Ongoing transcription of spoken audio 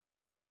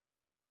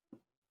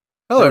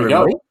Hello, There we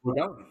everybody. go. We're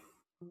going.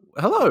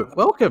 Hello,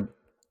 welcome.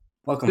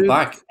 Welcome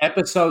back.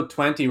 Episode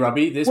 20,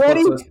 Robbie. This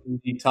 20? puts us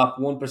in the top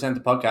 1%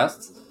 of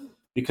podcasts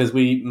because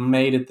we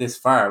made it this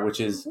far, which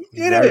is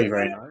did very, it.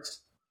 very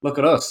nice. Look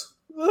at us.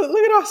 Look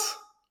at us.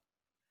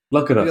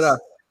 Look at Look us. at us.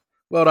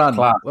 Well done.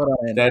 Class. Well done,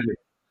 man. Deadly.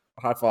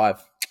 High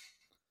five.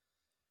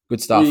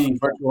 Good stuff.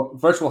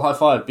 Virtual high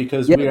five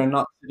because Yeah. we are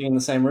not sitting in the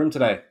same room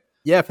today.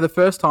 Yeah, for the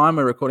first time,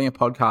 we're recording a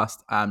podcast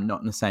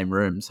not in the same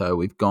room. So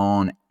we've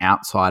gone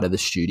outside of the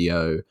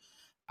studio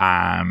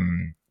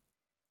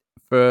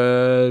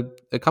for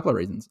a couple of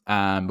reasons.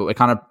 But we're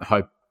kind of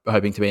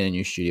hoping to be in a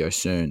new studio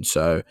soon.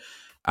 So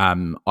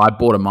I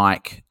bought a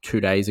mic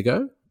 2 days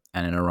ago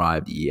and it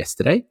arrived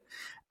yesterday.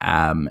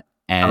 And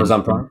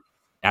Amazon Prime.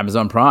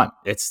 Amazon Prime.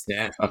 It's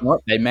Yeah.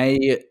 they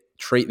may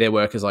treat their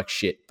workers like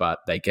shit,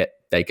 but they get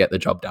the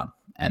job done,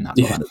 and that's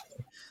what I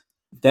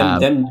do.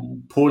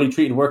 Them poorly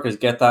treated workers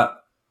get that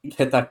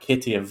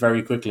kit to you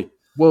very quickly.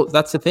 Well,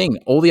 that's the thing.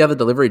 All the other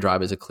delivery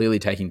drivers are clearly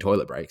taking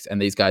toilet breaks, and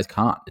these guys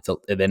can't.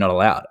 They're not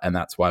allowed, and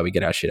that's why we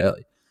get our shit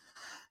early.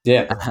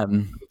 Yeah.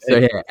 So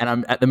yeah, and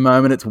I'm at the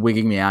moment it's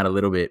wigging me out a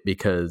little bit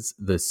because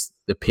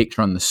the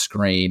picture on the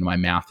screen, my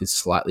mouth is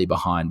slightly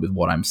behind with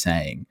what I'm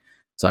saying.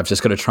 So I've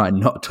just got to try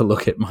not to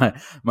look at my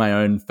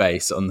own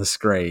face on the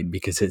screen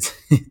because it's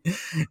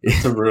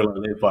It's a rule I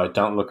live by.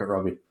 Don't look at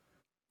Robbie.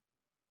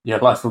 Your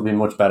life will be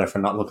much better for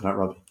not looking at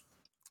Robbie.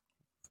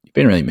 You've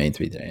been really mean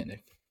to me today,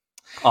 Andy.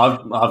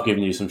 I've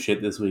given you some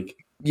shit this week.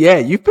 Yeah,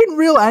 you've been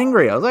real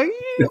angry. I was like,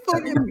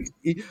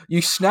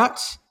 you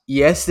snapped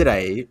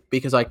yesterday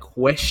because I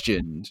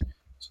questioned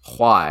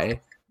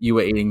why you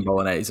were eating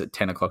bolognese at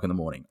 10 o'clock in the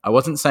morning. I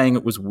wasn't saying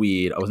it was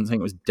weird. I wasn't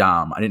saying it was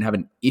dumb. I didn't have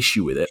an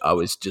issue with it. I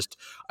was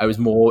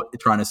more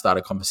trying to start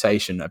a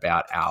conversation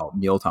about our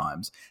meal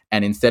times.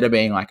 And instead of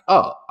being like,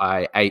 oh,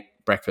 I ate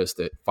breakfast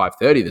at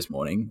 5:30 this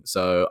morning,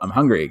 so I'm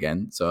hungry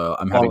again. So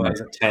I'm having at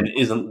 10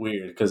 isn't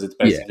weird because it's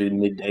basically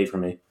midday for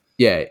me.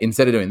 Yeah,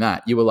 instead of doing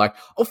that, you were like,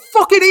 oh,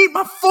 fucking eat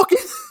my fucking...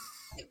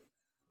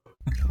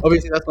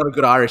 Obviously, that's not a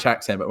good Irish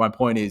accent, but my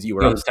point is you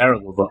were... It was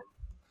terrible, but...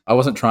 I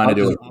wasn't trying to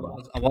do it.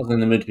 I wasn't in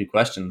the mood to be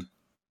questioned.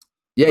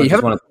 Yeah, I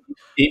just want to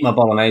eat my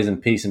bolognese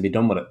in peace and be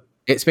done with it.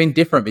 It's been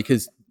different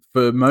because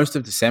for most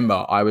of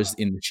December, I was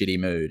in the shitty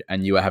mood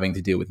and you were having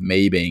to deal with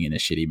me being in a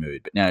shitty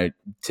mood. But now,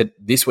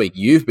 this week,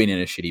 you've been in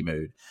a shitty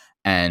mood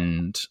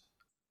and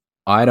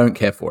I don't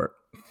care for it.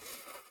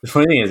 The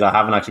funny thing is I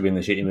haven't actually been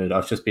in the shitty mood.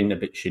 I've just been a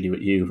bit shitty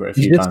with you for a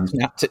few times. You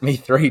snapped at me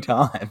 3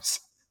 times.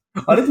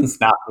 I didn't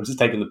snap. I'm just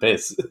taking the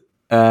piss.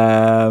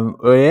 Well,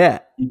 yeah.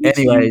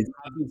 Anyways.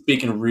 I've been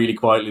speaking really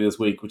quietly this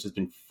week, which has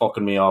been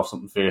fucking me off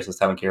something fierce. I was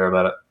telling Kira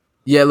about it.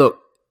 Yeah, look.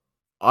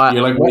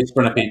 You're like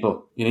whispering at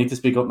people. You need to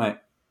speak up, mate.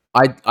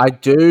 I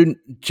do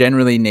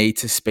generally need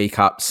to speak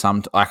up.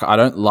 I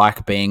don't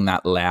like being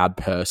that loud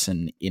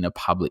person in a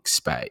public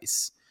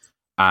space.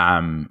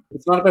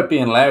 It's not about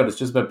being loud. It's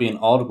just about being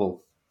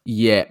audible.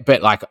 Yeah,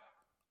 but like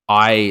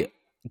I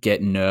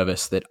get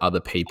nervous that other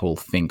people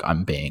think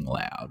I'm being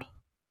loud.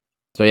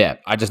 So yeah,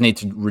 I just need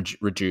to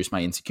reduce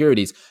my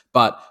insecurities.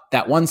 But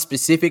that one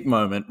specific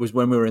moment was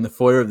when we were in the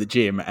foyer of the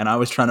gym and I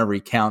was trying to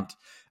recount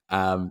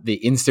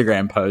the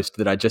Instagram post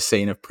that I just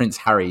seen of Prince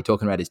Harry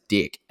talking about his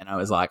dick. And I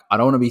was like, I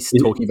don't want to be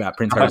talking about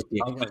Prince Harry's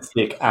dick. I'm his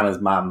dick and his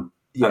mum.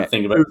 Yeah. And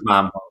think about his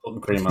mum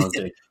putting cream on his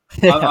dick.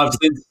 I've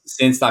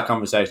since that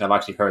conversation, I've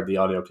actually heard the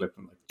audio clip.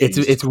 Like,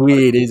 it's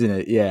weird, isn't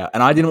it? Yeah.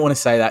 And I didn't want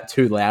to say that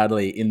too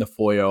loudly in the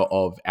foyer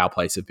of our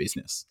place of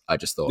business. I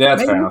just thought. Yeah,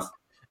 that's fair enough.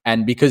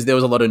 And because there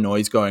was a lot of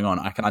noise going on,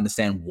 I can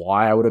understand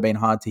why I would have been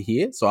hard to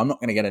hear. So I'm not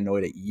going to get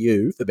annoyed at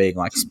you for being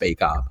like,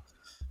 speak up.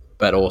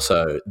 But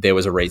also there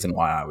was a reason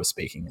why I was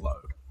speaking low.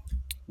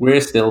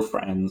 We're still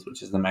friends,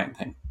 which is the main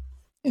thing.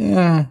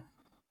 Yeah.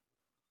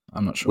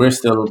 I'm not sure. We're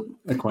still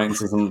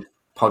acquaintances and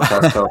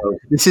podcast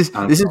co-hosts.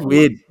 This is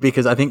weird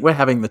because I think we're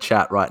having the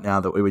chat right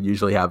now that we would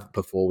usually have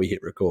before we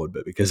hit record,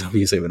 but because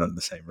obviously we're not in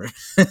the same room.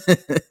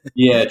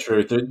 Yeah,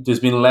 true. There's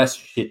been less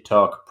shit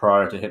talk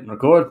prior to hitting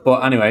record.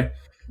 But anyway...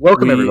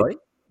 Welcome, everybody.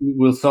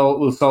 We'll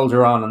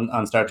soldier on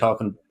and start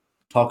talking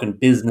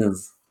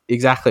business.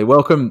 Exactly.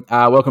 Welcome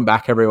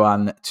back,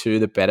 everyone, to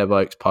the Better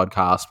Blokes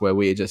podcast, where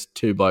we're just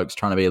two blokes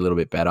trying to be a little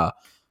bit better.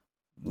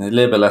 A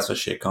little bit less of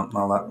shit content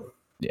and all that.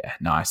 Yeah,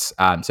 nice.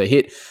 So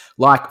hit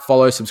like,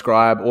 follow,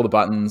 subscribe, all the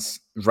buttons,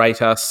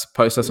 rate us,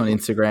 post us on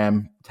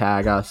Instagram,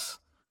 tag us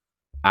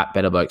at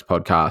Better Blokes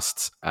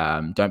Podcasts.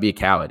 Don't be a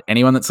coward.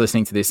 Anyone that's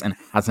listening to this and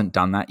hasn't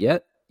done that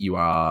yet, you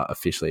are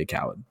officially a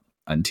coward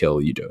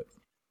until you do it.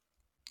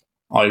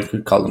 Oh, you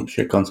could call them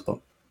shit cunts,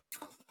 but...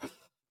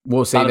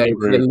 Well, see,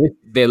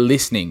 they're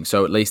listening,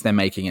 so at least they're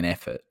making an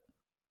effort.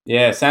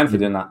 Yeah, Sam for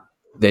doing that.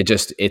 They're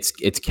just, it's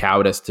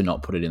cowardice to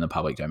not put it in the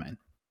public domain.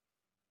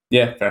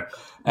 Yeah, fair.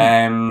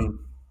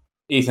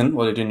 Ethan,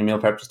 while you're doing your meal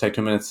prep, just take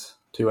 2 minutes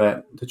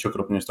to chuck it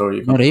up in your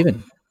story. Not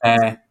even.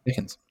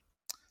 Seconds.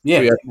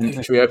 Yeah.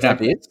 Should we open up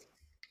the ears?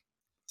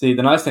 See,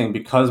 the nice thing,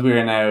 because we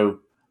are now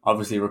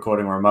obviously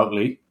recording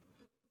remotely,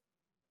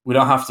 we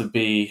don't have to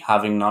be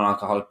having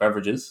non-alcoholic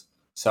beverages.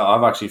 So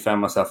I've actually found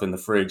myself in the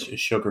fridge a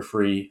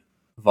sugar-free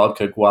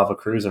vodka guava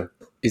cruiser.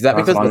 Is that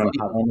That's because what I'm that's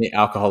gonna the have. only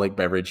alcoholic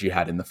beverage you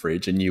had in the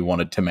fridge and you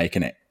wanted to make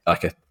a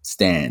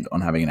stand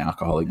on having an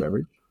alcoholic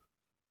beverage?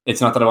 It's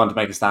not that I want to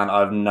make a stand. I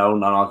have no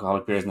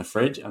non-alcoholic beers in the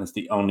fridge, and it's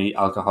the only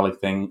alcoholic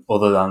thing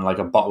other than like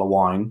a bottle of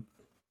wine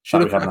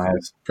Should that we have have in the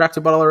house. cracked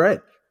a bottle of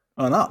red.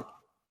 Oh no.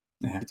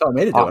 Yeah. You told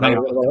me to do Oh, it. hang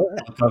on.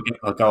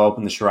 I'll go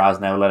open the Shiraz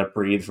now, let it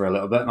breathe for a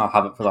little bit, and I'll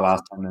have it for the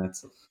last 10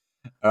 minutes.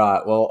 All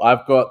right. Well,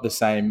 I've got the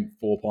same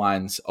Four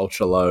Pines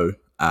Ultra Low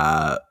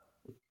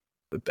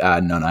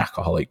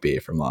non-alcoholic beer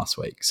from last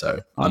week. So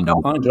I I'm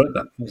done. enjoyed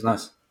that. It was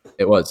nice.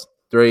 It was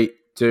 3,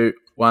 2,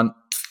 1.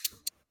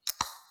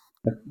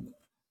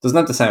 Doesn't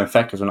have the same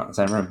effect because we're not in the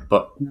same room,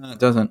 but No, it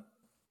doesn't.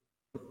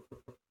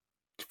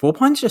 Four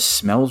Pines just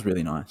smells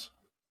really nice.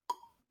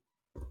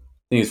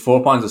 the thing is,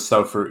 4 Pines is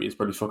so fruity. It's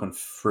pretty fucking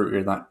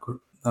fruitier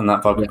than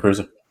that vodka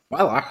cruiser.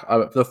 I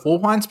like the Four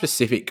Pines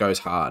Pacific goes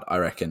hard. I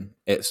reckon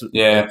it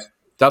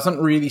doesn't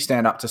really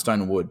stand up to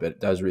Stone and Wood, but it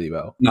does really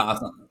well. No,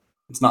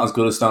 it's not as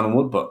good as Stone and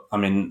Wood, but I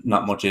mean,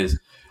 not much is.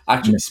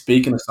 Actually,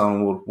 speaking of Stone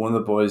and Wood, one of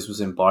the boys was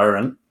in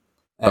Byron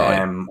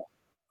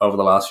over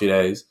the last few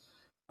days,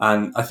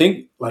 and I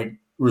think like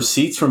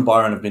receipts from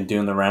Byron have been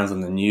doing the rounds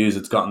on the news.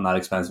 It's gotten that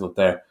expensive up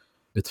there.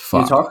 It's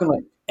fucked. You're talking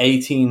like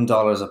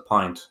 $18 a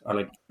pint, or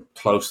like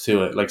close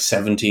to it, like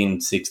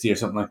 $17.60 or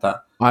something like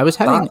that. I was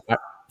having. I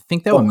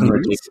think they were middies.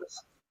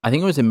 Ridiculous. I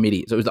think it was a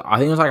midi. So I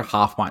think it was like a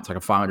half pint, it's like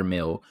a 500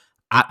 ml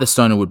at the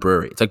Stone and Wood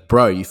Brewery. It's like,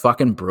 bro, you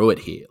fucking brew it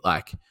here.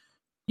 Like,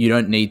 you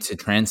don't need to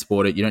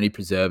transport it. You don't need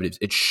preservatives.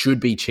 It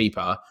should be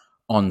cheaper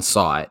on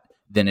site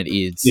than it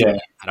is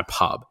at a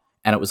pub.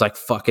 And it was like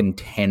fucking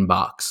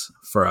 $10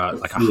 for a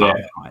half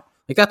pint.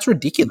 Like, that's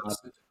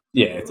ridiculous.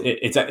 Yeah,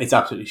 it's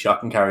absolutely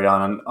shocking. Carry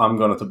on, and I'm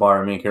going up to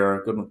Byron. Me and Kira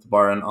are going up to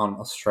Byron on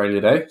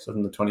Australia Day, so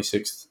from the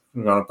 26th,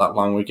 I'm going up that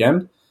long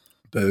weekend.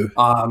 Boo.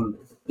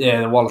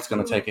 Yeah, the wallet's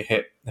going to take a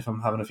hit if I'm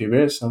having a few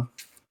beers, so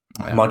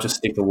I might just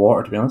stick to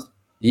water, to be honest.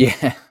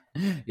 Yeah,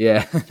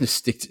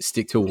 just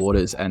stick to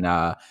waters and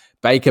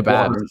Bay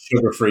Kebabs,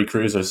 sugar-free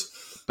cruisers.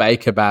 Bay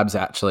Kebabs,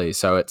 actually.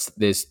 So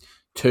there's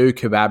 2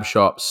 kebab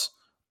shops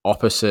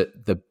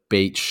opposite the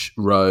Beach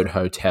Road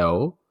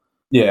Hotel.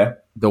 Yeah,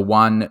 the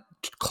one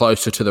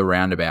closer to the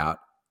roundabout,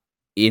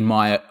 in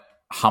my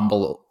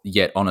humble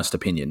yet honest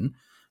opinion,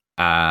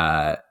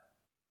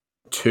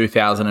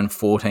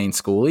 2014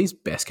 Schoolies,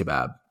 best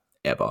kebab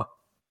ever.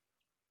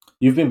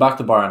 You've been back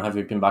to Byron. Have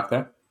you been back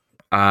there?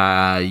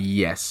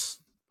 Yes.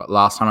 But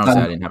last time I was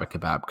there, I didn't have a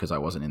kebab because I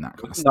wasn't in that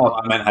kind of stuff. No,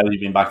 I meant have you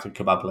been back to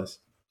kebab place?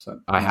 So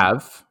I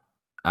have.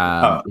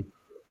 It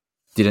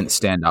didn't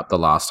stand up the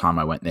last time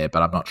I went there,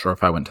 but I'm not sure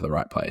if I went to the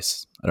right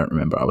place. I don't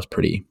remember. I was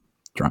pretty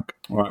drunk.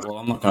 All right, well,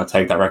 I'm not going to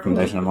take that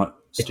recommendation. I might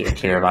steer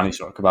clear of any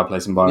sort of kebab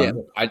place in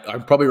Byron. Yeah,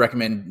 I'd probably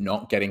recommend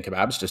not getting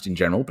kebabs just in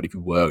general, but if you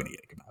were going to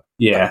get a kebab.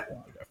 Yeah.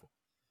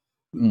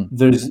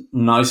 There's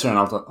nicer and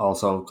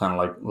also kind of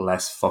like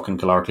less fucking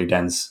calorically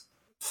dense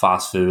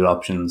fast food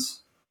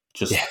options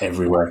just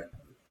everywhere.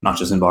 Not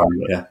just in Byron,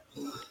 but yeah.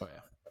 Oh,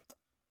 yeah.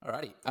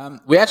 Alrighty.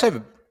 We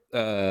actually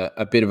have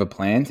a bit of a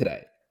plan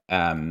today.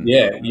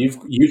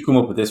 You've come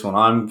up with this one.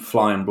 I'm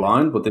flying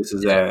blind, but this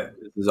is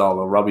all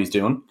that Robbie's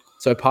doing.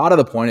 So part of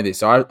the point of this,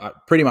 so I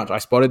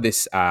spotted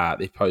this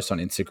post on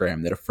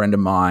Instagram that a friend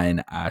of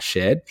mine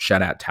shared.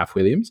 Shout out Taff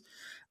Williams,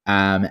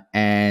 and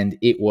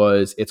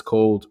it's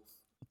called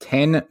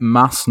 10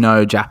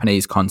 must-know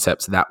Japanese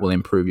concepts that will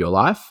improve your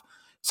life.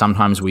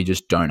 Sometimes we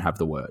just don't have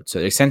the words. So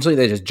essentially,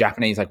 they're just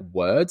Japanese like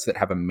words that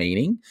have a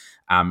meaning,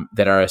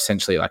 that are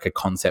essentially like a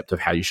concept of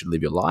how you should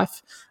live your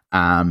life.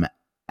 And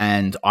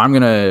I'm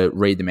going to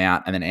read them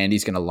out, and then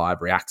Andy's going to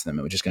live react to them,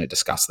 and we're just going to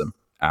discuss them,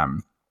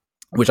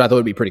 which I thought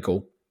would be pretty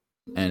cool.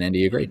 And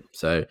Andy agreed.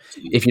 So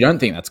if you don't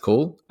think that's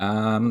cool,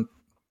 I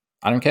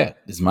don't care.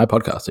 This is my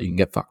podcast, so you can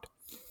get fucked.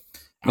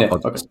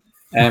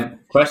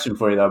 Question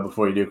for you though,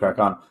 before you do crack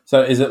on.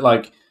 So is it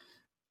like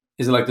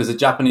there's a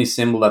Japanese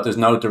symbol that there's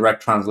no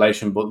direct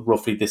translation, but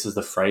roughly this is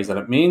the phrase that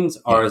it means,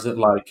 or is it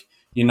like,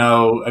 have you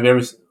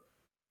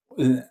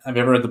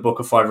ever read the Book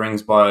of Five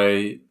Rings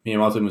by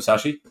Miyamoto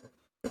Musashi?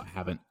 I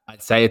haven't.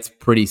 I'd say it's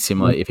pretty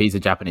similar. If he's a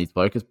Japanese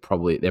bloke,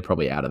 they're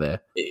probably out of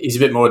there. He's a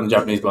bit more than a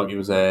Japanese bloke.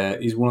 He's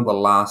one of the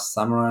last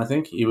samurai, I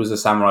think. He was a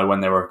samurai when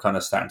they were kind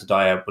of starting to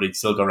die out, but he'd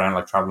still go around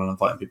like traveling and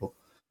fighting people.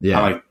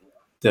 Yeah. And like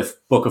the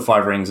Book of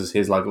Five Rings is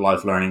his like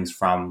life learnings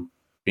from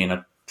being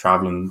a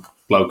traveling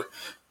bloke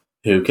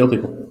who killed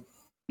people.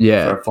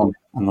 Yeah. For fun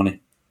and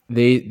money.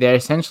 They're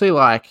essentially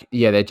like,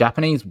 they're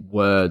Japanese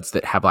words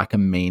that have like a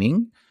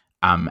meaning,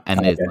 and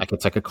there's like,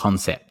 it's like a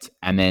concept,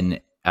 and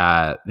then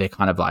they're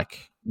kind of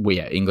like,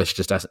 English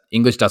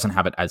doesn't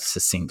have it as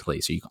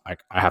succinctly, so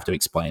I have to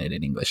explain it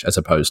in English as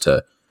opposed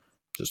to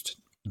just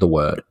the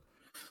word.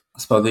 I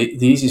suppose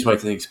the easiest way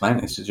to explain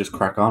it is to just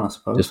crack on, I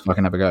suppose. Just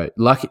fucking have a go.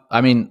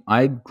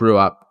 I grew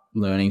up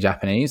learning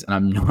Japanese, and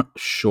I'm not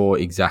sure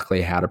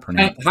exactly how to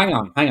pronounce it. Hang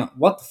on.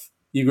 What?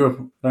 You grew up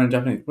learning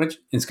Japanese? Which?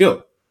 In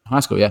school?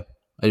 High school, yeah.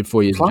 I did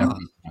 4 years in Japanese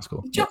in high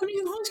school. Japanese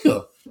in high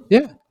school?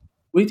 Yeah.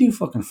 We do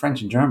fucking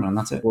French and German, and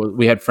that's it. Well,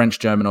 we had French,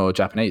 German, or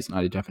Japanese, and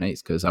I did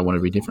Japanese because I wanted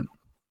to be different.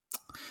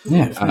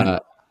 Yeah.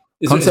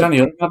 Is there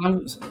any other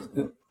language?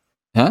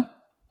 Huh?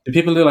 Do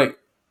people do like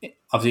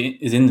obviously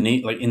is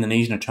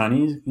Indonesian or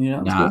Chinese? You know,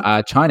 in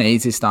school?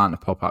 Chinese is starting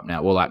to pop up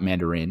now. Well, like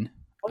Mandarin.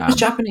 Why is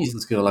Japanese in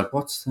school? Like,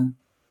 what's the?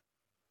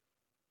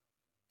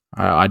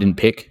 I didn't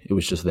pick. It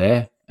was just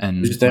there.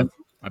 And Just there?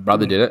 my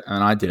brother did it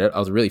and I did it. I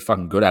was really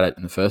fucking good at it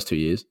in the first 2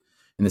 years.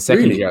 In the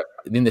second Really? year,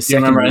 in the Do you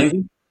remember second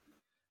year,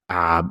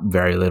 anything?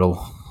 very little.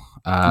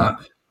 No.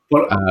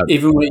 But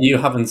even when you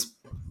haven't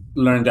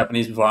learned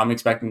Japanese before, I'm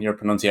expecting your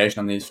pronunciation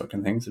on these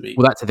fucking things to be.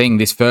 Well, that's the thing.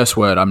 This first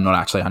word, I'm not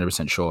actually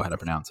 100% sure how to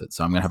pronounce it.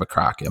 So I'm going to have a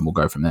crack and we'll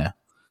go from there.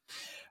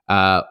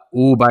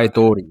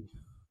 Ubaitori.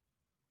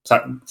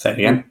 Sorry, say it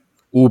again.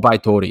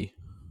 Ubaitori.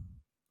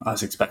 I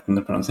was expecting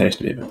the pronunciation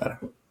to be a bit better.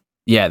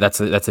 Yeah, that's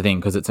the thing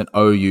because it's an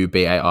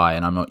Oubai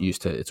and I'm not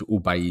used to it. It's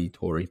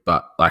Ubaitori,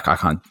 but like I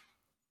can't.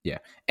 Yeah.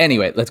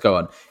 Anyway, let's go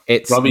on.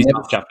 It's Robbie's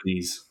not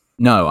Japanese.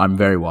 No, I'm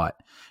very white.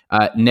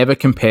 Never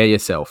compare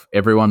yourself.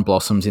 Everyone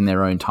blossoms in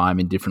their own time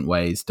in different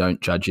ways. Don't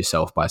judge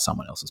yourself by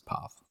someone else's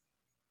path.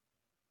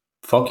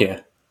 Fuck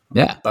yeah.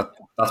 Yeah.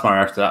 That's my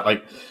reaction to that.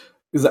 Like,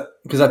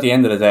 because at the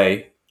end of the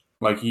day,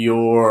 like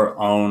your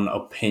own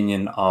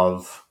opinion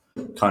of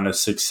kind of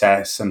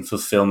success and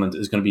fulfillment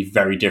is going to be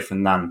very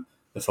different than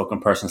the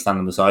fucking person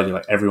standing beside you.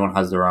 Like everyone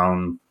has their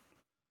own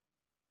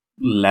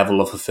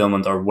level of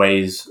fulfillment or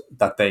ways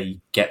that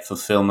they get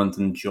fulfillment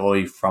and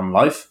joy from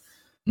life.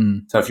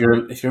 So if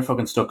you're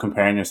fucking stuck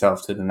comparing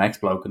yourself to the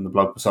next bloke and the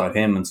bloke beside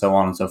him and so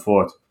on and so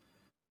forth,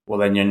 well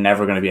then you're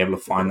never going to be able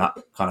to find that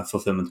kind of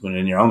fulfillment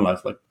within your own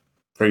life. Like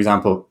for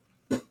example,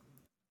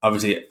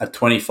 obviously at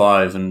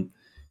 25 and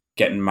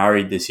getting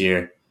married this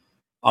year,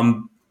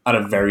 I'm at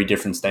a very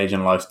different stage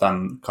in life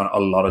than kind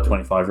of a lot of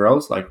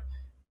 25-year-olds. Like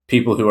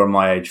people who are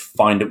my age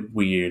find it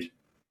weird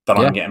that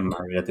I'm getting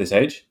married at this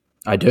age.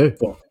 I do.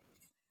 But,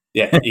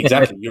 yeah,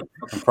 exactly. You're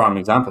a fucking prime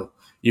example.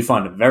 You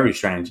find it very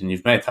strange, and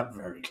you've made that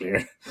very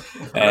clear.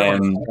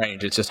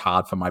 Strange. It's just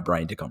hard for my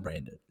brain to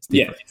comprehend it.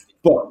 Yeah,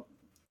 but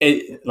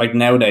like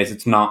nowadays,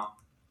 it's not.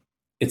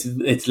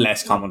 It's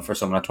less common for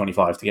someone at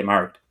 25 to get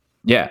married.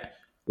 Yeah,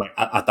 like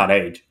at that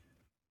age.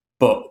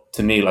 But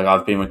to me, like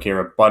I've been with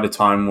Kira. By the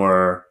time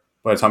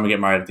we get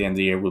married at the end of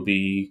the year, we'll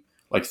be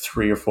like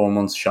 3 or 4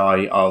 months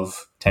shy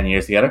of 10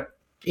 years together.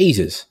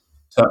 Jesus.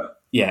 So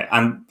yeah,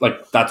 and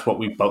like that's what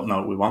we both know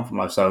what we want from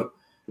life. So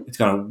it's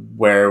gonna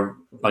where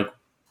like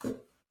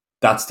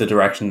that's the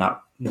direction that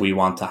we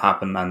want to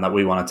happen and that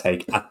we want to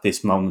take at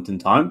this moment in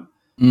time.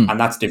 And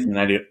that's different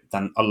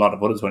than a lot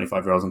of other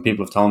 25-year-olds. And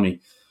people have told me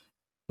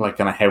like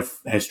kind of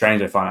how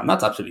strange they find it. And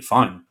that's absolutely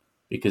fine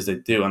because they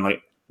do. And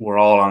like we're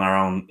all on our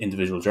own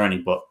individual journey,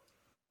 but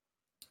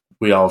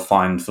we all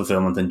find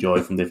fulfillment and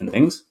joy from different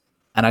things.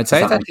 And I'd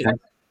say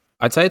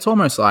it's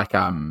almost like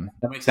that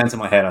makes sense in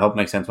my head. I hope it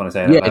makes sense when I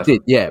say it. Yeah, it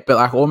did. Yeah, but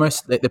like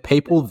almost the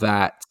people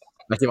that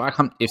like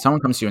if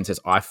someone comes to you and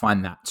says, "I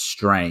find that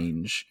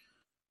strange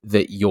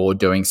that you're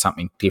doing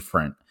something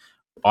different,"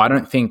 I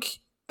don't think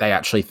they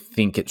actually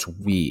think it's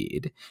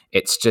weird.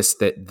 It's just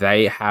that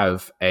they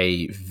have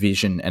a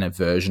vision and a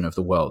version of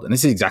the world, and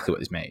this is exactly what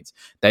this means.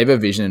 They have a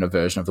vision and a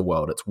version of the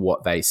world. It's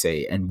what they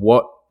see, and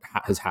what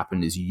has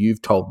happened is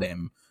you've told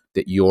them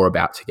that you're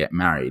about to get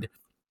married.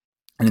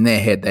 And in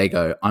their head, they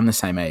go, I'm the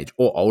same age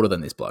or older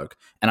than this bloke,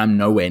 and I'm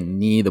nowhere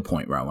near the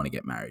point where I want to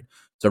get married.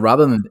 So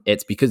rather than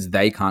it's because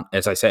they can't,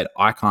 as I said,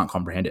 I can't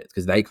comprehend it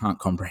because they can't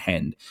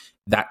comprehend.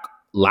 That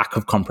lack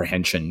of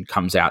comprehension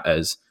comes out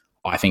as,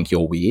 I think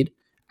you're weird,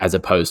 as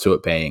opposed to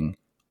it being,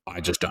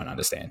 I just don't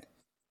understand.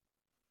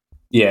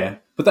 Yeah,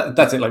 but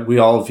that's it. Like we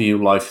all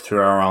view life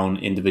through our own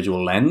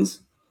individual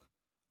lens.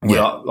 We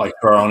all like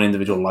through our own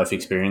individual life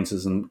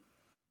experiences and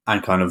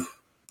kind of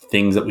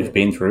things that we've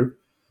been through.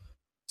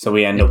 So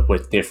we end up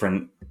with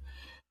different,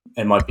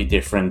 it might be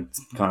different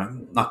kind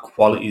of, not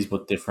qualities,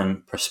 but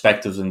different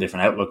perspectives and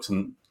different outlooks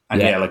and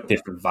like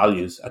different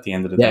values at the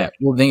end of the day. Yeah,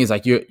 well, the thing is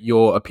like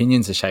your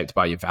opinions are shaped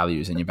by your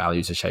values and your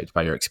values are shaped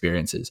by your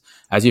experiences.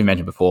 As you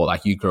mentioned before,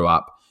 like you grew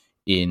up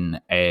in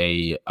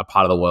a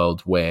part of the world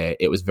where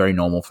it was very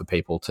normal for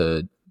people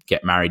to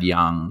get married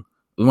young.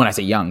 When I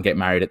say young, get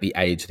married at the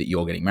age that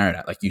you're getting married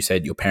at. Like you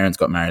said, your parents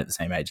got married at the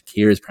same age.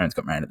 Kira's parents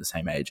got married at the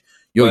same age.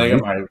 They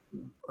got married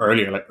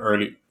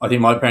early. I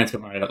think my parents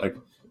got married at like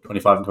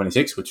 25 and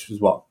 26, which is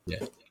what? Yeah.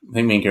 I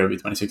think me and Kira will be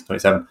 26 and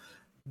 27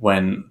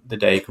 when the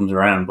day comes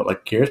around. But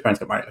like Kira's parents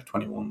got married at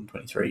 21,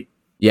 23.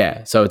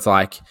 Yeah. So it's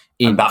like...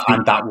 And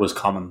that was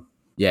common.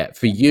 Yeah.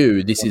 For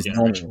you, this is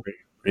normal.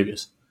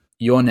 Previous.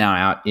 You're now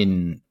out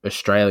in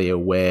Australia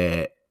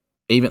where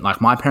even like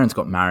my parents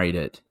got married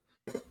at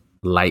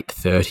late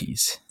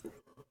 30s.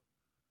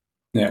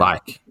 Yeah.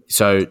 Like,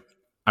 so,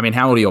 I mean,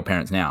 how old are your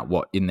parents now?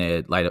 What, in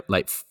their late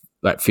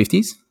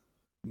 50s?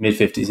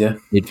 Mid-50s, yeah.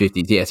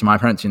 Mid-50s, yeah. So my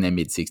parents are in their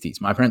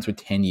mid-60s. My parents were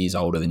 10 years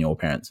older than your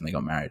parents when they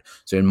got married.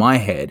 So in my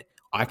head,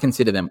 I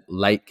consider them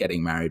late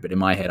getting married, but in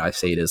my head, I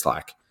see it as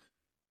like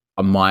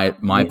my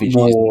vision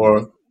more,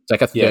 is it's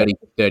like a 30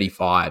 to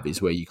 35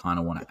 is where you kind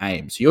of want to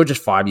aim. So you're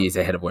just 5 years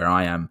ahead of where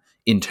I am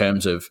in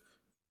terms of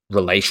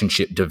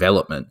relationship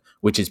development,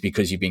 which is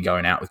because you've been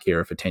going out with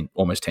Kira for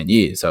almost 10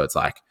 years. So it's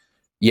like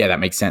Yeah, that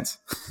makes sense.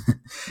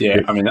 Yeah,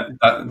 I mean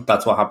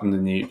that's what happens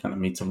when you kind of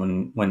meet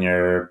someone when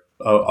you're.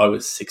 Oh, I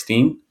was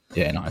 16,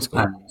 Yeah, in high school.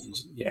 and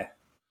yeah,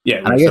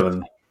 And we're I guess still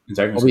in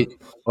secondary school.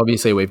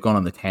 obviously we've gone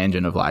on the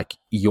tangent of like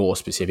your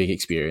specific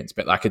experience,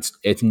 but like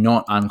it's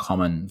not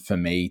uncommon for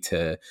me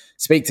to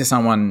speak to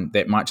someone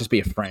that might just be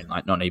a friend,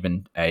 like not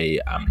even a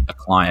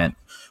client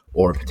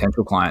or a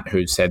potential client,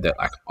 who said that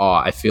like, oh,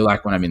 I feel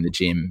like when I'm in the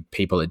gym,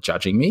 people are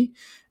judging me,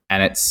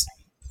 and it's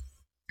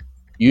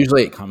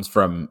usually it comes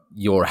from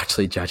you're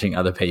actually judging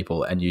other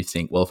people, and you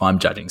think, well, if I'm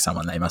judging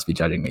someone, they must be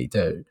judging me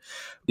too.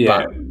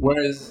 Yeah, But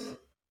whereas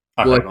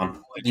well, okay, go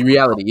on. the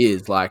reality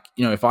is, like,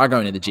 you know, if I go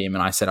into the gym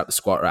and I set up the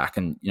squat rack,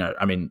 and you know,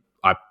 I mean,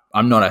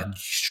 I'm not a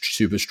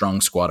super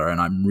strong squatter, and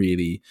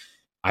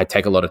I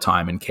take a lot of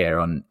time and care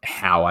on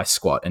how I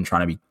squat and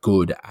trying to be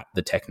good at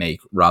the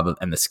technique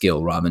and the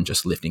skill rather than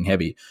just lifting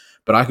heavy.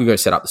 But I could go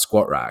set up the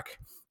squat rack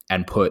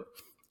and put,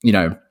 you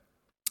know,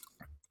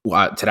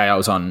 today I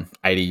was on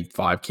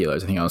 85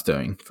 kilos. I think I was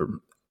doing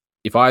from.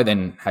 If I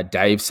then had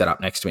Dave set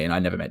up next to me, and I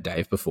never met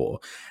Dave before,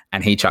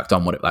 and he chucked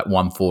on like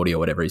 140 or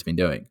whatever he's been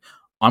doing,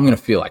 I'm going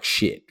to feel like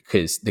shit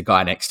because the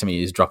guy next to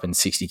me is dropping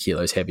 60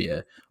 kilos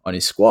heavier on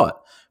his squat.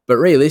 But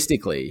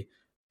realistically,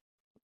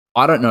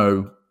 I don't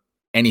know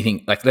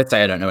anything. Like, let's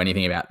say I don't know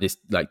anything about this,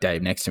 like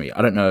Dave next to me.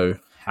 I don't know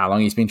how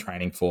long he's been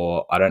training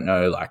for. I don't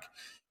know like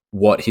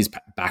what his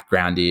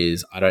background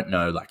is. I don't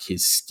know like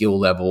his skill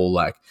level.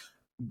 Like,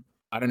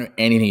 I don't know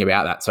anything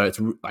about that. So it's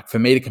like, for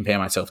me to compare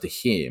myself to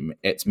him,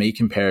 it's me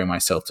comparing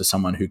myself to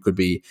someone who could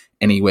be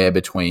anywhere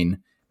between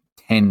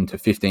 10 to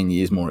 15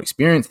 years more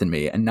experienced than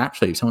me. And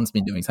naturally, if someone's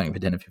been doing something for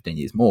 10 to 15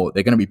 years more,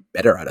 they're going to be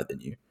better at it than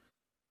you.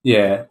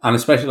 Yeah, and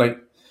especially like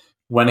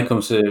when it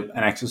comes to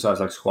an exercise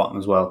like squatting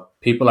as well,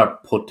 people are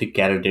put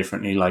together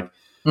differently, like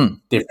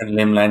different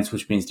limb lengths,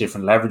 which means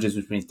different leverages,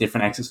 which means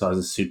different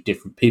exercises suit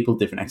different people,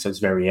 different exercise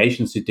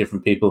variations suit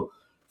different people.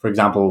 For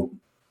example,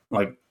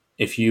 like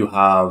if you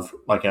have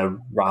like a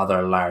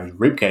rather large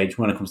rib cage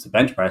when it comes to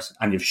bench press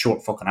and you have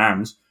short fucking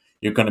arms,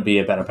 you're going to be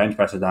a better bench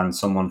presser than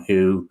someone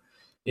who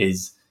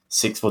is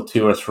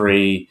 6'2" or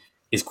 3,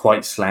 is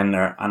quite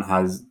slender and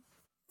has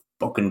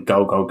fucking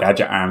go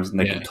gadget arms, and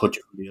they can touch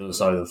it from the other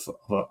side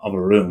of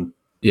a room.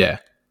 Yeah.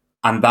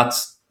 And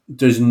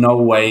there's no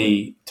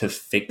way to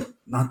fix,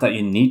 not that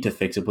you need to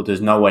fix it, but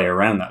there's no way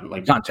around that.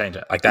 Like, you can't change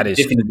it. Like, that is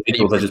different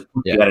individuals that just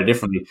put together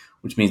differently,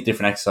 which means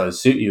different exercises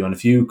suit you. And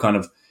if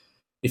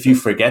you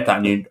forget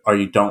that, and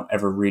you don't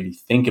ever really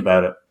think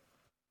about it,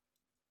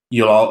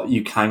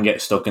 you can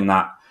get stuck in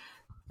that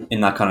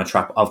kind of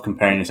trap of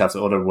comparing yourself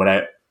to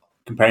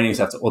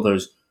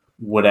others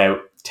without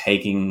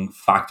taking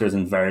factors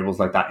and variables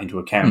like that into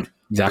account.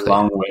 Exactly.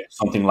 Along with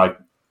something like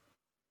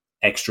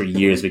extra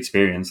years of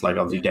experience, like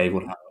obviously Dave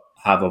would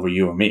have over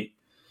you or me.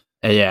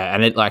 Yeah,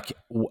 and it like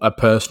a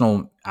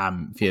personal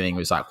feeling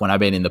was like when I've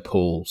been in the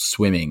pool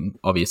swimming,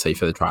 obviously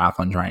for the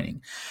triathlon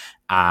training,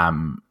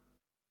 and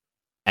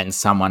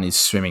someone is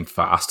swimming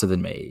faster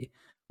than me,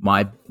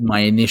 my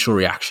initial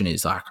reaction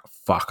is like,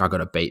 fuck, I got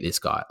to beat this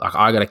guy. Like,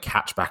 I got to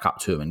catch back up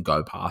to him and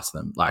go past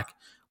them. Like,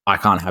 I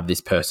can't have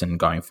this person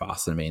going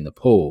faster than me in the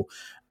pool.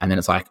 And then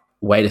it's like,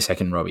 wait a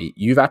second, Robbie,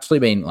 you've actually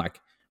been like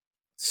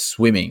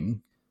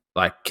swimming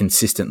like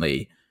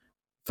consistently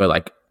for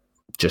like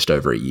just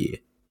over a year.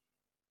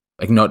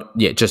 Like,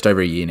 just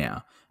over a year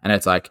now. And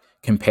it's like,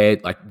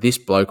 compared, like, this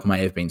bloke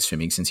may have been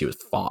swimming since he was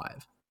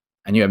 5,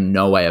 and you have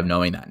no way of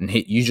knowing that. And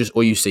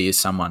all you see is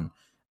someone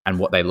and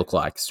what they look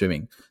like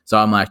swimming. So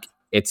I'm like,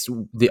 I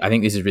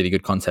think this is a really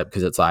good concept,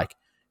 because it's like,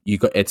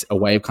 it's a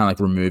way of kind of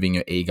like removing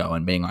your ego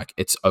and being like,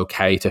 it's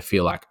okay to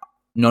feel like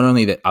not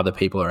only that other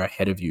people are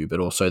ahead of you, but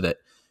also that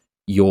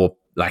your,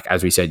 like,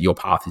 as we said, your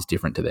path is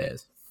different to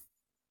theirs.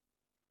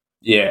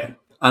 Yeah.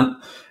 And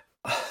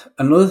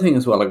another thing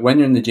as well, like when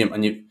you're in the gym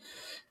and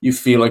you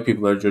feel like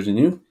people are judging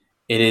you,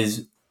 it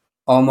is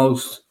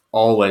almost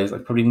always,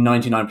 like probably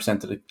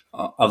 99%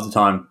 of the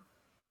time,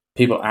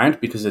 people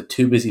aren't, because they're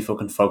too busy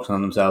fucking focusing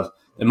on themselves.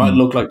 They might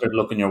look like they're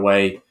looking your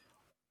way,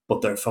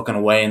 but they're fucking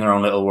away in their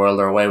own little world.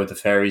 They're away with the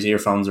fairies,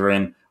 earphones are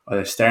in, or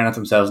they're staring at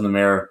themselves in the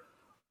mirror.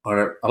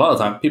 Or a lot of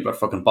the time, people are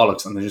fucking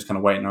bollocks and they're just kind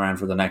of waiting around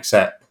for the next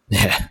set.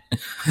 Yeah.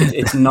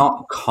 It's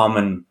not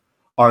common,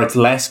 or it's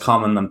less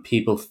common than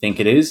people think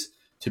it is,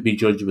 to be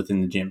judged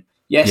within the gym.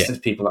 Yes, there's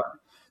people that,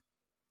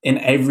 in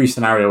every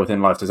scenario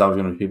within life, there's always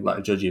going to be people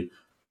that judge you.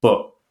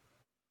 But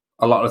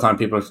a lot of the time,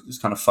 people are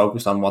just kind of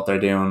focused on what they're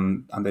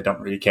doing and they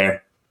don't really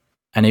care.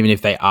 And even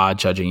if they are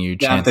judging you,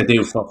 if they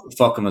do,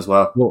 fuck them as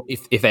well. Well,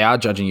 if they are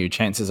judging you,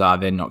 chances are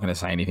they're not going to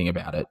say anything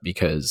about it,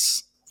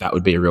 because that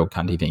would be a real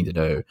cunty thing to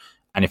do.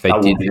 And if they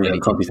did,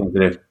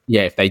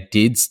 yeah,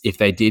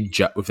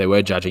 if they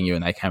were judging you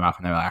and they came up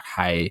and they were like,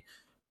 "Hey,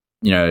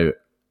 you know,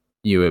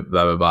 you were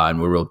blah blah blah," and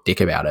we're real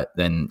dick about it,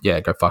 then yeah,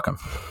 go fuck them.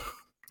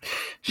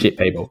 Shit,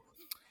 people.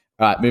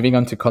 All right, moving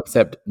on to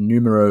concept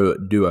numero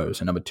duo,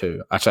 so number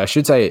 2. Actually, I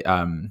should say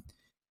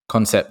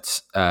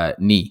concept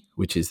ni,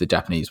 which is the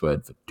Japanese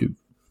word for two.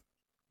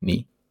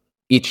 Ni.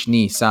 Ich,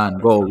 ni, san,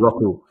 go,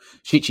 roku,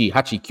 shichi,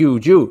 hachi, kyu,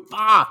 ju.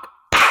 Fuck!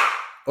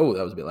 Oh,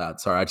 that was a bit loud.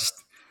 Sorry, I just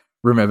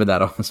remember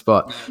that on the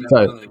spot. No,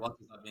 So what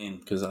does that mean?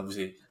 Because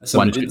obviously, one,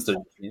 somebody didn't study.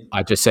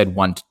 I just said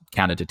one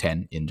counted to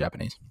 10 in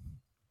Japanese.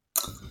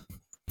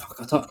 Fuck,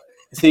 I thought,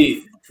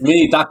 see, for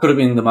me, that could have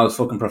been the most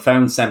fucking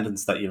profound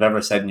sentence that you've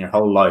ever said in your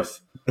whole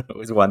life. It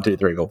was 1, 2,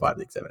 3, 4, 5,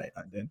 6, 7, 8,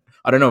 9, 10.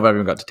 I don't know if I've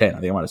even got to 10. I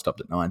think I might have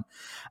stopped at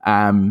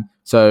 9.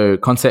 So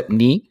concept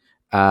ni,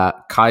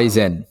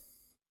 kaizen.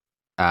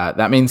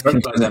 That means Heard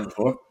Kaizen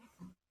before.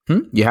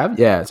 You have?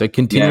 Yeah. So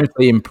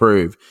continuously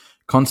improve.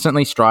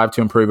 Constantly strive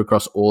to improve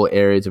across all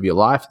areas of your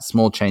life.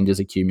 Small changes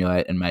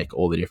accumulate and make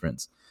all the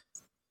difference.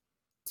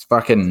 It's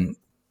fucking...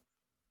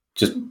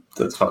 Just,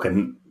 that's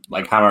fucking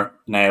like hammer,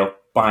 nail,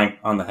 bang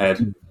on the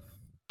head.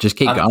 Just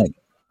keep going.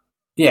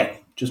 Yeah,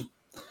 just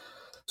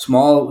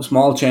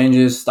small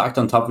changes stacked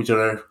on top of each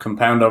other,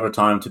 compound over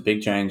time to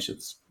big change.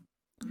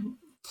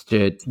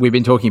 We've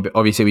been talking,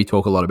 obviously we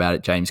talk a lot about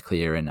it, James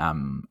Clear and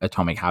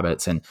Atomic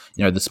Habits, and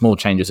the small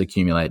changes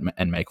accumulate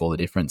and make all the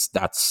difference.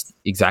 That's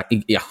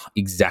exactly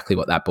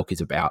what that book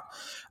is about.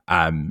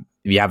 If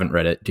you haven't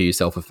read it, do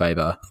yourself a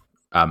favor.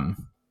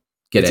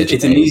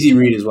 It's an easy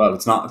read as well.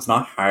 It's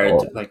not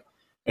hard.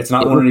 It's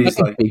not one of these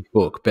like a big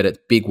book, but it's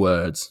big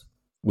words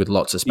with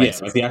lots of space.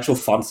 Yeah, like the actual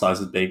font size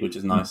is big, which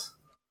is nice.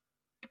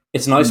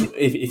 It's nice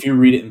if you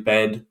read it in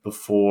bed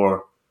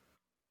before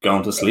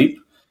going to sleep.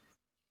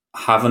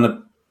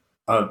 Having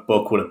a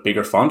book with a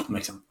bigger font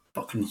makes a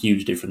fucking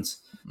huge difference.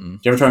 Do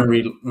you ever try and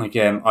read,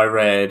 I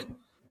read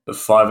The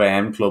 5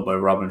 a.m. Club by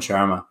Robin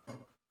Sharma,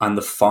 and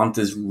the font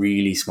is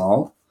really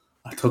small.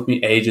 It took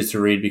me ages to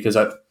read because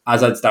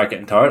as I'd start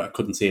getting tired, I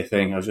couldn't see a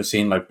thing. I was just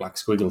seeing like black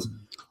squiggles.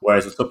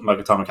 Whereas with something like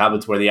Atomic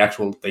Habits, where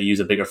they use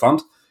a bigger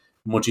font,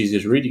 much easier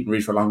to read. You can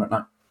read for longer at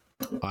night.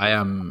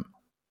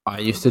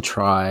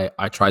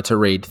 I tried to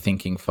read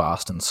Thinking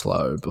Fast and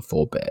Slow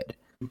before bed.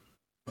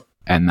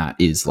 And that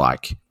is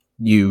like,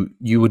 you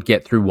would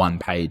get through one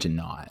page a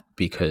night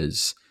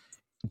because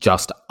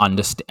just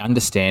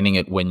understanding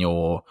it when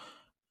you're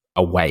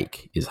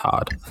awake is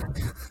hard.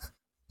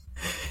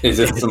 Is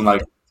it some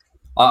like,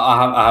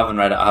 I haven't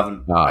read it. I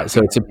haven't.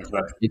 So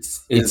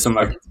it's some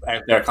like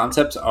out there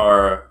concepts,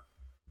 or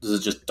does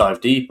it just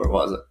dive deep, or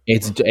what is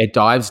it? It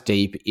dives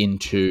deep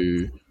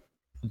into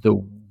the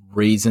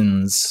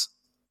reasons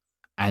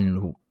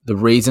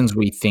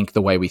we think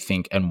the way we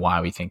think and why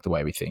we think the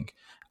way we think,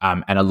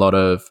 and a lot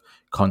of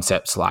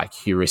concepts like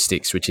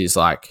heuristics, which is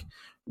like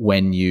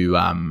when you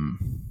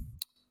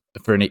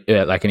for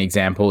an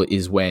example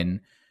is when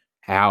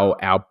how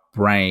our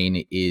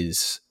brain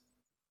is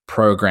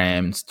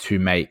programmed to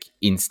make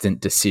instant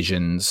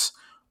decisions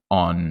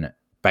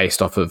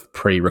based off of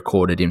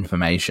pre-recorded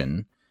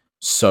information,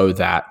 so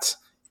that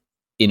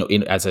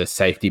in as a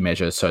safety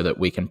measure, so that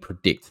we can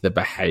predict the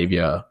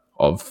behavior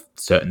of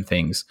certain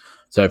things.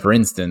 So for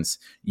instance,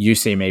 you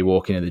see me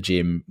walk into the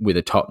gym with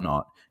a top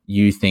knot,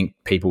 you think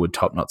people with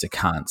top knots are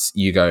cunts.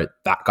 You go,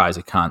 that guy's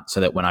a cunt, so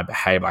that when I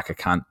behave like a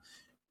cunt,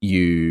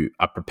 you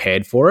are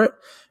prepared for it.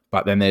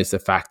 But then there's the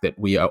fact that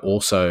we are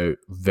also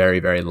very,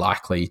 very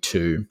likely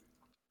to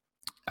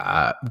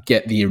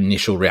get the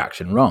initial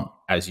reaction wrong,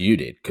 as you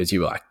did, because you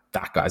were like,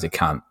 that guy's a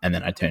cunt. And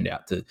then I turned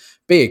out to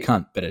be a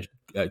cunt, but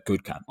a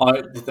good cunt.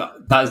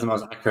 That is the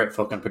most accurate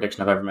fucking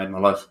prediction I've ever made in my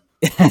life.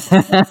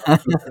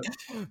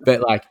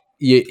 But like,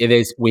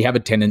 we have a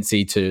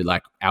tendency to,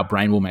 like, our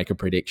brain will make a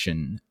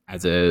prediction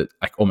as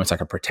almost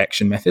like a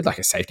protection method, like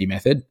a safety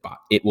method, but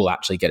it will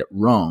actually get it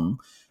wrong,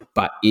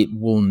 but it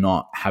will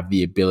not have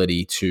the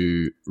ability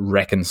to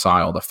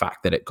reconcile the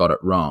fact that it got it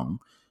wrong.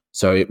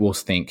 So it will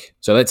think,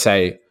 so let's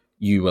say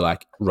you were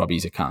like,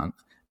 Robbie's a cunt,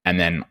 and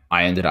then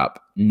I ended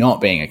up not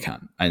being a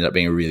cunt. I ended up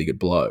being a really good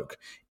bloke.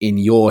 In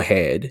your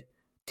head,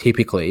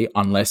 typically,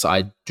 unless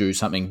I do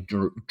something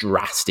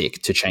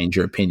drastic to change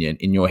your opinion,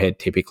 in your head,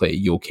 typically,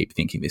 you'll keep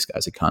thinking this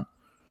guy's a cunt.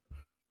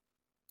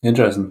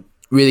 Interesting.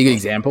 Really good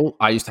example.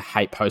 I used to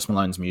hate Post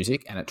Malone's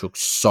music, and it took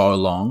so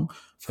long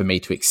for me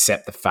to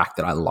accept the fact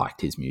that I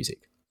liked his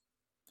music.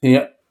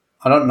 Yeah.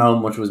 I don't know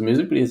much of his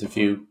music, but he has a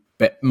few.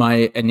 But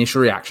my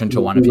initial reaction to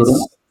one of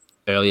his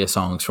earlier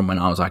songs from when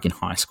I was like in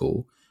high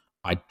school,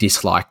 I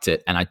disliked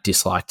it, and I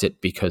disliked it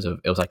because it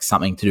was like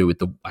something to do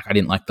with I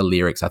didn't like the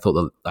lyrics. I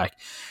thought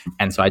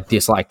and so I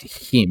disliked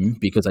him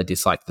because I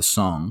disliked the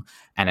song,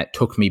 and it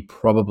took me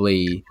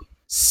probably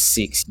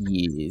 6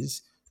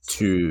 years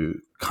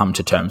to come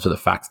to terms with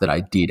the fact that I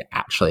did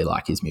actually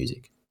like his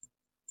music.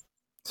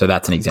 So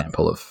that's an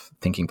example of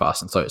thinking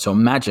fast and slow. So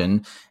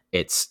imagine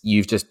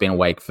you've just been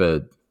awake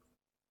for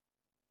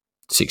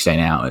 16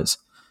 hours,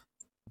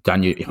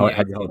 had your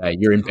whole day,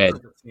 you're in bed.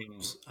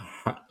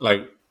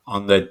 Like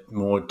on the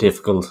more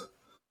difficult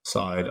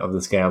side of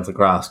the scale to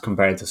grasp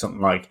compared to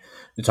something like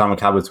Atomic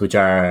Habits, which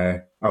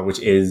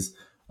is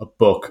a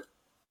book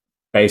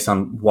based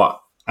on what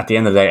at the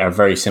end of the day are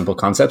very simple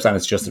concepts, and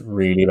it's just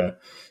really about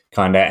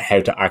kind of how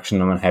to action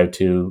them and how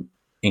to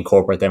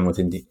incorporate them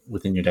within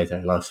your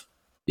day-to-day life.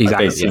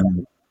 Exactly.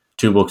 Like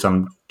two books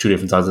on two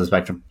different sides of the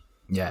spectrum.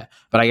 Yeah.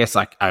 But I guess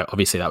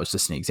obviously that was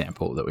just an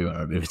example that we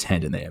went a bit of a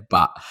tangent there.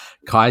 But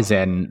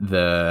Kaizen,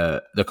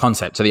 the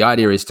concept, so the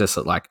idea is just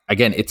like,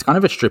 again, it's kind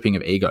of a stripping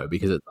of ego,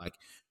 because it's like,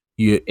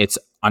 it's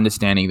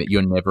understanding that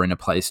you're never in a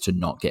place to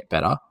not get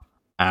better.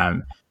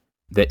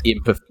 That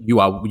you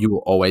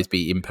will always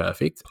be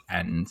imperfect,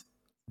 and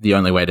the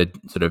only way to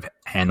sort of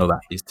handle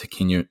that is to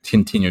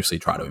continuously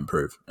try to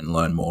improve and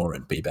learn more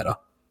and be better.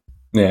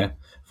 Yeah,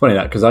 funny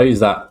that, because I use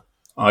that.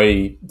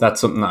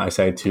 That's something that I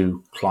say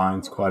to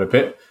clients quite a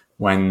bit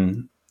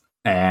when,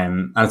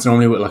 and it's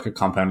normally with like a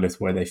compound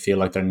lift where they feel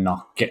like they're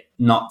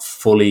not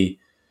fully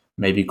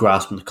maybe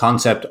grasping the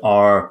concept,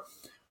 or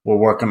we're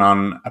working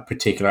on a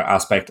particular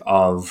aspect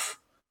of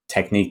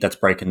technique that's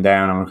breaking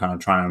down and we're kind of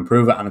trying to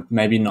improve it, and it's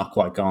maybe not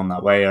quite going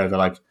that way, or they're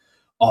like,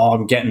 oh,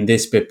 I'm getting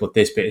this bit, but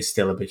this bit is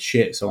still a bit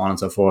shit, so on and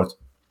so forth.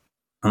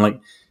 I'm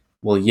like,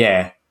 well,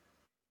 yeah,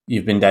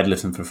 you've been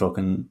deadlifting for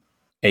fucking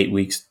 8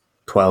 weeks,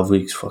 12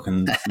 weeks,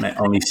 fucking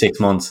only 6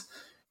 months.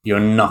 You're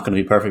not going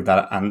to be perfect at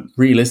it. And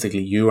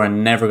realistically, you are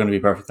never going to be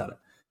perfect at it.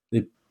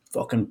 The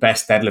fucking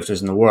best deadlifters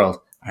in the world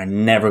are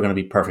never going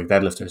to be perfect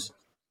deadlifters,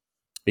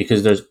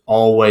 because there's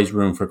always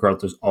room for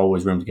growth. There's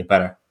always room to get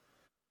better.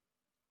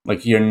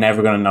 Like, you're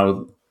never going to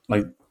know.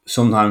 Like,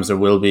 sometimes there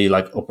will be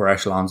like upper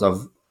echelons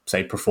of,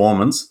 say,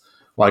 performance.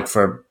 Like,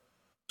 for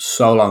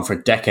so long, for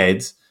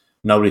decades,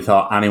 nobody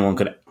thought anyone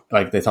could,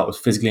 like, they thought it was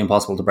physically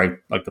impossible to break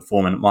like the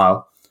 4 minute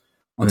mile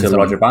until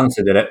Roger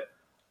Bannister did it.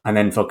 And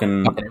then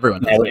fucking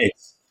everyone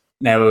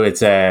now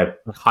it's a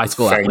high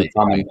school athlete.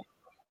 Common.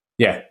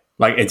 Yeah,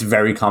 like, it's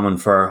very common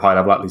for high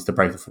level athletes to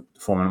break the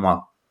 4 minute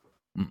mile.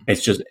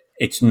 It's just,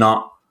 it's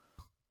not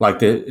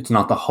like it's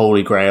not the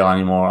holy grail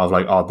anymore of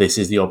like, oh, this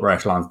is the upper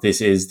echelons. This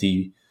is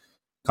the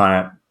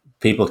kind of,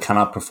 people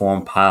cannot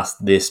perform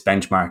past this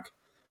benchmark.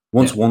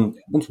 Once one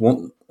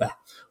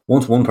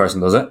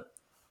person does it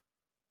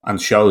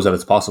and shows that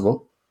it's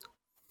possible,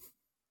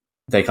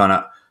 they kind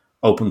of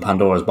open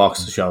Pandora's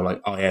box to show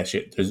like, oh yeah,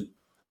 shit,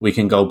 we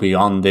can go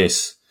beyond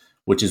this,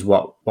 which is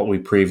what we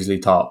previously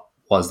thought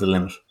was the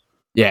limit.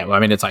 Yeah, well, I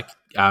mean, it's like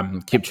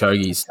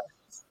Kipchoge's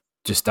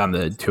just done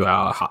the 2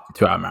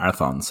 hour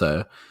marathon,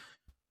 so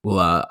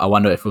I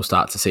wonder if we'll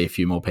start to see a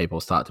few more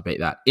people start to beat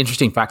that.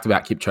 Interesting fact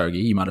about Kipchoge,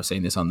 you might have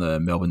seen this on the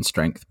Melbourne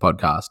Strength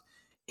podcast.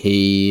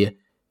 He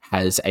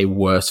has a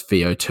worse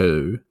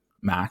VO2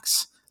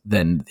 max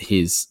than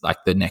his like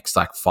the next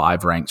like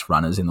 5 ranked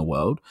runners in the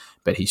world,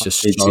 but he's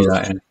just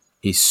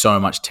he's so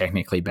much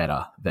technically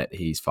better that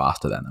he's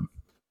faster than them.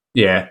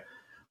 Yeah,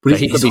 but so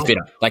he could be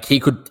fitter. Like he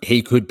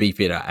could be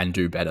fitter and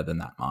do better than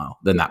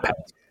that pace.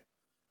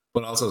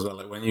 But also as well,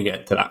 like when you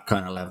get to that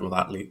kind of level of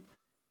athlete,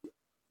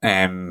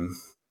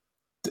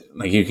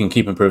 like you can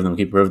keep improving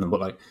them, but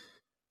like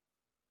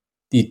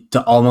you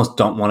almost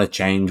don't want to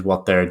change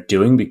what they're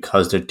doing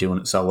because they're doing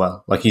it so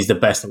well. Like, he's the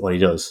best at what he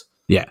does.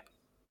 Yeah.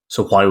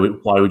 So why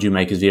would you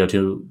make his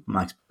VO2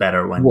 max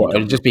better when? Well,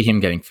 it'd just be him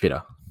getting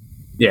fitter.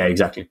 Yeah,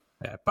 exactly.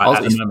 Yeah, but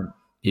also, at the moment,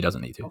 he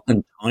doesn't need to.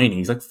 And tiny,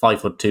 he's like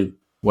 5'2".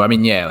 Well, I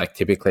mean, yeah, like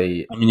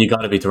typically. I mean, you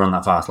got to be to run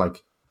that fast.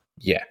 Like,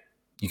 yeah,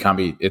 you can't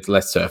be. It's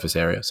less surface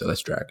area, so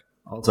less drag.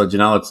 Also, do you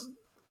know,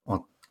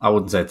 I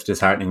wouldn't say it's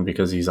disheartening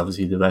because he's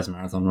obviously the best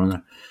marathon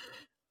runner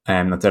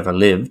that's ever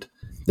lived.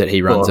 That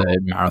he runs a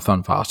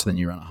marathon faster than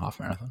you run a half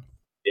marathon.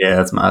 Yeah,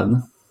 that's mad.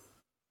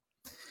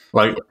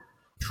 Like,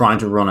 trying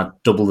to run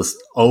at double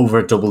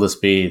the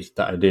speed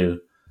that I do,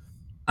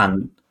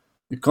 and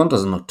the cunt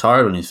doesn't look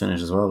tired when he's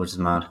finished as well, which is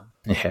mad.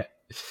 Yeah.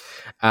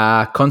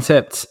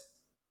 Concept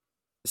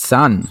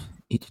Sun.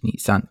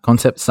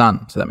 Concept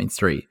Sun. So that means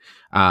 3.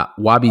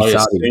 Wabi Sabi. I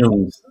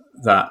assumed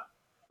that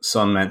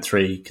Sun meant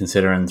 3,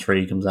 considering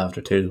 3 comes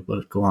after 2.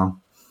 But go on.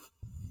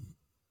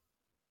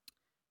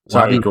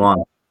 Sorry, go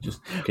on.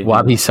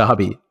 Wabi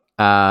Sabi.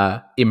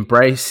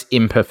 Embrace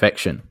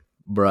imperfection.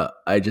 Bruh,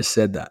 I just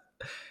said that.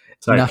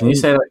 Sorry, can you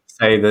say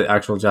the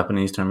actual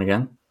Japanese term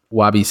again?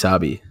 Wabi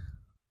Sabi.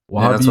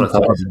 Yeah, that's what I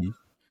thought.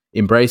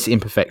 Embrace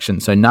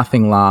imperfection. So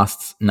nothing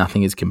lasts,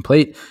 nothing is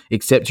complete.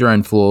 Accept your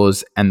own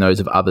flaws and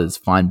those of others.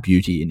 Find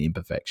beauty in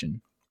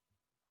imperfection.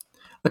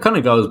 That kind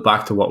of goes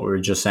back to what we were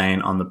just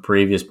saying on the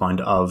previous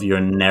point of you're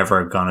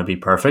never going to be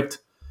perfect.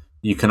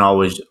 You can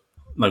always,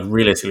 like,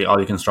 realistically, all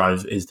you can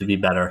strive is to be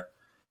better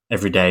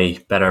every day,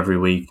 better every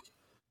week,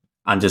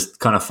 and just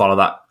kind of follow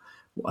that.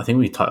 I think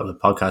we titled the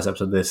podcast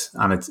episode this,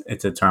 and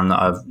it's a term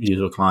that I've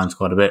used with clients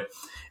quite a bit.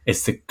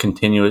 It's the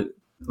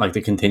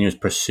continuous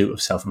pursuit of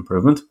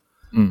self-improvement.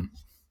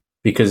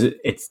 Because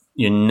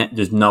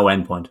there's no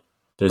end point.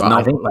 There's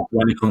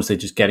when it comes to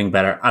just getting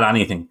better at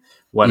anything,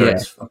 whether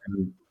it's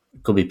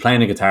it could be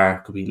playing a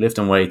guitar, could be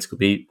lifting weights, could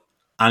be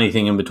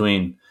anything in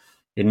between.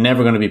 You're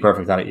never going to be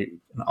perfect at it. You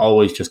can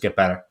always just get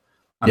better.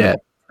 And the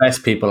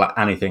best people at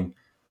anything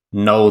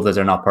know that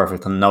they're not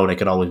perfect and know they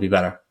could always be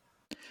better.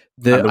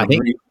 I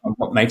think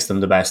what makes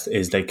them the best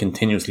is they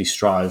continuously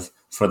strive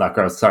for that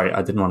growth. Sorry,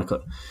 I didn't want to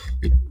cut.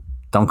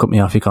 Don't cut me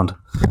off, you cunt.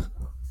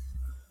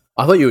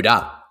 I thought you were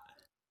done.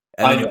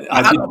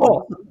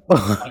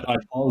 I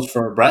paused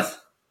for a breath.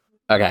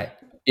 Okay.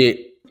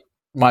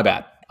 My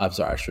bad. I'm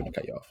sorry. I shouldn't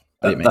cut you off.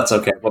 That's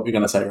okay. What were you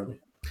going to say, Robbie?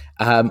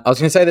 I was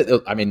going to say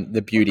that, I mean,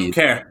 the beauty is...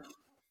 care.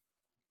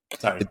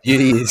 Sorry. The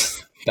beauty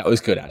is... That was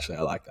good, actually.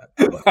 I like that.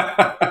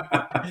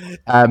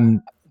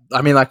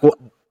 I mean, like,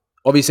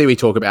 obviously we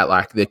talk about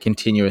like the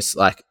continuous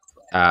like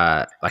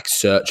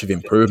search of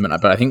improvement,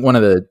 but I think one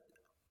of the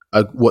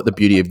what the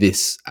beauty of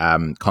this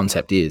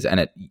concept is,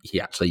 and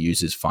he actually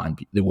uses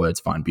the words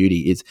 "find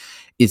beauty"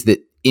 is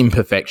that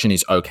imperfection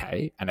is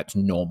okay and it's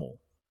normal,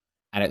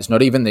 and it's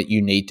not even that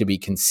you need to be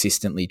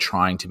consistently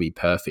trying to be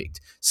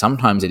perfect.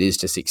 Sometimes it is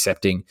just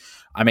accepting.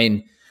 I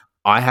mean,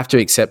 I have to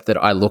accept that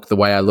I look the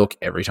way I look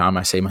every time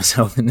I see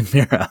myself in the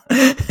mirror,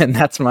 and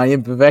that's my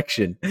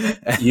imperfection.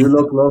 You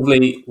look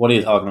lovely. What are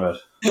you talking about?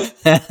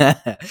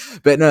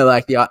 But no,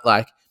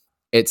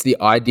 it's the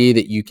idea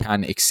that you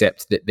can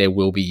accept that there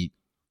will be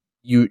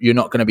you're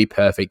not going to be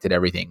perfect at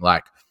everything.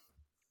 Like,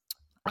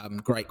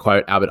 great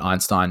quote, Albert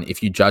Einstein: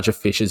 "If you judge a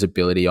fish's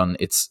ability on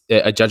its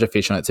judge a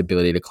fish on its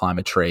ability to climb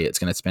a tree, it's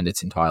going to spend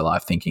its entire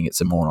life thinking it's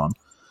a moron."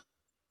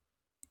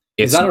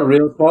 Is that a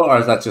real quote, or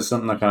is that just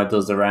something that kind of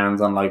does the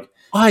rounds on like?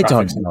 I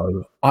don't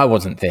know. I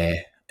wasn't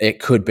there. It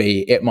could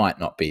be. It might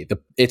not be.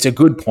 It's a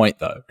good point,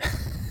 though.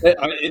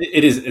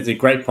 It is. It's a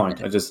great point.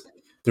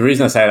 The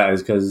reason I say that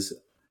is because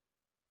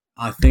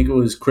I think it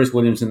was Chris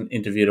Williamson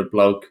interviewed a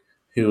bloke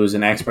who was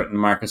an expert in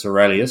Marcus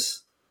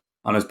Aurelius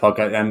on his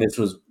podcast, and this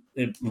was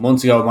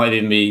months ago. It might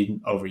even be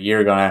over a year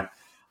ago now,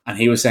 and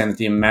he was saying that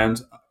the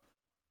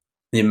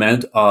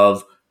amount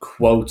of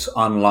quotes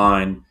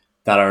online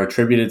that are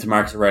attributed to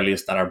Marcus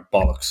Aurelius that are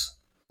bollocks.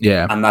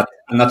 Yeah, and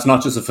that's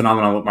not just a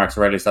phenomenon with Marcus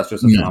Aurelius. That's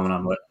just a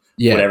phenomenon with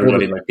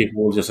everybody. Like,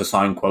 people will just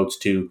assign quotes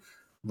to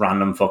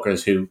random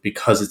fuckers who,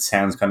 because it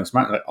sounds kind of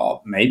smart, like,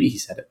 oh, maybe he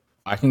said it.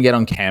 I can get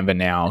on Canva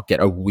now, get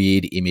a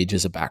weird image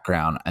as a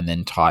background, and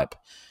then type,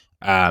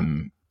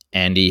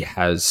 Andy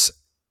has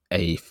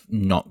a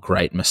not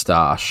great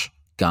moustache,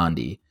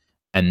 Gandhi,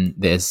 and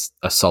there's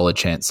a solid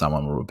chance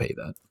someone will repeat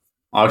that.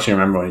 I actually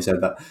remember when he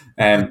said that.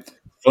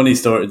 Funny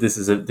story. This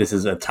is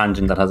a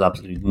tangent that has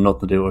absolutely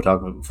nothing to do with what we're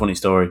talking about. Funny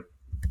story.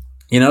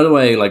 You know the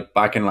way, like,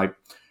 back in like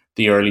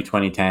the early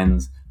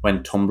 2010s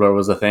when Tumblr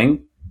was a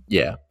thing?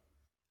 Yeah.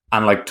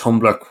 And like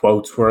Tumblr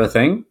quotes were a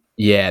thing?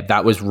 Yeah,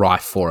 that was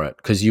rife for it,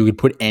 because you could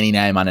put any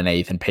name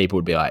underneath and people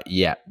would be like,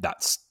 yeah,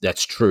 that's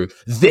true.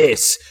 They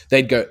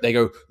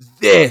go,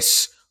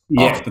 this,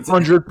 yeah,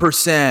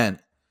 100%.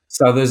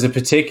 So there's a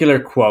particular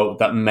quote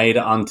that made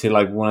it onto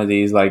like one of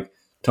these like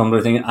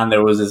Tumblr thing, and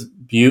there was this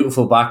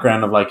beautiful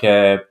background of like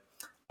a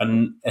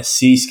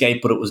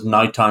seascape, but it was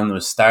nighttime, there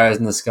was stars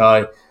in the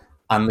sky,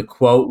 and the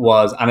quote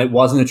was, and it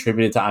wasn't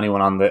attributed to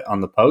anyone on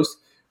the post,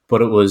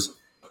 but it was,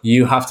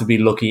 "You have to be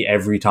lucky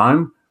every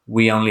time.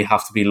 We only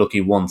have to be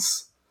lucky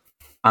once."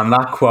 And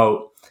that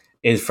quote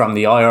is from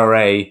the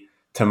IRA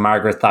to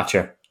Margaret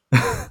Thatcher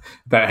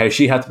about how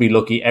she had to be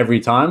lucky every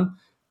time.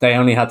 They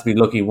only had to be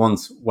lucky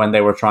once when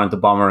they were trying to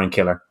bomb her and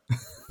kill her.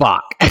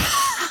 Fuck.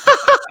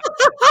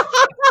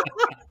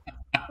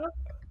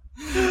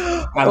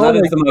 And that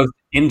is the most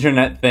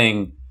internet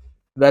thing.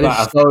 That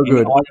is so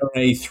good.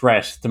 IRA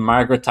threat to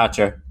Margaret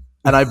Thatcher.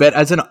 And I bet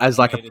as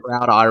like a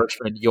proud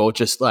Irishman, you're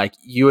just like,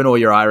 you and all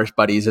your Irish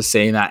buddies are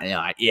seeing that and you're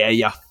like, yeah,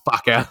 you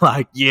fucker.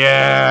 Like,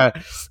 yeah,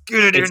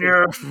 get it in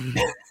here.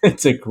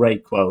 It's a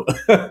great quote.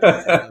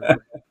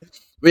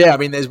 Yeah, I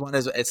mean, there's one,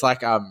 it's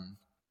like,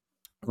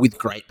 with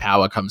great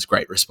power comes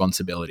great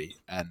responsibility.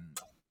 And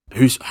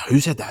who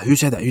said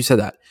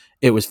that?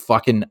 It was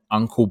fucking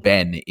Uncle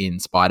Ben in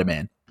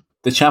Spider-Man.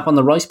 The chap on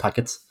the rice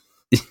packets.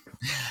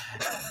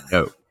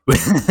 No.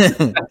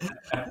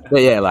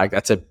 But yeah, like,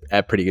 that's a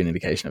pretty good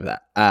indication of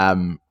that.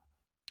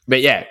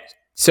 But yeah,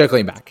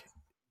 circling back,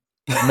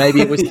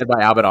 maybe it was said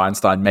by Albert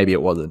Einstein, maybe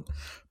it wasn't,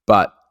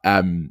 but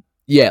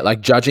yeah,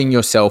 like judging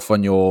yourself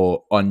on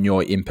your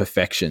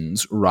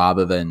imperfections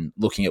rather than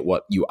looking at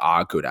what you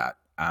are good at.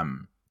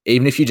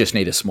 Even if you just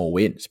need a small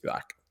win, just be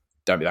like,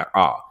 don't be like,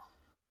 oh,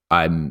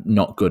 I'm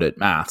not good at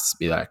maths.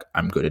 Be like,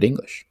 I'm good at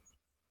English.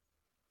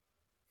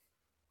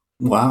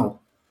 Wow,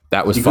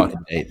 that was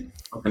fucking neat.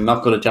 I'm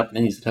not good at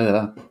Japanese, to tell you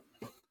that.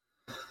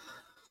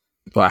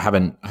 Well, I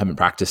haven't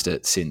practiced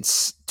it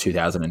since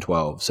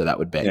 2012, so that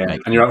would be. Yeah,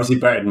 and you're obviously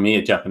better than me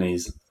at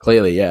Japanese.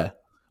 Clearly, yeah,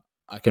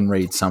 I can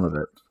read some of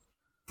it.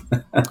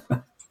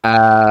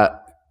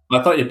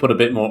 I thought you put a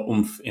bit more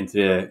oomph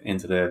into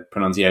the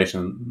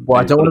pronunciation.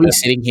 Well, I don't want to be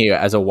sitting here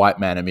as a white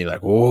man and be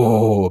like,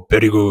 "Oh,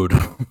 very good."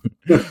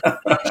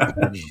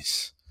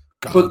 Japanese.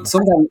 But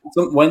sometimes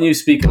when you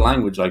speak a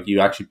language, like, you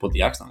actually put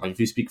the accent. Like,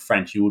 if you speak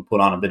French, you would put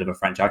on a bit of a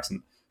French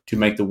accent to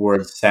make the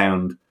words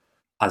sound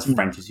as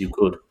French as you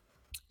could.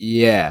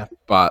 Yeah,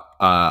 but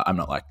I'm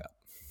not like that.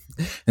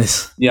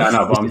 Yeah, I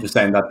know, but I'm just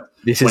saying that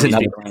this is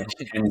another French,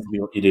 it tends to be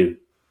what you do.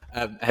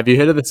 Have you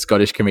heard of the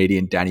Scottish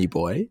comedian Danny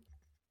Boy?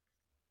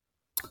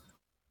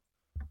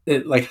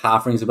 It like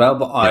half rings a bell,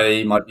 but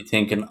I might be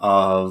thinking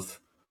of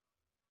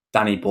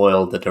Danny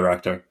Boyle, the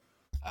director.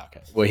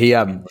 Okay. Well,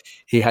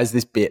 he has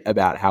this bit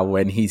about how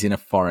when he's in a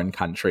foreign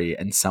country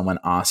and someone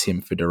asks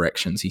him for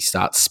directions, he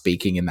starts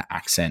speaking in the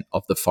accent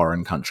of the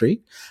foreign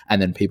country,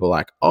 and then people are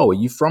like, "Oh, are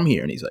you from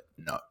here?" And he's like,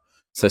 "No."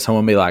 So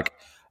someone will be like,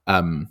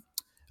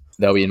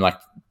 they'll be in like,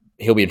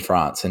 he'll be in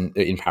France and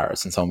in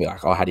Paris, and someone will be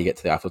like, "Oh, how do you get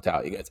to the Eiffel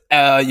Tower?" He goes,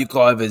 "Oh, you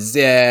go over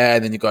there,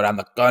 and then you go down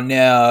the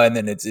canal, and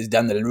then it's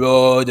down the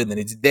road, and then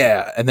it's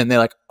there." And then they're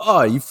like, "Oh,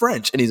 are you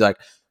French?" And he's like,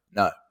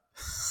 "No."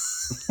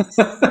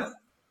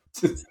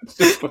 It's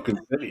just fucking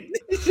silly.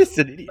 He's just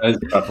an idiot. That is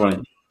quite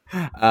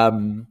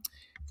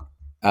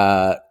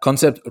funny.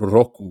 Concept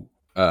roku.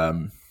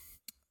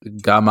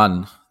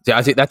 Gaman. See,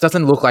 I think that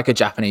doesn't look like a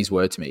Japanese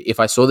word to me. If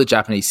I saw the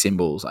Japanese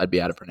symbols, I'd be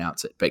able to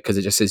pronounce it, but because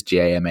it just says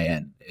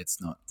GAMAN, it's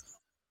not.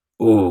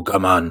 Oh,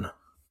 gaman.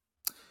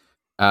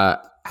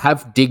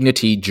 Have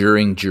dignity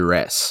during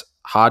duress.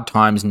 Hard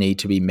times need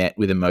to be met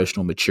with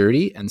emotional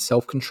maturity and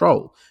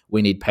self-control.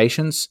 We need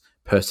patience,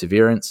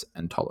 perseverance,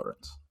 and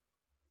tolerance.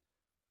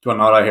 Do you want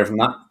to know what I hear from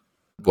that?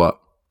 What?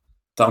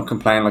 Don't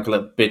complain like a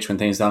little bitch when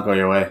things don't go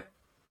your way.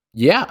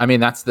 Yeah, I mean,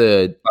 that's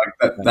the... Like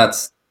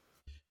that's...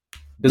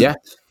 Yeah.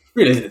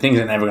 Really, things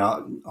are never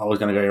always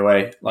going to go your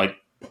way. Like,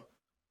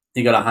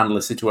 you got to handle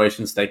the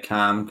situation, stay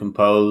calm,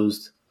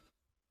 composed,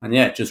 and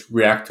yeah, just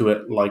react to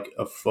it like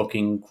a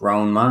fucking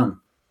grown man.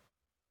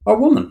 Or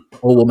woman.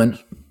 Or woman.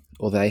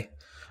 Or they.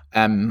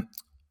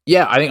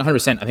 Yeah, I think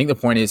 100%. I think the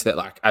point is that,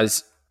 like,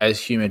 as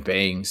human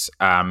beings,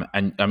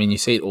 and I mean, you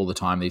see it all the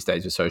time these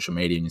days with social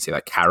media, and you see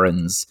like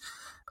Karens,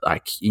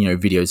 like, you know,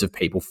 videos of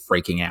people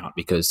freaking out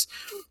because,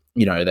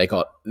 you know, they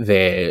got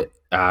their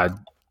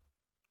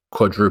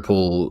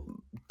quadruple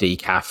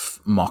decaf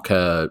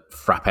mocha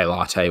frappe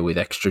latte with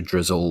extra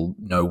drizzle,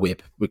 no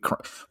whip,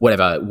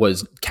 whatever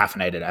was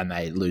caffeinated, and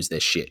they lose their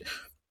shit.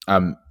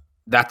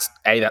 That's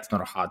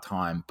not a hard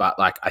time, but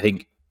like, I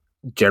think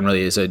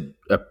generally as a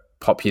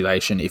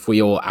population, if we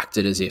all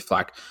acted as if,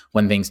 like,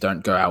 when things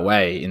don't go our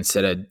way,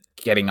 instead of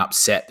getting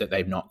upset that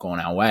they've not gone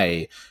our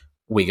way,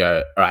 we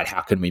go, all right,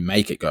 how can we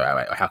make it go our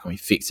way, or how can we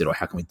fix it, or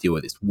how can we deal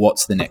with this?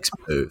 What's the next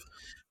move?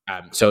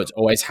 So it's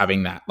always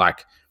having that,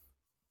 like,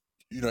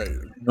 you know,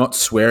 not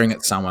swearing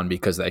at someone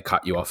because they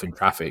cut you off in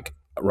traffic,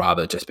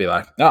 rather just be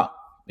like, oh,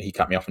 he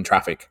cut me off in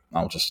traffic,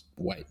 I'll just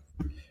wait.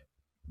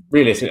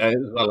 Really,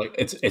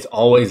 it's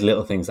always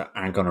little things that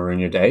aren't going to ruin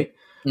your day.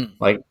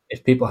 Like,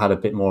 if people had a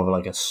bit more of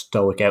like a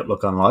stoic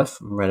outlook on life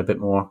and read a bit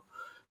more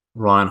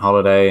Ryan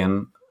Holiday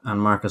and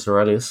Marcus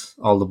Aurelius,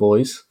 all the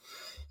boys,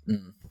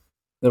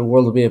 the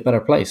world would be a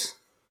better place.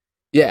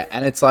 Yeah,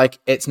 and it's like,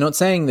 it's not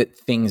saying that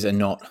things are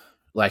not,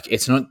 like,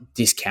 it's not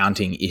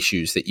discounting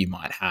issues that you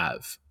might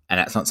have, and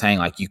it's not saying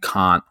like you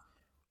can't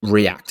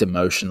react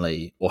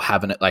emotionally or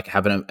have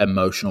an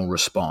emotional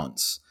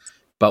response.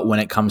 But when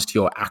it comes to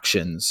your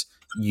actions,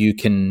 you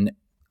can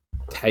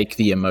take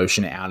the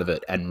emotion out of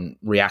it and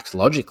react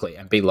logically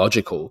and be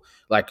logical.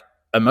 Like,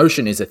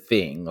 emotion is a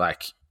thing,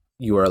 like,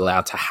 you are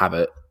allowed to have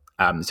it.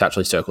 This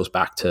actually circles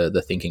back to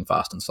the thinking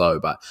fast and slow,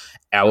 but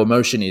our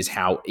emotion is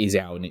our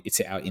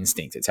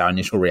instinct, it's our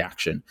initial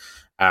reaction.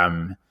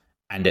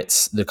 And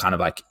it's the kind of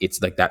like,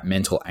 it's like that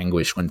mental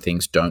anguish when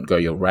things don't go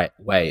your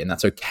way, and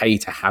that's okay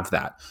to have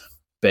that.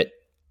 But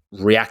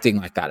reacting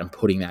like that and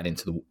putting that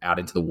out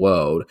into the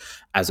world,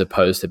 as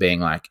opposed to being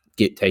like,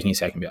 taking a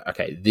second and be like,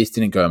 okay, this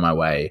didn't go my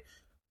way.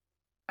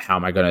 How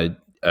am I going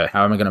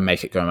to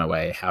make it go my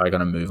way? How am I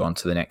going to move on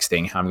to the next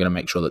thing? How am I going to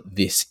make sure that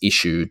this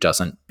issue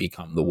doesn't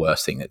become the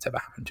worst thing that's ever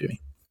happened to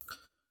me?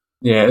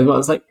 Yeah,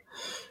 it's like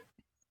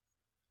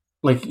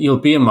you'll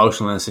be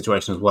emotional in a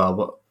situation as well,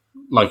 but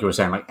like you were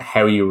saying, like,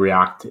 how you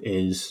react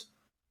is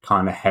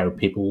kind of how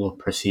people will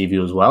perceive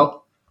you as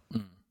well.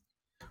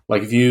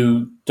 Like, if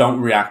you don't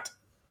react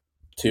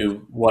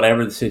to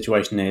whatever the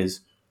situation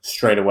is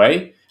straight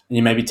away, and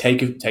you maybe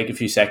take a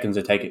few seconds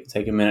or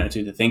take a minute or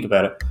two to think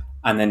about it,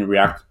 and then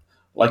react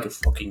like a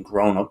fucking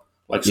grown up,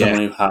 like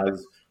someone who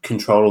has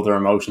control of their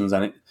emotions,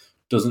 and it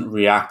doesn't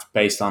react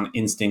based on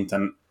instinct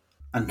and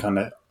kind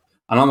of,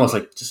 and almost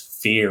like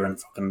just fear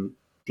and fucking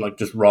like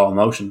just raw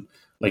emotion.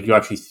 Like, you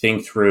actually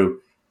think through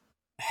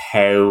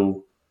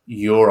how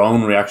your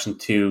own reaction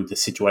to the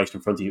situation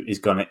in front of you is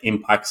going to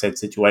impact said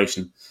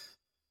situation.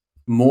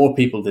 More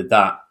people did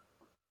that,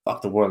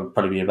 fuck, the world would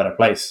probably be a better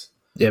place.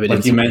 Yeah, but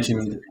like you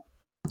mentioned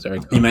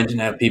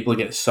how people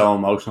get so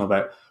emotional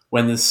about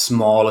when the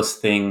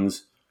smallest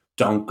things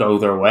don't go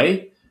their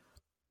way.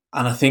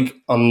 And I think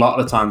a lot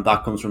of the time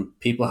that comes from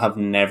people have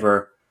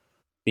never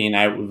been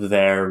out of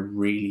their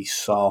really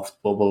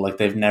soft bubble. Like,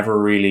 they've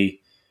never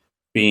really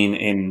been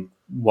in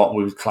what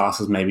we would class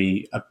as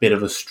maybe a bit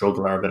of a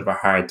struggle or a bit of a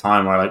hard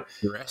time, where like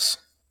duress.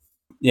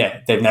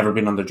 Yeah, they've never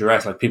been under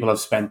duress. Like, people have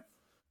spent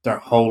their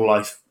whole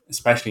life,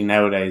 especially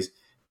nowadays,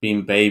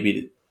 being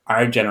babied.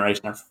 Our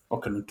generation are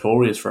fucking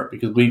notorious for it,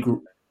 because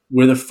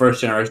we're the first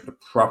generation to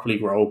properly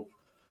grow up,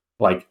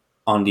 like,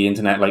 on the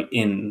internet, like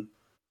in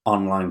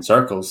online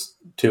circles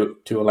to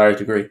a large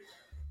degree.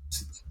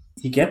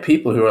 You get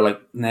people who are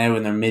like now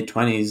in their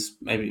mid-20s,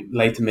 maybe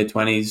late to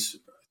mid-20s,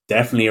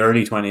 definitely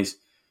early 20s,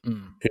 who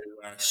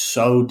are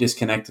so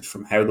disconnected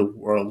from how the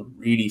world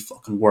really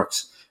fucking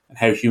works and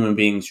how human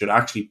beings should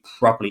actually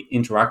properly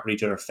interact with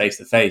each other face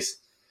to face,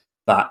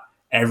 that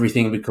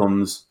everything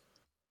becomes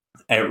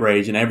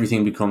outrage and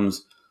everything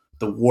becomes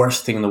the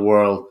worst thing in the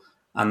world.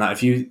 And that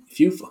if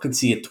you fucking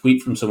see a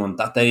tweet from someone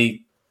that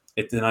they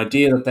It's an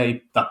idea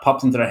that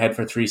popped into their head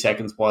for 3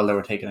 seconds while they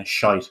were taking a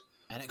shite.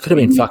 And it could have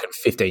been fucking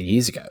 15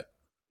 years ago.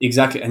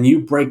 Exactly. And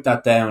you break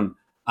that down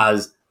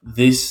as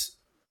this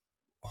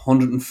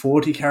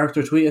 140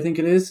 character tweet, I think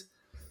it is,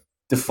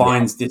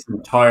 defines this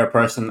entire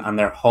person and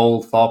their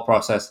whole thought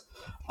process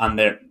and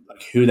their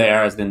like who they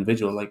are as an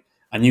individual. Like,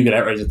 and you get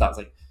outraged at that. It's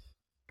like,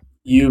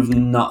 you've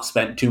not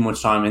spent too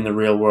much time in the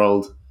real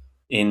world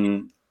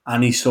in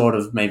any sort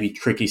of maybe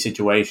tricky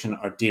situation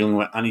or dealing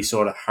with any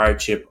sort of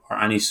hardship or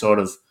any sort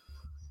of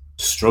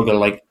struggle.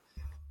 Like,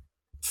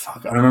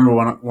 fuck, I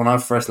remember when I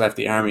first left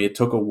the army, it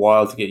took a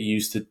while to get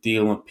used to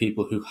dealing with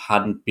people who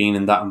hadn't been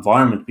in that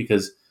environment,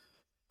 because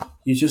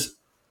you just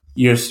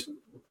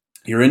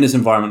you're in this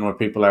environment where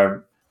people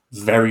are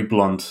very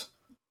blunt,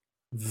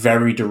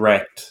 very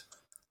direct.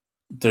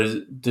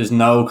 There's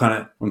no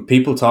kind of, when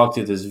people talk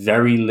to you, there's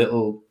very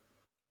little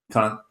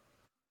kind of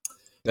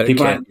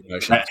people aren't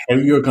how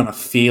you're going to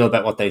feel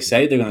about what they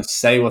say. They're going to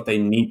say what they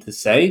need to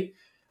say,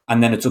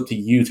 and then it's up to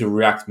you to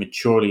react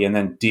maturely and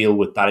then deal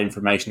with that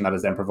information that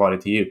is then provided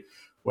to you.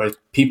 Whereas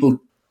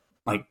people,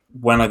 like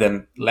when I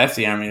then left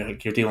the army,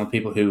 like you're dealing with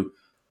people who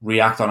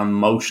react on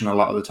emotion a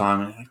lot of the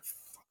time, and like,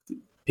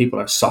 people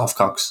are soft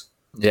cocks.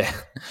 Yeah.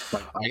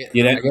 Like, I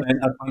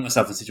find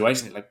myself in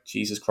situations like,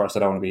 Jesus Christ, I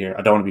don't want to be here.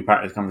 I don't want to be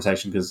part of this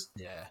conversation because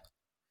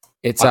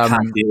it's I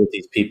can't deal with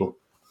these people.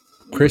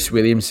 Chris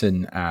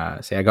Williamson,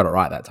 see, I got it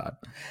right that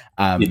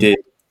time. You did.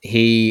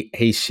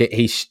 He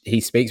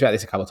speaks about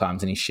this a couple of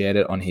times, and he shared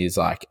it on his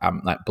like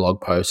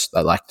blog post,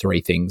 like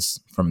 3 things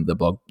from the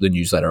blog, the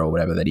newsletter or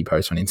whatever that he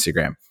posts on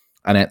Instagram.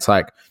 And it's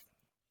like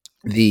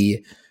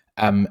the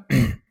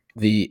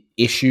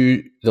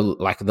issue,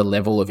 the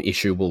level of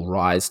issue will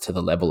rise to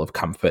the level of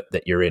comfort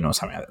that you're in, or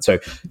something like that. So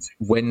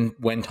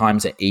when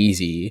times are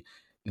easy,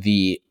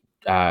 the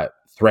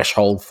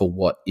threshold for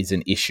what is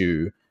an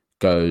issue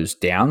goes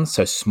down.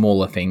 So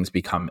smaller things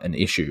become an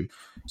issue.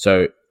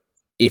 So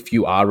if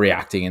you are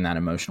reacting in that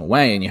emotional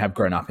way, and you have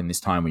grown up in this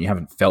time when you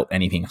haven't felt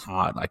anything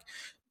hard, like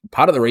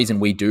part of the reason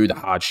we do the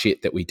hard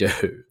shit that we do,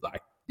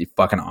 like the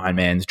fucking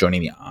Ironmans,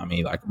 joining the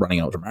army, like running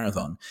an ultra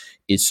marathon,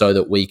 is so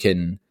that we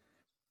can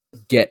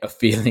get a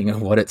feeling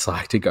of what it's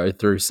like to go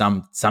through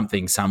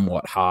something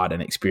somewhat hard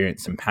and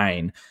experience some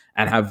pain.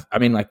 And have, I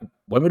mean, like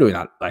when we're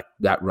doing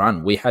that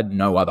run, we had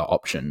no other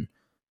option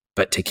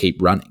but to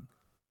keep running.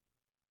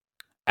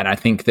 And I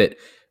think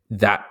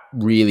that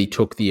really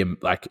took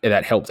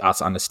that helped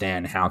us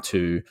understand how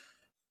to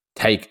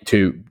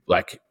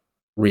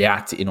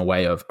react in a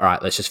way of, all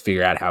right, let's just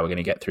figure out how we're going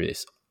to get through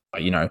this.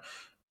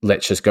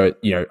 Let's just go,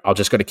 I'll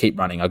just got to keep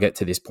running. I'll get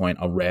to this point.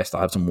 I'll rest.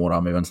 I'll have some water.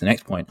 I'll move on to the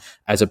next point,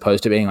 as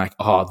opposed to being like,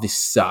 oh, this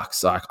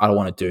sucks. Like, I don't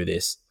want to do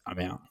this. I'm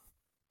out.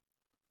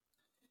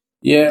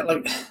 Yeah.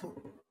 Like,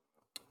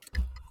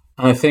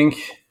 I think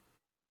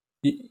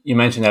you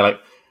mentioned that, like,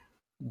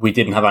 we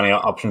didn't have any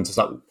options to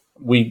stop.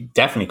 We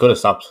definitely could have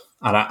stopped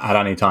at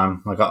any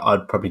time. Like,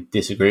 I'd probably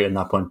disagree at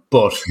that point,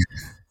 but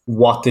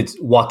what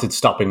did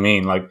stopping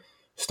mean? Like,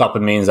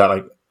 stopping means that,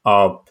 like,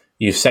 oh,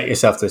 you've set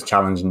yourself this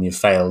challenge and you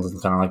failed,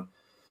 and kind of like,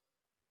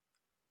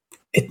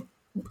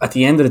 at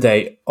the end of the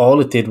day, all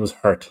it did was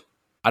hurt.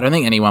 I don't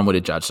think anyone would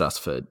have judged us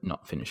for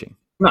not finishing.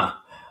 No,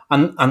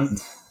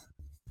 and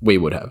we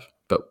would have,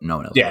 but no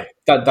one else. Yeah,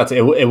 that's it.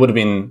 It would have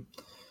been,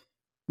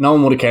 no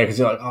one would have cared, because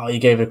you're like, oh, you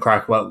gave it a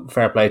crack. Well,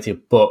 fair play to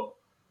you, but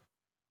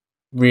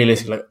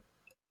realistically, like,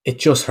 it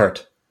just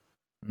hurt.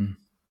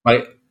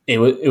 Like, it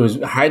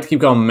was hard to keep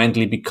going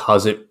mentally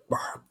because it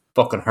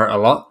fucking hurt a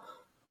lot.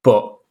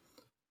 But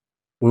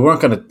we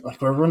weren't gonna,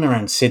 like, we're running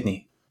around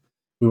Sydney.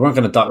 We weren't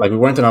going to die. Like, we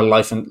weren't in a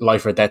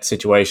life or death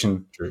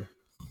situation. True.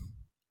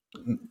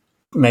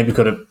 Maybe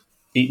could have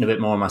eaten a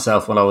bit more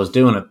myself while I was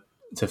doing it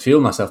to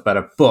feel myself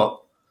better.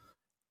 But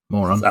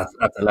more on that's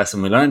the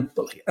lesson we learned.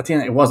 But like, at the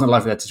end, it wasn't a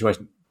life or death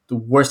situation. The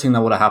worst thing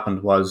that would have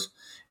happened was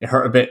it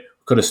hurt a bit,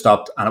 could have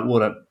stopped, and it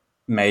would have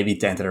maybe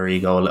dented our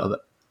ego a little bit.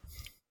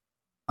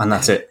 And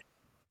that's it.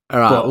 All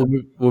right, but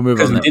we'll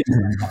move on.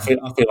 I feel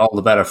all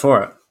the better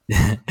for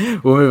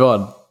it. We'll move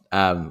on.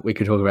 We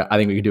could talk about, I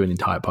think we could do an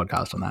entire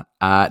podcast on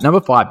that.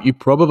 Number 5, you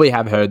probably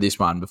have heard this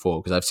one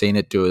before, because I've seen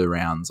it do the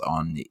rounds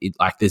on it.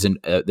 Like, there's an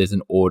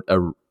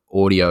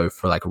audio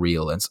for like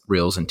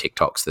reels and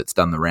TikToks that's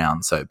done the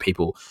rounds. So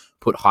people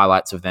put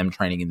highlights of them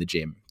training in the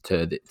gym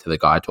to the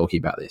guy talking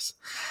about this.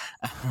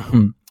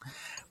 One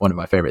of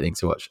my favorite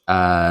things to watch.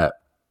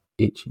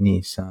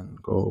 Ichi-ni-san,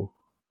 go.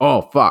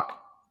 Oh, fuck.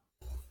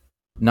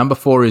 Number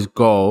 4 is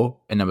Go,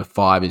 and number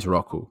 5 is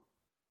Roku.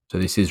 So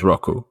this is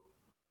Roku.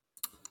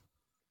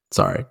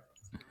 Sorry.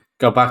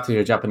 Go back to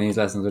your Japanese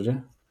lessons, would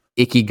you?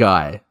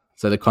 Ikigai.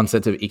 So the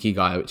concept of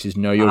Ikigai, which is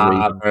know your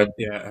reason. I've heard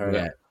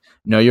it.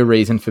 Know your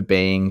reason for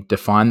being.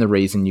 Define the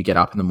reason you get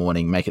up in the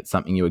morning. Make it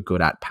something you are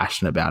good at,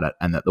 passionate about it,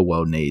 and that the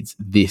world needs.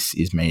 This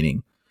is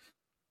meaning.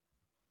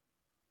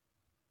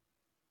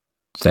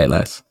 Say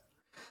less.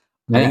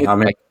 Yeah,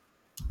 like,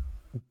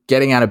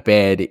 getting out of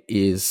bed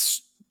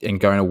and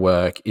going to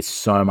work is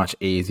so much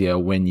easier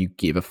when you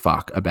give a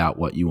fuck about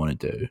what you want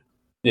to do.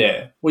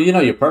 Yeah. Well, you know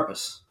your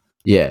purpose.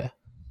 Yeah.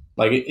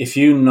 Like if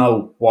you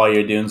know why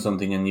you're doing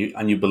something and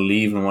you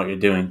believe in what you're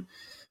doing,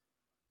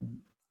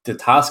 the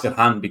task at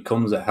hand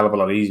becomes a hell of a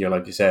lot easier.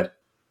 Like you said,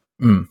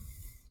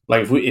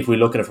 like if we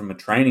look at it from a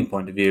training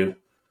point of view,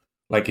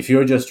 like if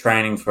you're just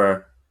training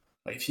for,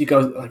 like if you go,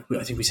 like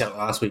I think we said it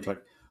last week,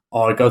 like,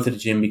 oh, I go to the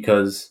gym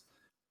because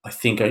I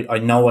think I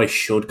know I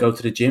should go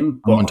to the gym,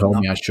 but Someone told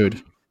me I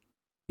should.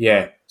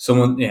 Yeah,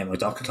 my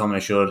doctor told me I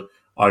should.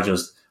 I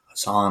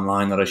saw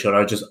online that I should.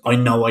 I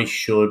know I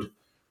should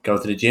go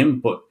to the gym,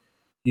 but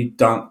you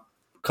don't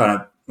kind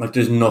of like.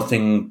 There's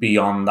nothing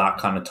beyond that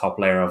kind of top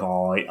layer of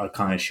I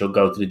kind of should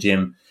go to the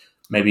gym.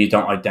 Maybe you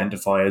don't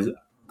identify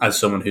as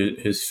someone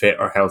who's fit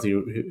or healthy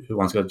who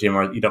wants to go to the gym,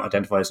 or you don't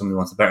identify as someone who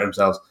wants to better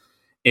themselves.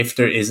 If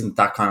there isn't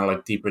that kind of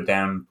like deeper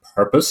down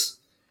purpose,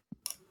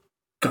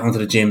 going to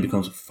the gym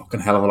becomes a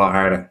fucking hell of a lot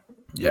harder.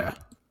 Yeah.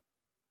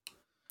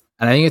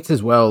 And I think it's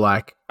as well,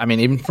 like, I mean,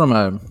 even from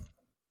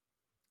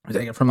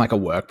like a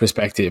work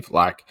perspective,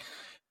 like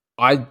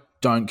I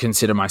don't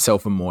consider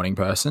myself a morning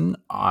person.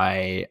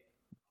 I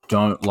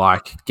don't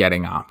like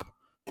getting up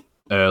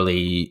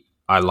early.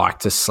 I like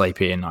to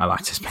sleep in. I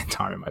like to spend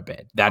time in my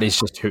bed. That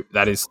is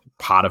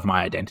part of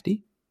my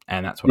identity,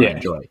 and that's what I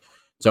enjoy.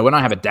 So when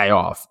I have a day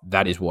off,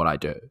 that is what I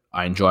do.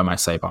 I enjoy my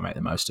sleep. I make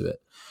the most of it.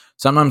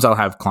 Sometimes I'll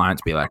have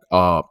clients be like,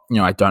 oh,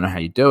 I don't know how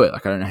you do it.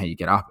 Like, I don't know how you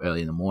get up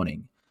early in the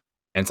morning.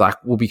 And it's like,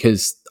 well,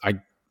 because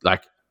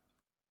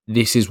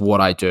this is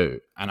what I do.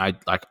 And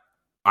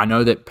I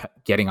know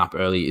that getting up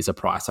early is a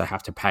price I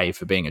have to pay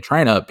for being a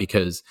trainer,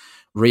 because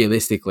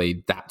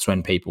realistically, that's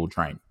when people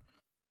train.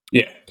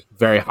 Yeah.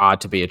 Very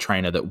hard to be a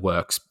trainer that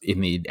works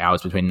in the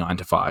hours between 9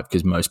 to 5,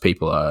 because most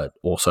people are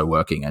also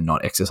working and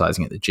not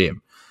exercising at the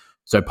gym.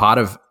 So part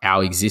of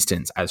our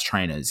existence as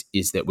trainers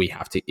is that we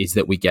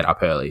get up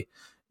early.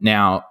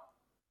 Now,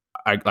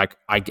 I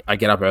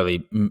get up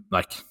early.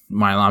 Like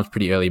my alarm's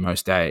pretty early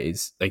most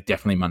days, like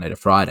definitely Monday to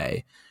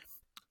Friday.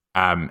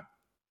 And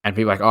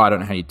people are like, oh, I don't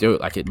know how you do it.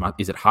 Like,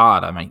 is it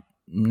hard? I'm like,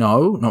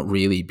 no, not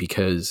really,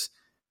 because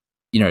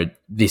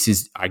this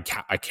is I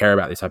care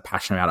about this. I'm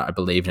passionate about it. I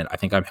believe in it. I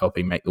think I'm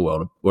helping make the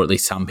world, or at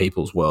least some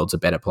people's worlds, a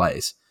better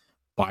place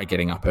by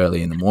getting up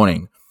early in the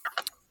morning.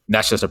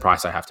 That's just a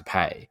price I have to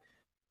pay.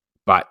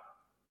 But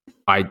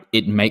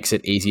it makes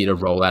it easier to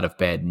roll out of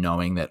bed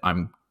knowing that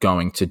I'm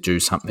going to do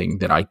something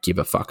that I give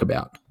a fuck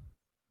about.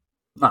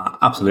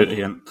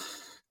 Absolutely. And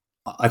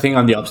I think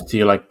I'm the opposite to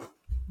you. Like,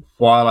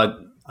 while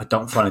I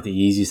don't find it the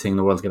easiest thing in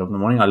the world to get up in the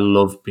morning, I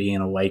love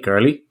being awake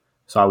early.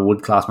 So I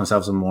would class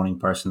myself as a morning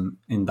person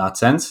in that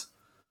sense.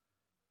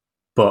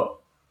 But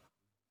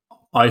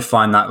I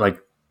find that like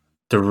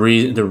the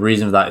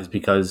reason for that is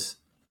because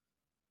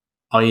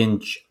I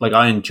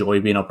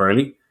enjoy being up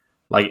early.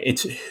 Like,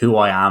 it's who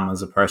I am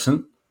as a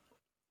person.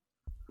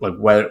 Like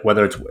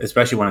whether it's,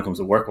 especially when it comes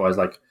to work wise,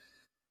 like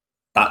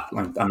that.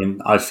 Like, I mean,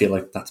 I feel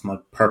like that's my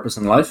purpose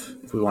in life.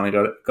 If we want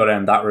to go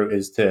down that route,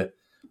 is to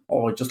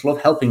I just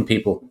love helping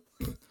people.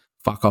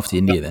 Fuck off to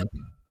India then.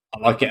 I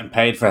like getting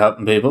paid for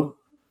helping people.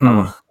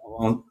 I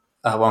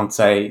won't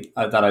say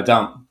that I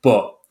don't,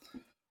 but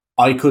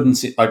I couldn't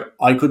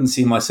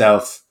see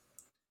myself,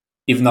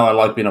 even though I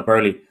like being up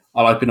early.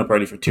 I like being up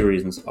early for two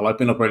reasons. I like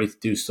being up early to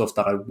do stuff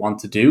that I want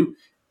to do,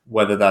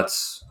 whether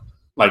that's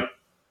like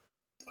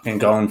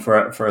going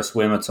for a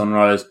swim at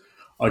sunrise,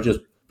 or just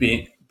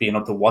being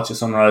up to watch a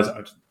sunrise,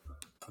 or just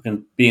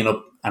being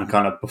up and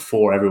kind of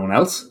before everyone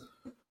else.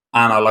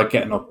 And I like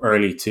getting up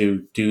early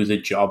to do the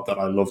job that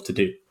I love to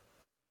do.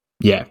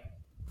 Yeah.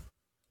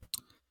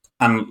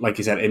 And like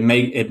you said, it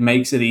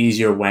makes it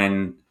easier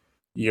when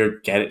you're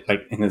getting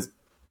like in this.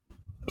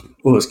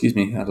 Oh, excuse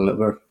me, I had a little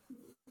burp.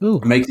 Ooh.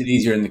 It makes it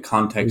easier in the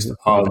context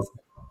of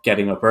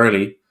getting up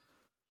early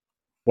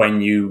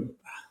when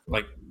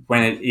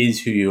it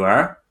is who you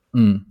are.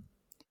 Well,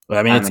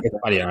 I mean, it's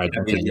part of your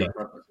identity.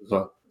 As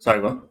well. Sorry,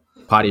 what?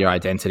 Part of your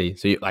identity.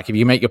 So, if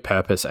you make your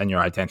purpose and your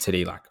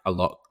identity like a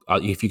lot,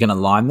 if you can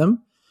align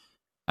them,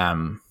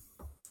 things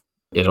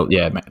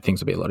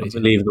will be a lot easier.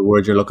 I believe the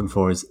word you're looking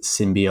for is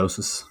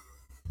symbiosis.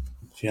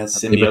 If you have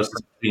symbiosis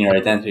between your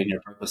identity and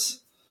your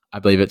purpose, I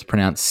believe it's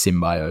pronounced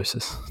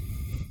symbiosis.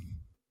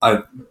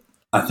 I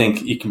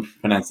think you can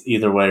pronounce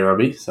either way,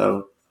 Robbie.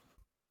 So,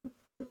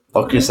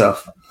 fuck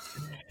yourself.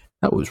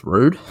 That was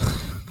rude.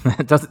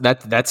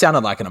 That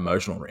sounded like an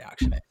emotional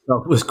reaction. I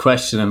was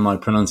questioning my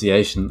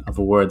pronunciation of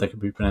a word that could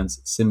be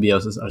pronounced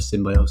symbiosis or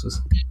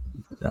symbiosis.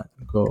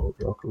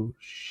 Do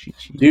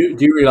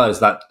you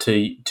realize that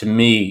to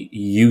me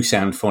you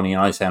sound funny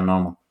and I sound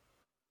normal?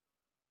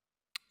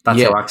 That's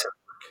your accent.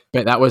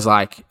 But that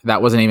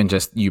wasn't even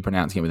just you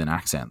pronouncing it with an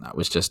accent. That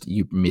was just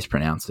you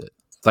mispronounced it.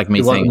 It's like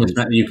me saying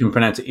you can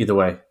pronounce it either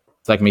way.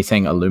 It's like me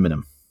saying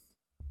aluminum.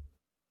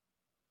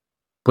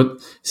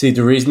 But see,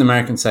 the reason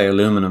Americans say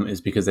aluminum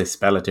is because they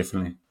spell it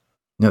differently.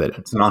 No, they don't.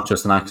 It's not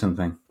just an accent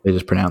thing. They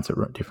just pronounce it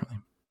differently.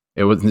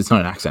 It's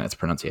not an accent; it's a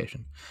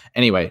pronunciation.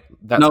 Anyway,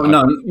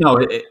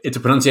 it's a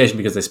pronunciation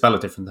because they spell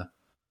it different. Though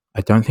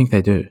I don't think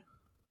they do.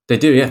 They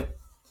do, yeah.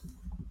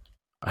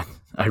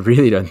 I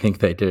really don't think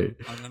they do.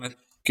 I'm gonna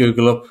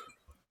Google up.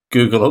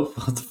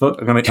 What the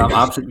fuck? I'm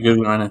absolutely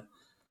Googling right now.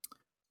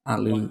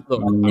 Look,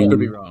 I could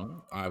be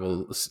wrong. I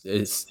will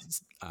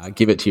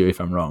give it to you if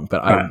I'm wrong,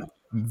 but I'm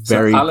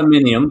very... So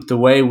aluminium, the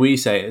way we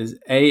say it is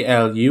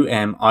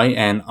ALUMINIUM.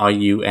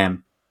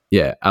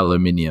 Yeah,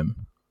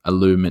 aluminium.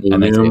 And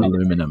they say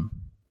aluminum.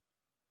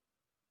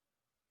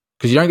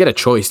 Because you don't get a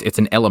choice. It's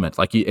an element.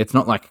 Like it's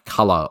not like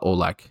color or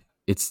like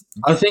it's...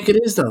 I think it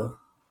is, though.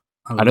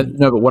 I don't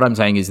know, but what I'm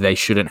saying is they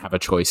shouldn't have a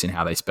choice in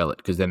how they spell it,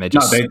 because then they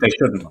just... No, they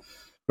shouldn't.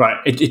 Right,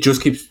 it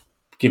just keeps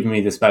giving me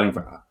the spelling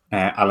for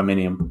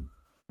aluminium.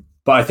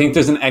 But I think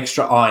there's an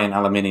extra I in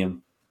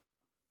aluminium.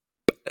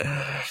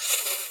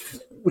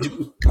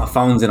 My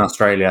phone's in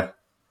Australia,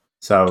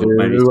 so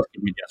maybe just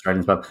give me the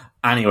Australian spell.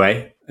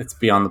 Anyway, it's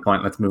beyond the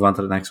point. Let's move on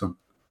to the next one.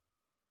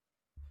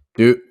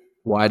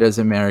 Why does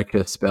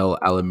America spell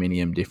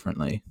aluminium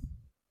differently?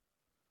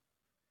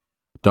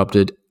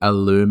 Adopted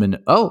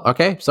aluminum. Oh,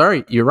 okay.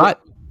 Sorry, you're right.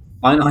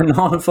 I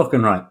know I'm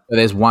fucking right.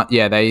 There's one.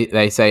 Yeah,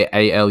 they say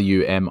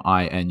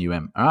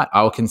ALUMINUM. All right,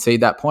 I will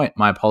concede that point.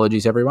 My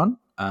apologies, everyone.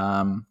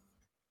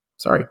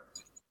 Sorry.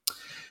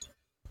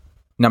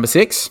 Number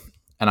 6,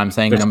 and I'm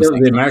saying number 6.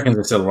 The Americans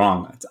are still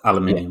wrong. It's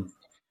aluminium.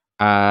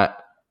 Yeah.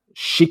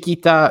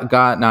 Shikita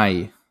ga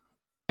nai.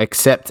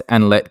 Accept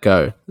and let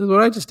go. This is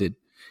what I just did.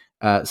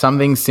 Some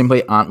things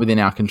simply aren't within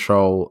our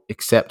control.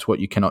 Accept what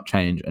you cannot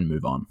change and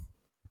move on.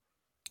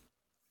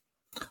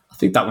 I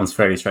think that one's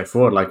fairly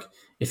straightforward. Like,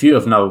 if you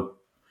have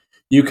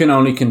you can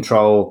only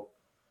control,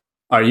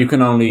 or you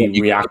can only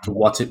react to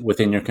what's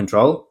within your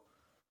control,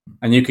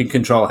 and you can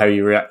control how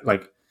you react.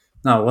 Like,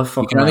 no, what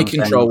fuck? You can only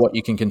control what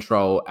you can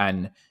control,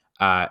 and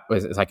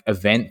it's like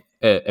event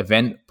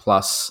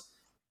plus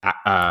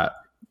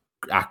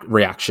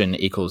reaction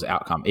equals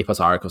outcome. E plus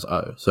R equals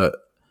O. So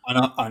I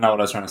know what I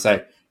was trying to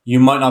say. You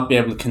might not be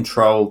able to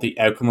control the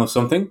outcome of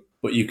something,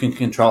 but you can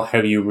control how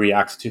you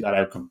react to that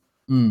outcome.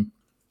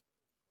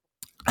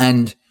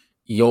 And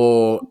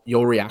your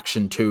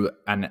reaction to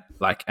an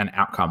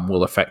outcome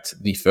will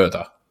affect the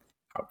further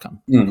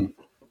outcome.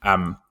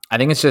 I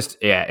think it's just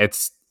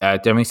it's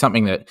definitely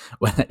something that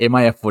in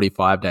my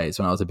F45 days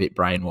when I was a bit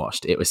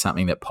brainwashed, it was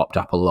something that popped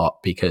up a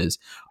lot, because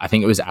I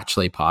think it was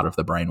actually part of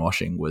the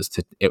brainwashing was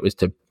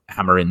to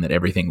hammer in that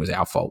everything was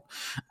our fault.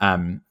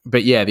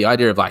 But yeah, the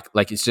idea of like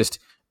it's just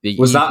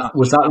was that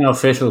an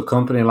official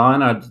company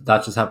line, or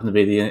that just happened to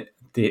be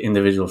the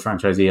individual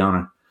franchisee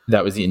owner?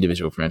 That was the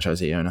individual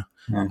franchisee owner.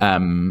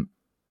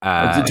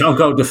 Yeah. Don't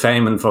go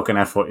defaming fucking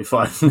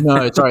F45.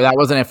 No, sorry, that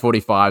wasn't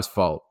F45's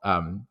fault.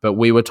 But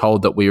we were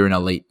told that we were an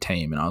elite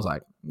team, and I was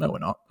like, no, we're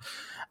not.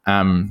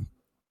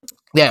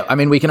 Yeah, I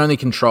mean, we can only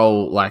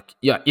control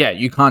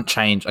you can't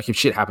change. Like, if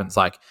shit happens,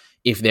 like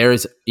if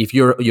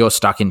you're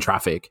stuck in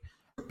traffic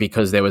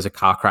because there was a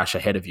car crash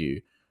ahead of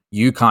you,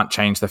 you can't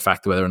change the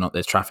fact whether or not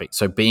there's traffic.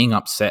 So being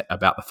upset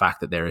about the fact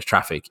that there is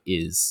traffic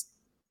is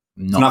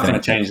not going to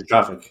change the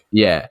traffic.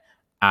 Yeah.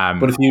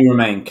 But if you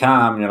remain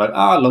calm and you're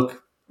like,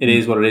 look, it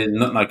is what it is.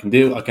 Nothing I can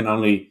do. I can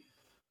only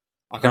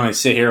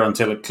sit here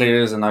until it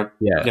clears and I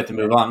get to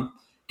move on.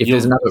 If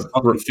there's another,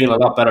 feel a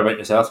lot better about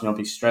yourself and you won't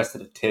be stressed to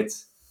the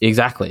tits.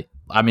 Exactly.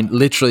 I mean,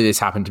 literally, this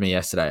happened to me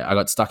yesterday. I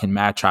got stuck in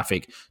mad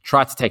traffic,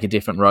 tried to take a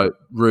different route,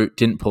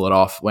 didn't pull it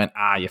off, went,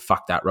 you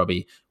fucked that,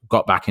 Robbie,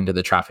 got back into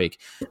the traffic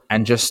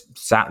and just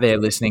sat there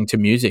listening to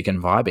music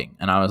and vibing.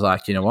 And I was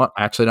like, you know what?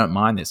 I actually don't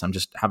mind this. I'm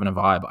just having a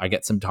vibe. I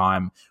get some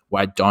time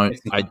where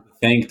I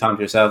think time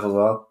to yourself as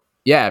well.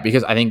 Yeah,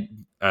 because I think,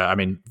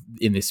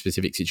 in this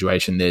specific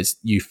situation,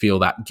 you feel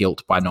that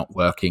guilt by not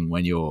working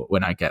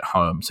when I get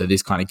home. So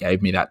this kind of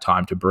gave me that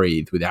time to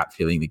breathe without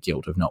feeling the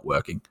guilt of not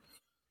working.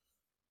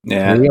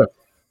 Yeah.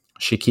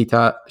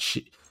 Shikita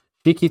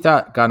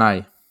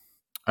ganai.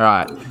 All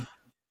right.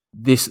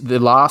 The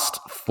last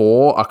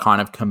 4 are kind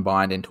of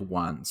combined into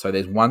one. So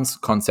there's one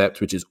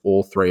concept, which is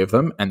all 3 of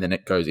them, and then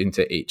it goes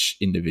into each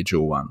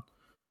individual one.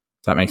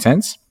 Does that make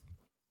sense?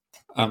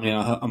 I mean,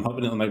 I'm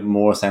hoping it'll make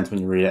more sense when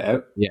you read it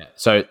out. Yeah.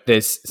 So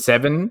there's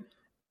 7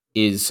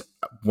 is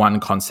one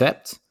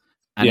concept,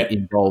 and it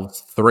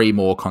involves 3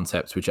 more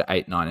concepts, which are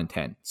 8, 9, and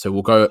 10. So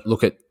we'll go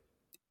look at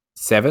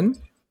 7,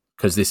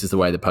 because this is the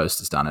way the post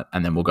has done it,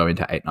 and then we'll go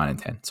into 8, 9, and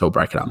 10. So we'll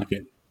break it up.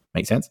 Okay.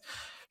 Make sense?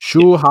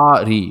 Shu, ha,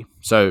 ri.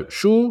 So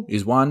shu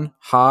is one,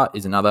 ha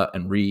is another,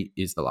 and ri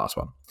is the last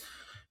one.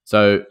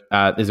 So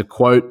there's a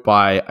quote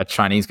by a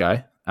Chinese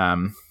guy.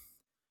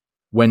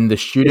 When the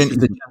student... This is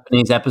the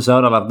Japanese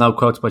episode. I'll have no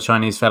quotes by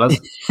Chinese fellas.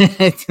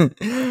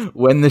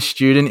 When the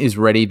student is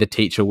ready, the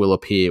teacher will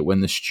appear.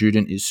 When the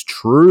student is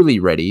truly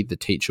ready, the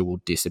teacher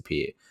will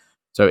disappear.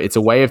 So it's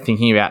a way of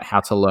thinking about how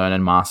to learn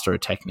and master a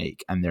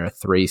technique, and there are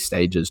 3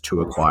 stages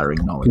to acquiring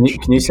knowledge.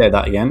 Can you say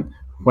that again?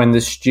 When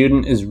the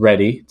student is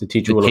ready, the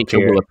teacher will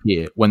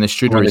appear. When the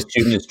student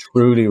is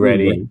truly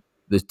ready,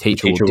 the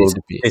teacher will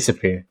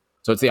disappear.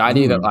 So it's the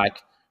idea that,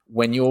 like,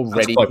 when you're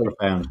ready,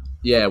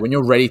 when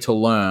you're ready to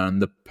learn,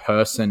 the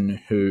person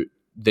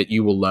that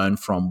you will learn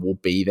from will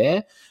be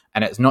there,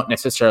 and it's not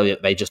necessarily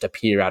that they just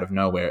appear out of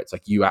nowhere. It's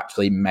like you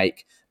actually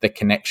make the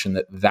connection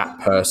that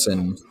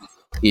person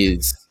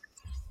is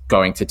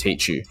going to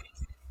teach you.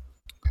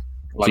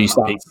 So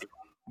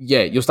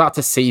you'll start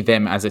to see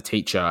them as a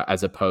teacher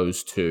as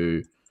opposed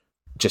to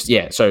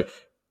So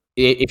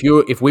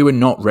if we were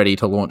not ready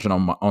to launch an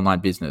online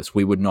business,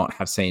 we would not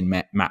have seen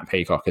Matt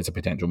Peacock as a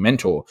potential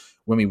mentor.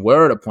 When we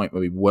were at a point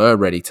where we were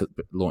ready to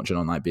launch an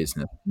online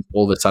business,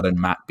 all of a sudden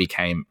Matt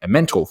became a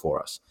mentor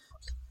for us.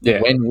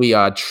 Yeah. When we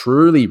are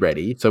truly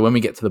ready, so when we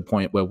get to the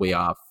point where we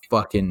are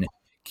fucking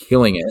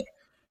killing it,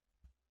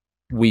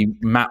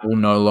 Matt will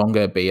no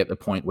longer be at the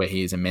point where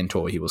he is a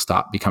mentor. He will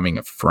start becoming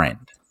a friend.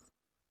 Does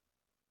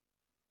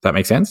that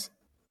make sense?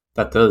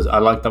 That does. I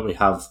like that we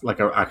have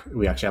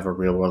we actually have a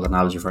real world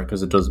analogy for it,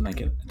 because it does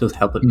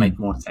help it make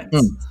more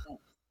sense.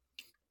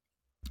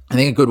 I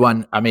think a good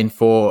one. I mean,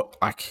 for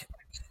like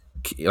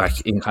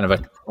in kind of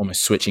a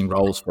almost switching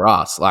roles for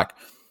us, like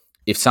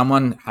if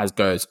someone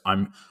goes,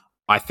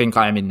 I think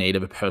I am in need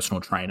of a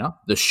personal trainer.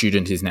 The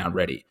student is now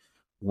ready.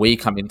 We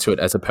come into it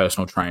as a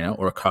personal trainer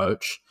or a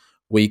coach.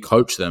 We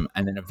coach them,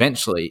 and then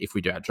eventually, if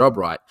we do our job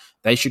right,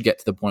 they should get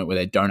to the point where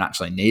they don't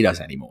actually need us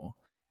anymore.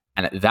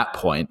 And at that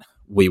point,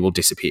 we will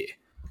disappear.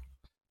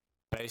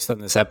 Based on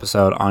this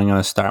episode, I'm going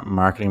to start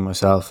marketing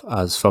myself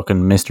as fucking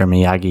Mr.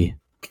 Miyagi.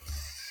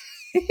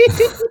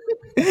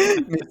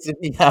 Mr.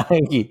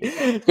 Miyagi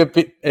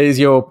is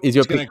your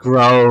going to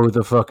grow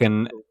the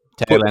fucking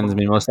tail ends of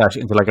my mustache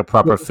into like a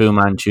proper Fu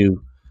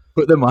Manchu.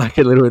 Put the mic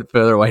a little bit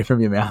further away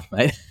from your mouth,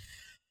 mate.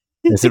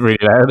 Is it really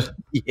loud?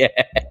 Yeah.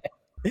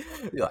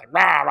 You're like,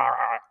 rah, rah,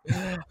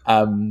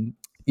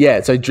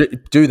 rah. So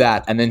do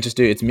that, and then just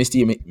do it's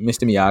Mr.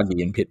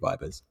 Miyagi and Pit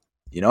Vipers.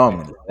 You know I'm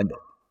going to defend it.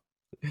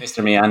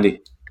 Mr. Miyandi.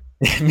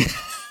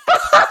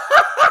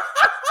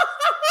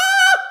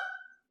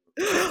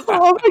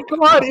 Oh my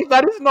god! If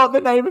that is not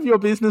the name of your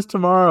business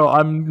tomorrow,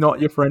 I'm not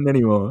your friend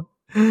anymore,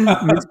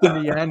 Mr.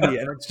 Miyandi.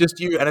 And it's just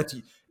you, and it's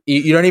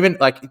you don't even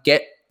like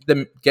get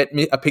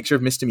a picture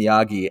of Mr.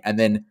 Miyagi and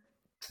then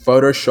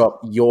Photoshop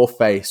your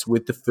face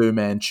with the Fu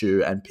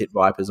Manchu and Pit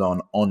Vipers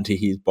onto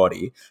his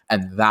body,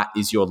 and that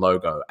is your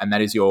logo, and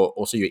that is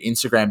also your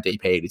Instagram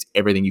DP. It is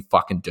everything you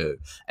fucking do.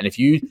 And if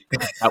you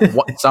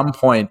at some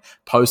point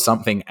post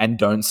something and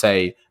don't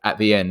say at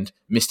the end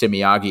Mr.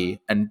 Miyagi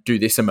and do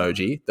this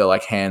emoji, they're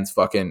like hands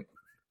fucking.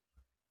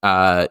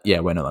 We're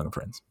no longer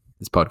friends.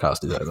 This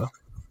podcast is over.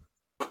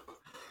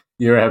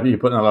 You're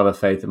putting a lot of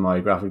faith in my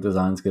graphic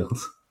design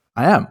skills.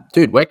 I am,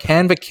 dude. We're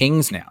Canva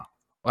kings now.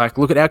 Like,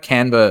 look at our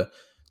Canva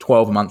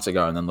 12 months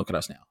ago, and then look at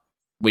us now.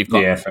 We've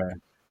got fair.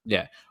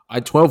 Yeah.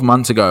 12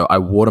 months ago, I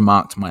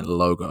watermarked my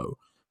logo,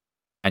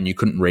 and you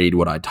couldn't read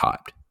what I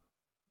typed.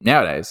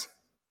 Nowadays,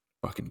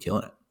 fucking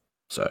killing it.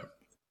 So,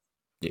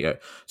 there you go.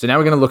 So now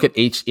we're going to look at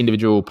each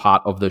individual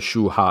part of the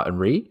Shu, Ha, and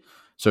Ri.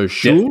 So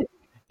Shu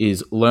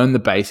is learn the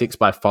basics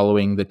by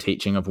following the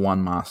teaching of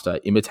one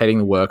master. Imitating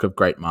the work of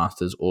great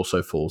masters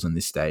also falls in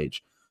this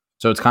stage.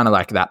 So it's kind of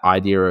like that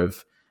idea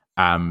of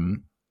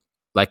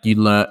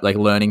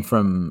learning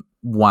from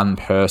one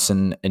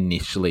person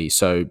initially.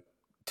 So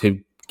to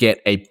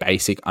get a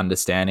basic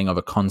understanding of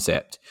a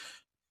concept,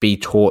 be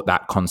taught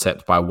that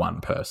concept by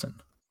one person.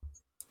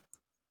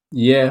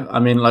 Yeah, I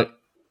mean, like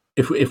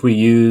if we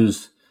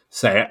use,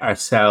 say,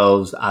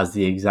 ourselves as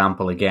the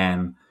example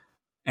again,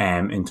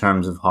 in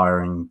terms of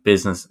hiring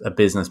a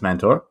business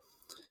mentor,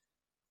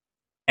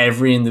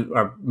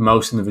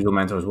 most individual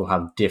mentors will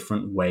have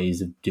different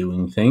ways of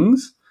doing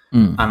things.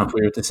 And if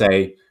we were to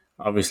say,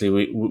 obviously,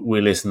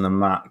 we listen to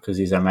Matt because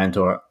he's our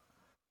mentor.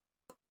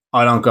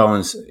 I don't go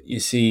and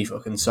you see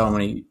fucking so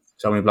many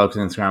blokes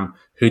on Instagram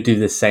who do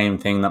the same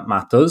thing that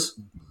Matt does,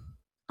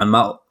 and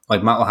Matt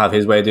will have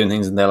his way of doing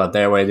things, and they'll have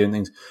their way of doing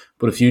things.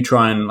 But if you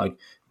try and like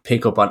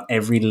pick up on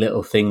every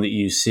little thing that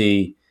you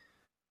see,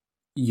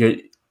 you're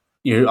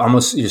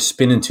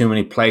spinning too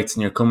many plates,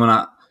 and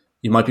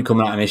you might be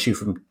coming at an issue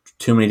from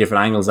too many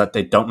different angles that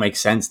they don't make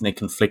sense and they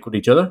conflict with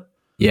each other.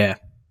 Yeah,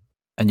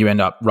 and you end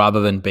up,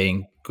 rather than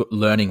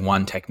learning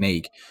one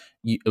technique,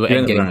 you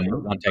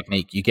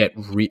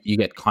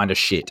get kind of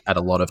shit at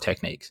a lot of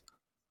techniques.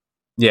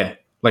 Yeah,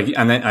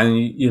 and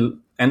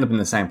you end up in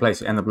the same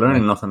place. You end up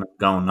learning nothing and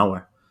going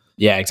nowhere.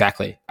 Yeah,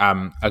 exactly.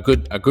 A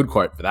good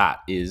quote for that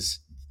is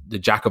the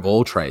Jack of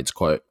all trades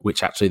quote,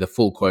 which actually the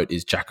full quote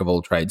is Jack of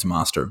all trades,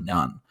 master of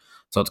none.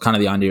 So it's kind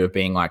of the idea of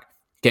being like,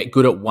 get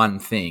good at one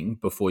thing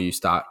before you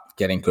start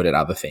getting good at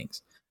other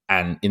things.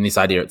 And in this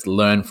idea, it's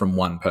learn from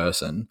one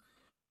person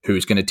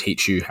who's going to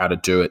teach you how to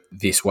do it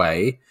this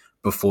way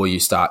before you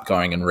start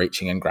going and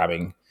reaching and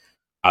grabbing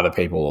other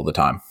people all the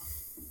time.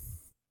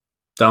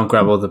 Don't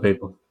grab other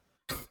people.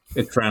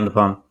 It's frowned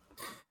upon.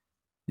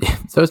 Yeah,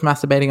 so is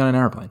masturbating on an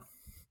airplane.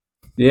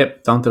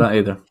 Yep, don't do that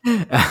either.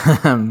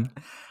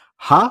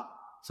 Ha.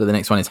 So the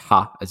next one is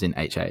Ha, as in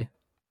HA.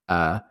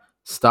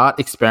 Start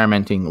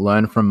experimenting,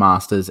 learn from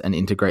masters, and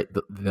integrate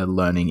the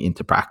learning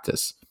into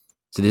practice.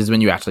 So this is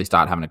when you actually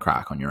start having a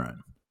crack on your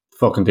own.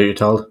 Fucking do what you're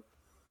told.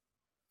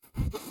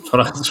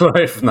 That's what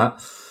I from that.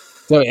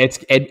 So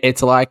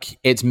it's like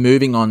it's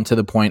moving on to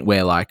the point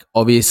where, like,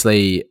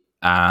 obviously,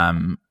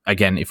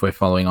 again, if we're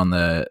following on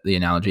the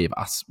analogy of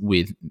us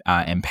with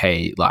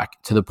MP, like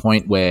to the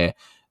point where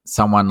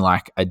someone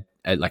like a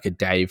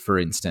Dave, for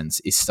instance,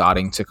 is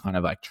starting to kind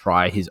of like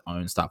try his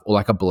own stuff, or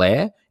like a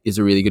Blair is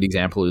a really good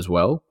example as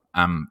well.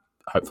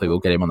 hopefully we'll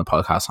get him on the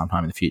podcast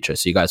sometime in the future,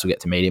 so you guys will get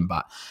to meet him.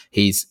 But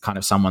he's kind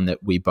of someone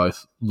that we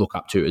both look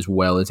up to as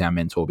well as our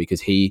mentor,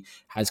 because he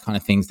has kind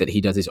of things that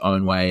he does his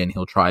own way, and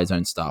he'll try his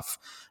own stuff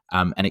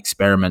and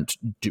experiment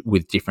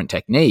with different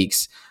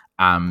techniques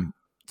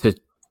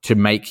to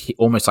make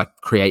almost like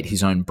create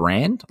his own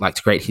brand, like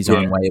to create his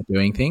own way of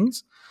doing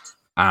things.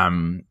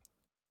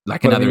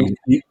 Like another.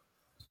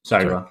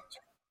 Sorry, Ron.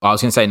 I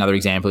was going to say another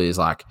example is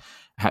like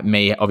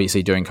me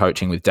obviously doing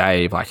coaching with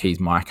Dave. Like he's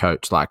my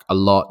coach. Like a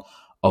lot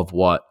of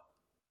what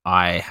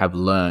I have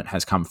learned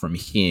has come from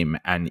him.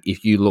 And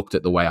if you looked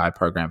at the way I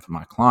program for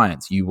my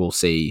clients, you will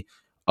see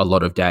a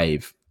lot of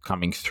Dave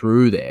coming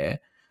through there.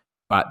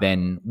 But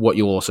then what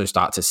you'll also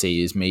start to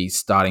see is me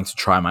starting to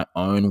try my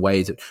own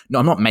ways. No,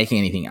 I'm not making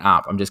anything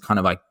up. I'm just kind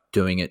of like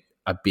doing it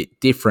a bit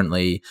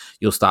differently.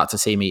 You'll start to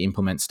see me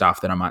implement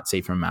stuff that I might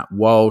see from Matt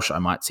Walsh, I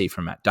might see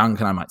from Matt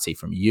Duncan, I might see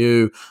from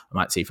you, I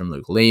might see from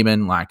Luke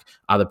Lehman, like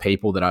other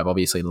people that I've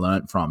obviously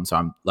learned from. So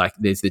I'm like,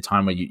 there's the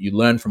time where you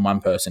learn from one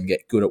person,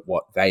 get good at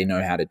what they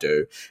know how to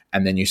do,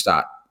 and then you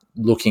start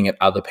looking at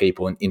other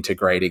people and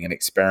integrating and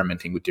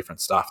experimenting with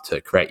different stuff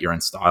to create your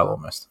own style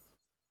almost.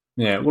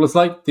 Yeah, well, it's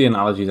like the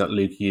analogy that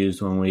Luke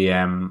used when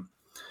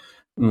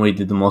we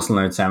did the Muscle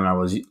Nerd seminar,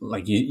 was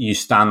like you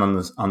stand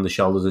on the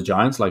shoulders of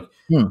giants. Like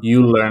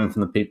you learn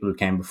from the people who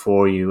came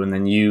before you, and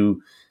then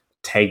you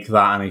take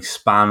that and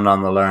expand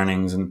on the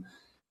learnings, and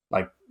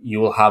like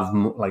you will have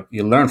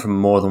you learn from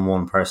more than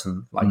one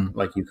person,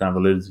 like you kind of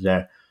alluded to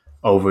there,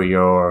 over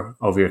your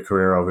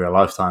career, over your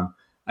lifetime,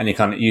 and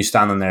you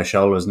stand on their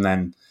shoulders, and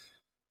then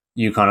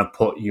you kind of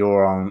put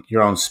your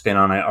own spin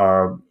on it,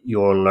 or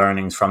your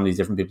learnings from these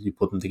different people. You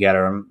put them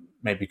together and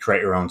maybe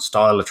create your own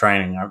style of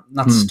training, or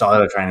not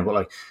style of training, but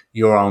like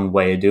your own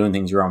way of doing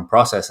things, your own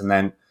process. And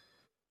then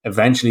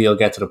eventually you'll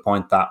get to the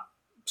point that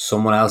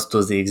someone else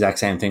does the exact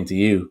same thing to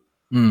you.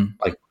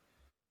 Like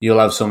you'll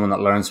have someone that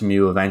learns from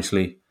you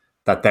eventually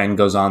that then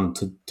goes on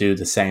to do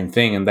the same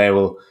thing, and they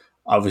will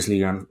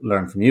obviously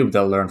learn from you, but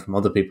they'll learn from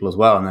other people as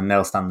well. And then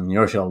they'll stand on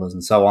your shoulders,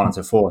 and so on and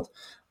so forth.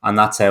 And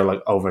that's how,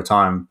 like, over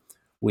time,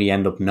 we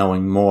end up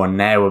knowing more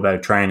now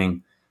about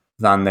training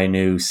than they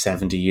knew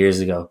 70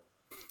 years ago.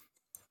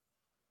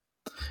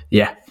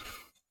 Yeah.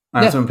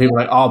 And that's when people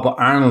are like, oh, but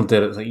Arnold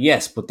did it. It's like,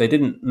 yes, but they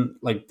didn't,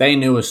 like, they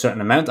knew a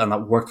certain amount and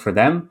that worked for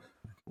them.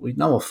 We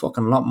know a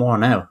fucking lot more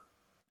now.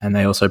 And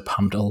they also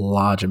pumped a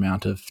large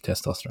amount of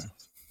testosterone.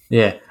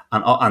 Yeah.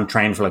 And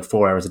trained for like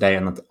 4 hours a day,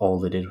 and that's all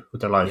they did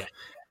with their life.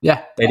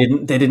 Yeah. They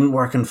didn't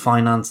work in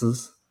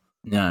finances.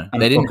 No.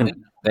 They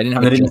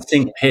didn't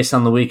think piss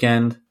on the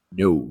weekend.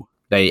 No.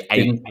 They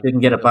didn't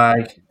get a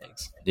bag.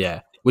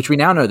 Yeah. Which we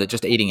now know that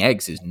just eating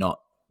eggs is not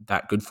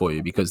that good for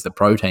you, because the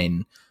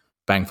protein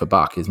bang for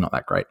buck is not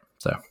that great.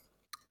 So,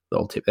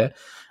 little tip there.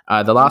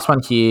 The last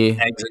one here.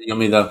 Eggs are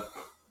yummy, though.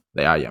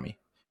 They are yummy.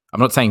 I'm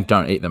not saying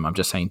don't eat them. I'm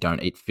just saying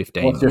don't eat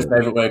 15. What's your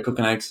favorite way of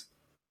cooking eggs?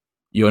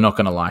 You're not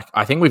going to like.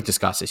 I think we've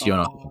discussed this. You're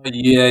not.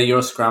 Yeah,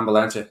 you're scrambled,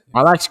 aren't you?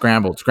 I like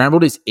scrambled.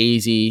 Scrambled is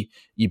easy.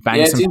 You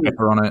bang some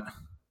pepper on it.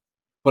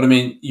 But I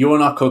mean, you're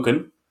not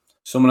cooking.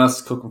 Someone else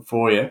is cooking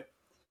for you.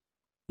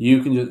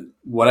 You can just,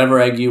 whatever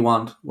egg you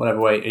want, whatever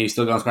way. Are you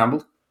still going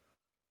scrambled?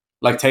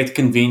 Like, take the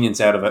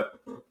convenience out of it.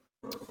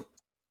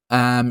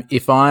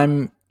 If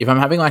I'm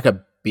having like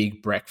a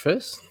big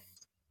breakfast,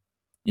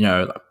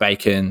 like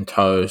bacon,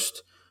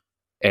 toast,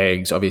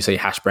 eggs, obviously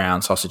hash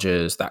brown,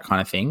 sausages, that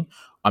kind of thing,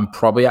 I'm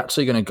probably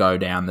actually going to go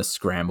down the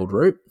scrambled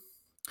route.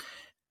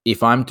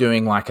 If I'm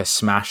doing like a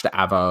smashed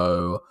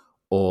avo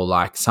or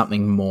like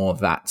something more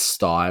that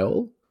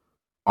style,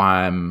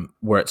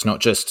 where it's not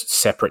just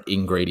separate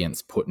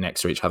ingredients put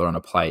next to each other on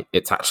a plate,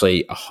 it's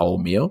actually a whole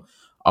meal,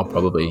 I'll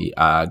probably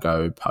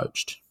go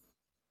poached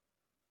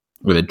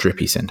with a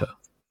drippy center.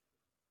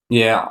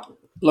 Yeah.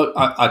 Look,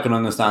 I can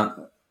understand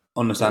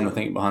the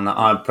thinking behind that.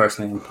 I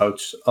personally am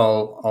poached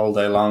all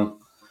day long.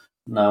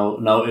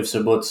 No ifs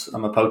or buts.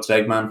 I'm a poached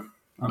egg man.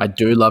 I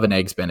do love an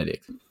eggs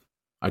Benedict.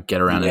 I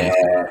get around it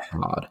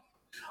hard.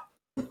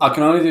 I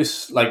can only do,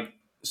 like,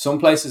 some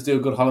places do a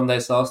good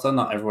hollandaise sauce, though.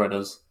 Not everywhere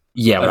does.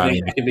 Yeah,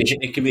 right.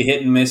 It can be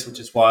hit and miss, which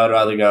is why I'd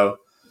rather go.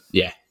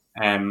 Yeah.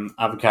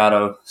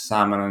 Avocado,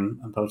 salmon,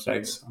 and poached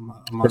eggs.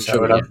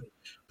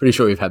 Pretty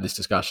sure we've had this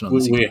discussion on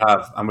this. We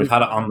have, and we've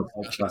had it on the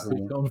podcast.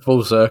 We've gone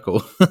full circle.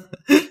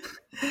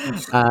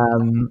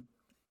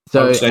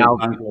 So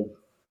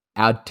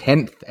our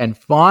 10th and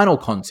final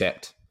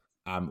concept,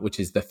 which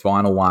is the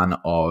final one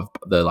of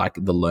the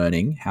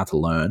learning, how to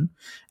learn.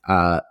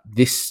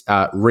 This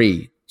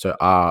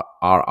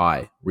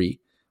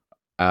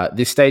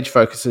this stage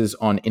focuses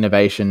on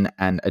innovation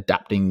and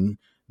adapting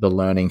the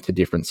learning to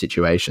different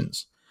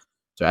situations.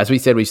 So as we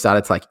said, we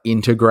started to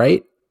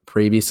integrate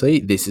previously.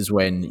 This is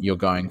when you're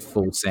going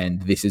full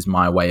send. This is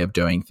my way of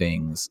doing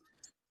things.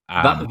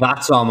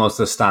 That's almost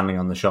the standing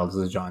on the shoulders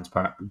of the giants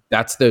part.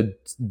 That's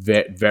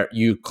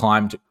you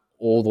climbed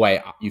all the way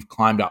up. You've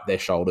climbed up their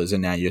shoulders,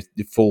 and now you're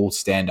full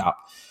stand up.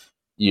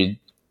 You're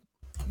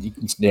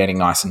standing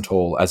nice and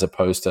tall, as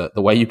opposed to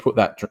the way you put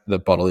the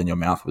bottle in your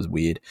mouth was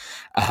weird.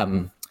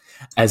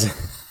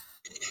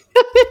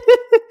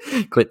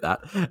 Clip that.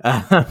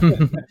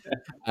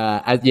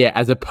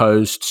 As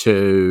opposed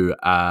to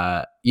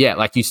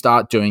like you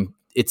start doing,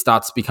 it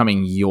starts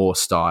becoming your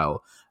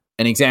style.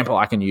 An example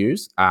I can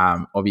use,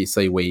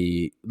 obviously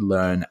we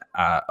learn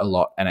a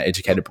lot and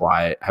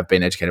have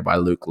been educated by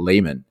Luke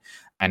Lehman,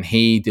 and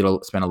he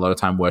spent a lot of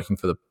time working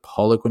for the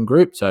Poliquin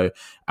Group. So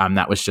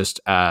that was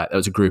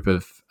a group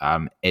of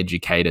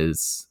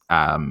educators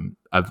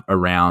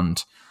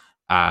around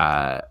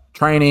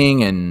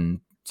training and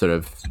sort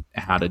of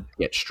how to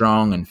get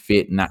strong and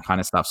fit and that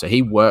kind of stuff. So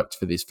he worked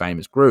for this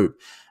famous group,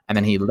 and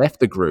then he left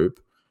the group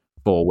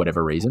for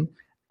whatever reason,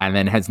 and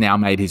then has now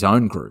made his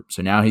own group.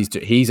 So now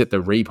he's at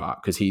the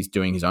Repark because he's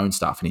doing his own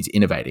stuff and he's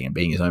innovating and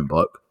being his own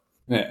bloke.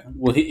 Yeah,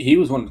 well, he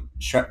was one of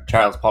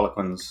Charles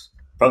Poliquin's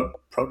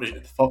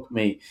protege. Fuck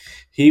me,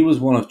 he was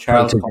one of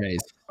Charles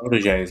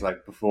proteges,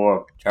 like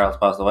before Charles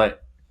passed away.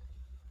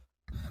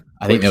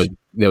 I think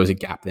there was a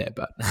gap there,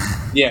 but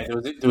yeah,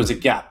 there was a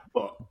gap,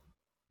 but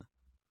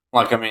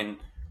like I mean,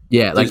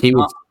 yeah, like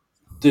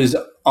there's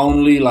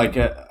only like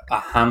a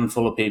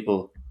handful of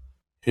people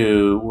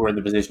who were in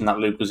the position that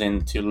Luke was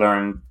in to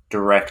learn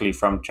directly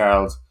from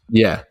Charles.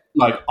 Yeah,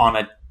 like on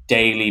a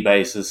daily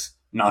basis,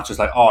 not just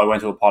like, oh, I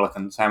went to a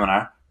Poliquin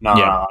seminar. No,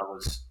 I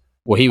was.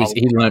 Well, he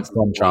learned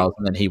from Charles,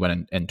 and then he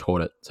went and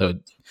taught it. So,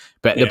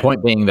 but the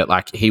point being that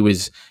like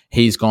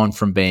he's gone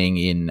from being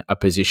in a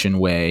position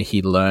where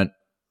he learnt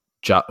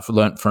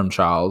from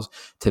Charles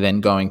to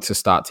then going to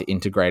start to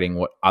integrating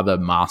what other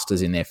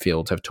masters in their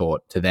field have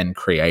taught to then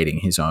creating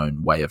his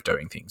own way of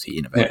doing things. He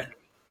innovated. Yeah.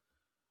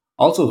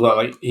 Also, as well,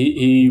 like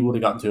he would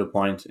have gotten to a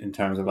point in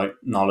terms of like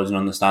knowledge and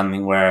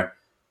understanding where,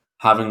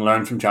 having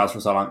learned from Charles for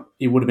so long,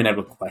 he would have been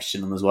able to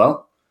question him as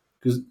well,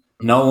 because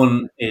no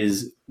one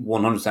is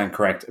 100%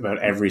 correct about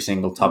every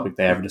single topic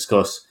they ever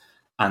discuss,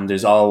 and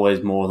there's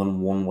always more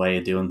than one way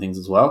of doing things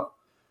as well,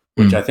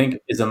 which I think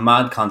is a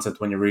mad concept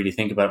when you really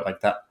think about it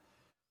like that.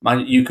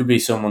 Man, you could be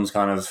someone's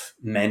kind of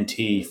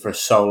mentee for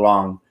so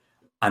long,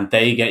 and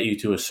they get you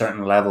to a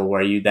certain level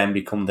where you then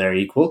become their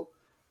equal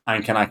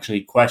and can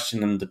actually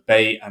question and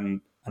debate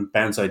and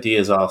bounce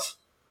ideas off.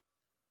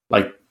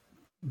 Like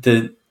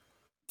the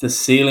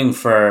ceiling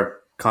for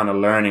kind of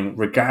learning,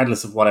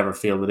 regardless of whatever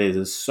field it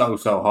is so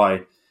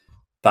high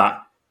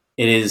that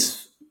it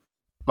is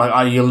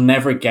like you'll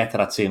never get to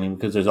that ceiling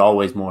because there's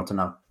always more to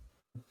know.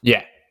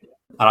 Yeah.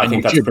 And I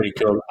think that's pretty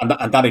cool.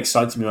 And that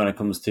excites me when it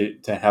comes to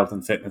health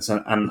and fitness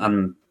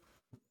and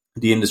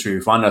the industry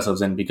we find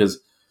ourselves in, because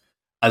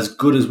as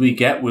good as we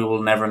get, we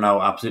will never know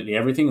absolutely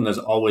everything. And there's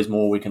always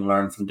more we can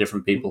learn from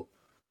different people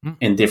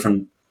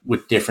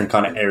with different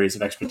kind of areas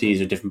of expertise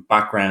or different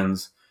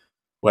backgrounds,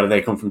 whether they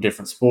come from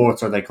different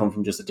sports or they come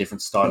from just a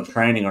different style of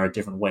training or a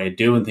different way of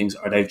doing things,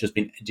 or they've just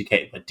been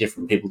educated by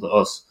different people to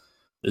us.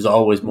 There's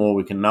always more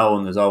we can know,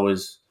 and there's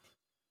always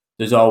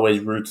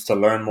routes to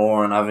learn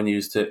more and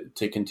avenues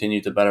to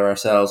continue to better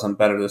ourselves and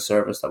better the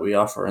service that we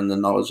offer and the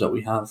knowledge that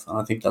we have. And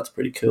I think that's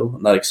pretty cool,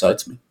 and that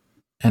excites me.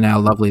 And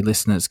our lovely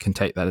listeners can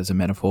take that as a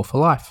metaphor for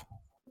life.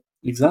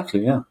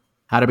 Exactly, yeah.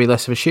 How to be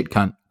less of a shit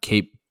cunt.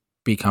 Keep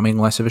becoming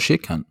less of a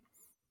shit cunt.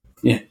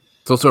 Yeah.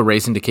 It's also a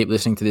reason to keep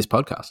listening to this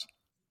podcast.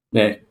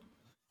 Yeah.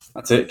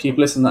 That's it. Keep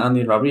listening to Andy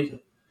and Robbie.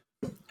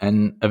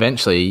 And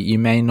eventually you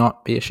may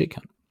not be a shit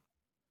cunt.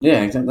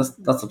 Yeah, exactly.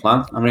 That's the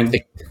plan. I mean,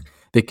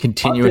 the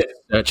continuous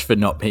search for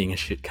not being a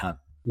shit cunt.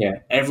 Yeah.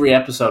 Every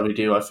episode we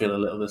do, I feel a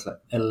little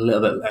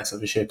bit less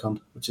of a shit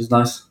cunt, which is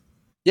nice.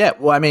 Yeah,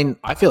 well, I mean,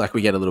 I feel like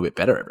we get a little bit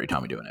better every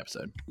time we do an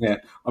episode. Yeah,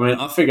 I mean,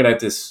 I figured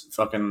out this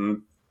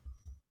fucking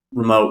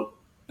remote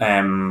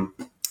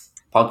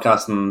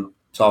podcasting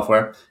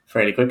software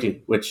fairly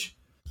quickly, which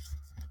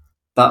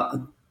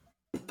that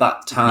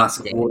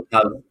task would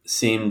have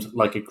seemed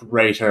like a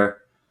greater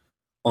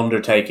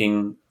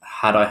undertaking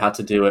had I had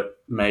to do it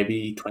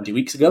maybe 20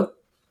 weeks ago.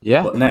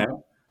 Yeah. But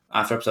now,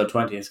 after episode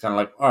 20, it's kind of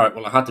like, all right,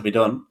 well, it had to be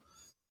done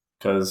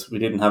because we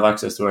didn't have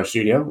access to our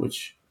studio,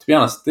 which, to be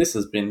honest,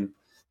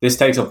 this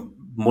takes up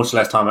much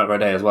less time out of our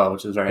day as well,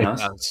 which is very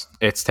nice. Does.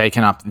 It's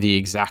taken up the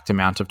exact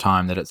amount of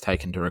time that it's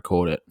taken to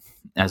record it,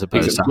 as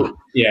opposed to...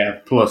 Yeah,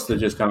 plus they're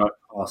just kind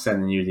of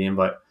sending you the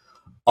invite.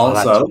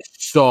 Also...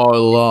 so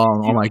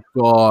long. Oh, my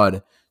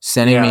God.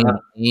 Sending me an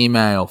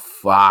email.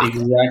 Fuck.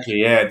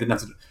 Exactly, yeah. Didn't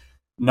have to...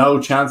 No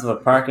chance of a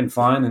parking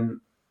fine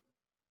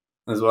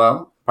as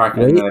well.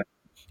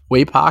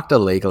 We parked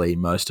illegally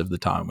most of the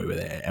time we were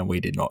there, and we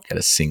did not get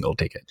a single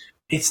ticket.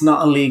 It's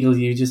not illegal.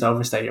 You just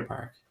overstay your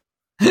park.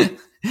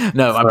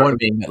 No, my point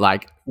being that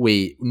like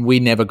we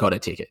never got a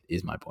ticket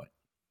is my point.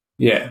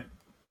 Yeah,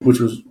 which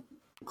was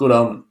good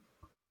omen.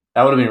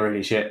 That would have been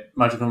really shit.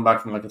 Imagine coming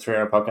back from like a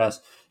 3-hour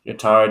podcast, you're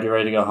tired, you're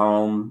ready to go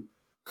home,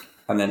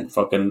 and then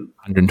fucking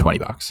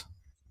 $120.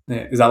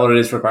 Yeah, is that what it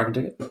is for a parking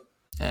ticket?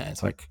 Yeah,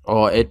 it's like,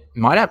 it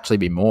might actually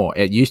be more.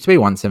 It used to be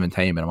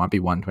 $117, but it might be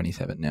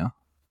 $127 now.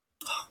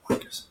 Oh,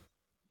 wankers.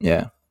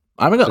 Yeah,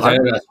 I haven't got. I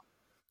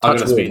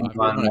got a speeding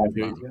fine a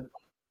few weeks ago.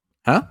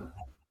 Huh?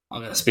 I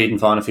got a speeding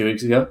fine a few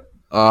weeks ago.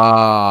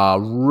 Ah,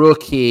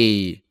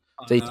 rookie.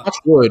 See, touch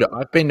wood.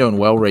 I've been doing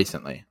well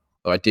recently.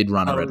 Though I did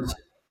run a red light.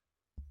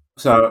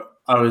 So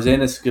I was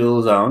in a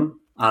school zone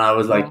and I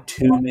was like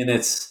 2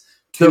 minutes,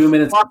 The 2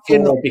 minutes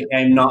fucking before it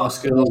became not a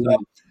school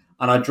zone.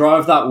 And I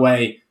drive that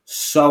way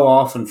so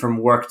often from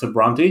work to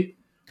Bronte,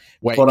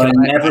 wait. but Can I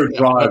never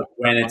drive I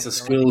when it's a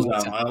school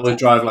zone. I always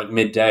drive like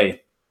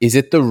midday. Is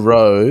it the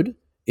road?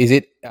 Is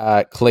it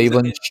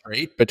Cleveland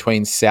Street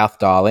between South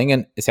Darling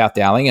and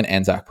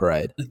Anzac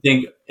Parade? I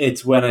think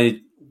it's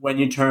when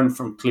you turn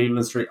from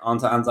Cleveland Street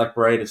onto Anzac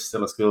Parade, it's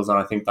still a school zone.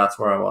 I think that's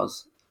where I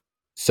was.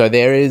 So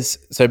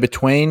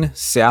between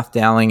South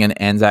Dowling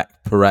and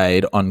Anzac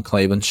Parade on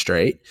Cleveland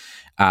Street,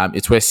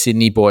 it's where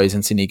Sydney Boys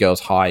and Sydney Girls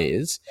High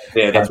is.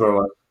 Yeah, that's where I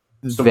was.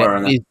 Somewhere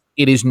in there.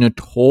 It is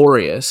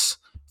notorious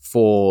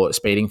for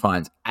speeding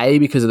fines. A,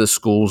 because of the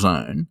school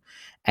zone,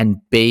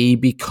 and B,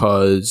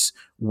 because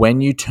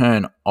when you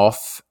turn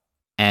off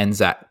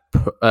Anzac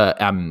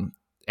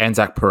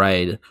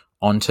Parade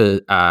onto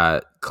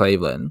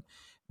Cleveland,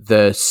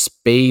 the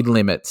speed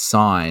limit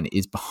sign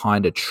is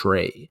behind a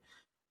tree.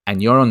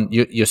 And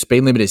your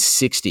speed limit is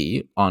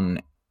 60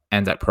 on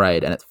Anzac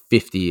Parade and it's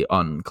 50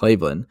 on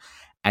Cleveland,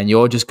 and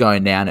you're just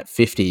going down at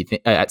 60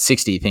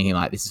 thinking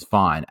like this is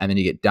fine, and then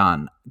you get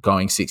done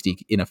going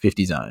 60 in a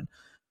 50 zone.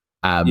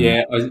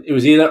 It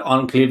was either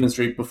on Cleveland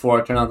Street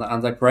before I turned on the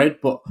Anzac Parade,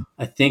 but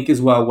I think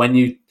as well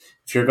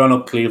if you're going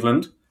up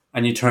Cleveland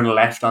and you turn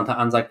left onto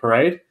Anzac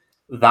Parade,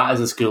 that is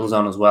a school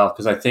zone as well,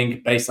 because I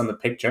think based on the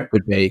picture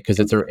would be because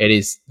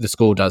the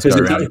school does go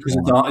around because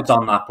it's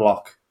on that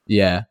block.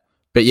 Yeah.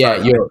 But yeah,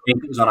 I think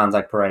it was on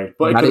Anzac Parade,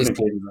 but it could have been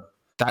Cleveland.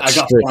 I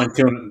got fined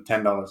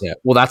 $210. Yeah,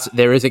 well, I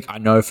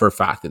know for a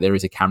fact that there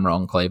is a camera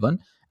on Cleveland,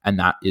 and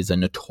that is a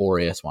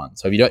notorious one.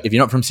 So if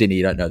you're not from Sydney,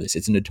 you don't know this.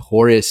 It's a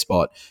notorious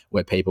spot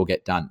where people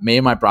get done. Me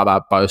and my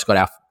brother both got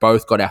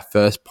our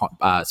first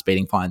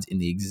speeding fines in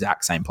the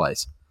exact same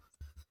place.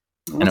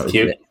 And it was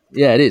cute.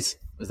 Yeah, it is.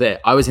 It was there.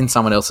 I was in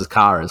someone else's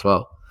car as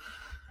well.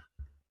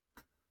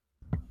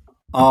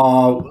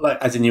 Oh, like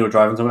as in you were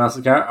driving someone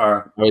else's car,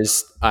 or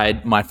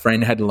my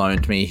friend had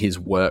loaned me his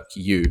work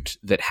ute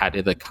that had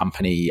the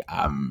company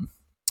car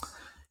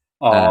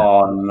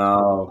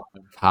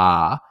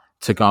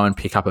to go and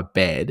pick up a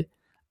bed,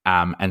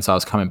 and so I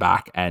was coming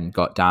back and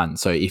got done.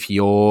 So if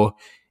you're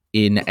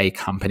in a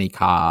company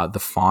car, the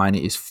fine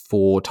is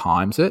 4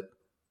 times it.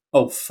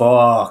 Oh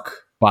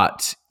fuck!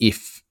 But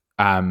if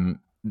the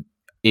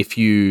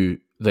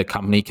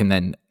company can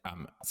then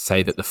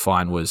say that the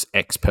fine was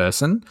X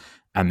person,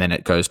 and then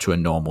it goes to a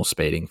normal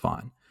speeding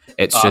fine.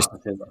 It's so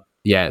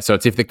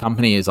it's if the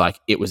company is like,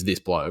 it was this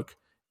bloke,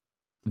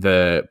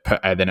 then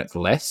it's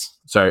less.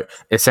 So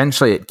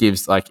essentially it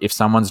gives, like, if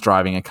someone's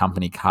driving a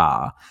company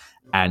car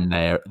and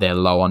they're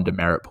low on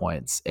demerit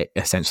points, it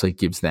essentially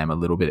gives them a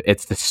little bit.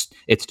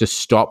 It's to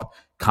stop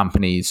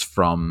companies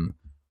from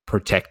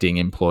protecting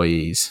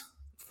employees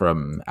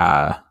from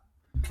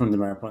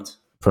demerit points.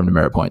 From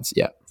demerit points,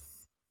 yeah.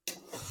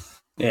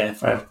 Yeah,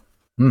 fair.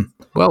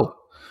 Well,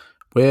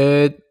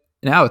 we're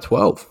now at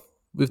 12.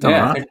 We've done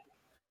all right.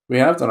 We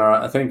have done all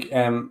right. I think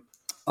on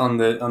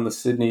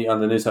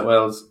the New South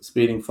Wales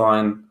speeding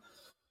fine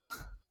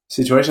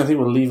situation, I think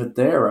we'll leave it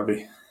there,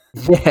 Robbie.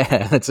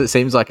 Yeah, it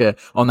seems like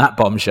on that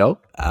bombshell.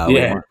 We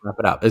might wrap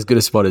it up. As good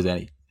a spot as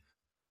any.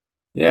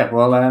 Yeah,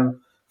 well,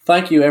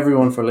 thank you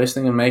everyone for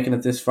listening and making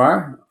it this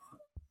far.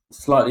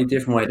 Slightly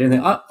different way of doing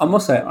it. I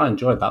must say I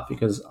enjoyed that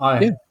because I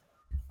didn't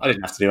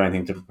have to do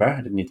anything to prepare.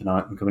 I didn't need to know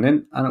anything coming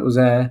in,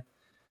 and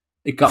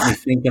it got me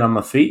thinking on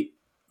my feet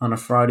on a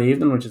Friday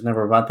evening, which is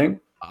never a bad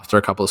thing. After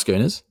a couple of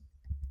schooners.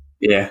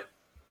 Yeah.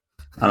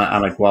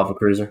 And a guava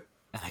cruiser.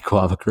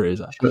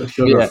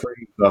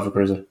 Sugar-free guava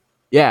cruiser.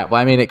 Yeah, well,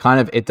 I mean,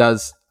 it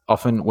does,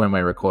 often when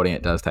we're recording,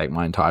 it does take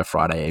my entire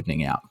Friday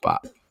evening out,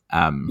 but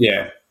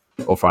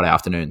or Friday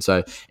afternoon.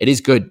 So it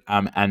is good.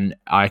 And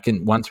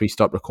once we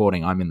stop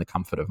recording, I'm in the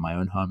comfort of my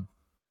own home.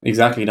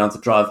 Exactly. You don't have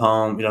to drive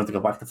home. You don't have to go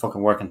back to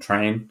fucking work and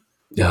train.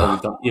 Yeah.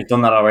 You've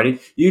done that already.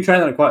 You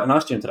trained at quite a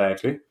nice gym today,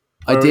 actually.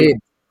 I did.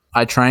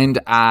 I trained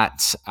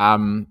at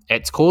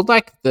it's called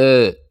like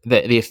the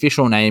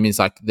official name is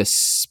like the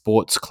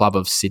Sports Club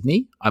of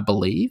Sydney, I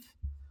believe.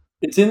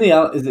 Is it in the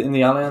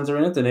Allianz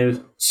Arena? The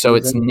new. So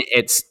it's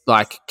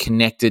like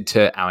connected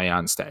to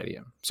Allianz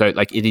Stadium. So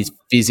like it is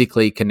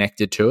physically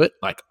connected to it,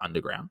 like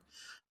underground.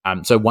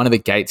 So one of the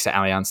gates to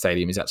Allianz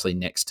Stadium is actually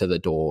next to the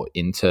door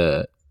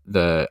into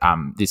the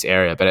this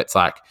area, but it's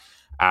like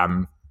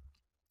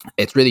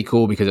it's really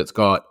cool because it's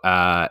got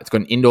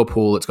an indoor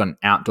pool, it's got an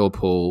outdoor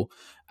pool.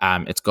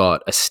 It's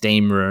got a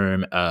steam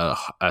room, a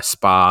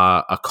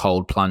spa, a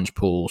cold plunge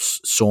pool,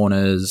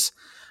 saunas.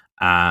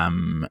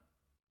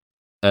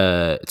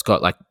 It's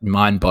got like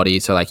mind body,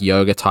 so like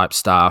yoga type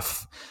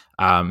stuff,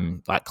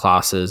 like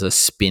classes, a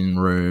spin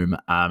room,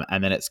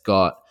 and then it's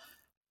got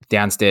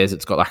downstairs.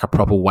 It's got like a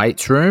proper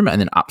weights room, and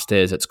then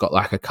upstairs it's got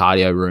like a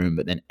cardio room.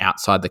 But then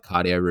outside the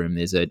cardio room,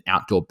 there's an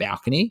outdoor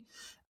balcony,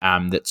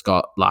 that's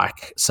got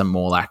like some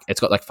more like it's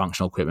got like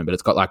functional equipment, but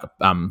it's got like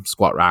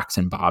squat racks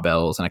and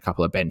barbells and a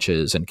couple of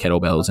benches and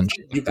kettlebells and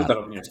shit. You put that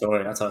up in your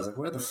story. That's how I was like,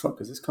 where the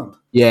fuck is this cunt?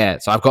 Yeah,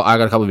 so I got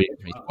a couple of videos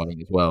of me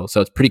squatting as well.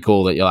 So it's pretty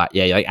cool that you're like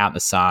out in the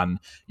sun.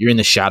 You're in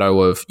the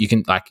shadow of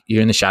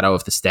you're in the shadow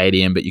of the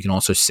stadium, but you can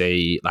also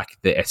see like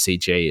the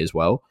SCG as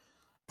well.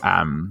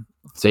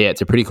 So yeah,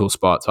 it's a pretty cool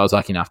spot. So I was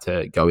lucky enough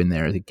to go in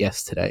there as a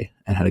guest today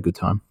and had a good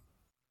time.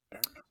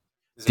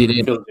 Did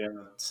it feel gym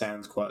that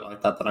sounds quite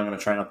like that I'm going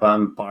to train up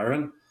on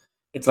Byron?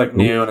 It's like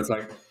new and it's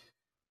like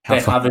they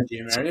have a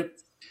gym area.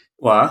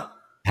 What?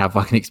 How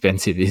fucking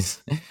expensive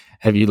is?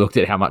 Have you looked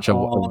at how much?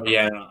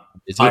 Yeah,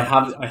 I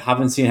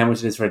haven't seen how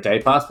much it is for a day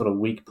pass, but a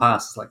week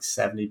pass is like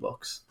 $70.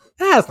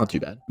 That's not too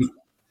bad.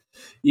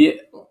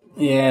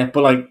 Yeah,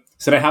 but like,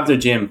 so they have their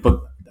gym,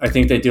 but I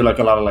think they do like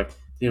a lot of like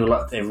they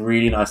have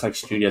really nice like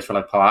studios for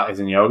like Pilates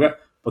and yoga,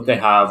 but they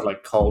have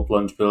like cold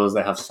plunge pools,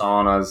 they have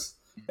saunas,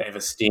 they have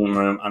a steam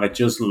room, and it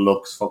just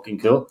looks fucking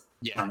cool.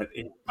 Yeah, and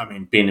I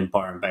mean, being in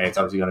Byron Bay, it's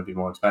obviously going to be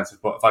more expensive,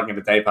 but if I can get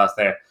a day pass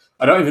there,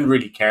 I don't even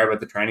really care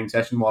about the training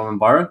session while I'm in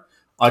Byron.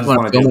 I just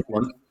want to do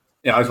one.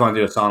 Yeah, I just want to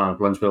do a sauna and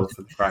plunge pool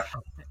for the crack.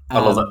 I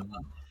love it.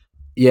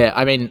 Yeah,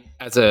 I mean,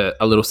 as a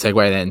little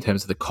segue there in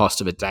terms of the cost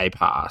of a day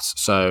pass.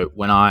 So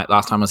when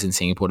last time I was in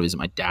Singapore to visit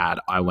my dad,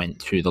 I went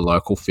to the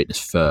local Fitness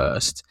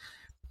First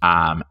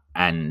and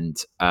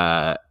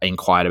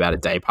inquired about a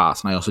day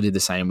pass. And I also did the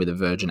same with the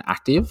Virgin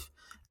Active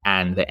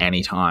and the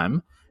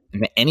Anytime.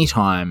 And the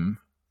Anytime,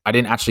 I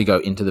didn't actually go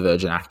into the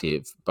Virgin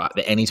Active, but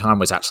the Anytime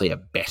was actually a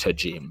better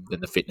gym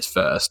than the Fitness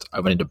First. I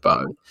went into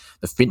both.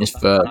 The Fitness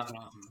First...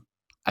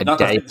 Not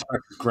day pass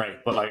is great,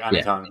 but like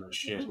Anytime is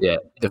shit. Yeah,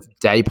 the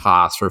day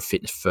pass for a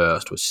Fitness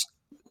First was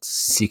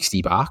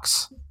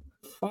 $60.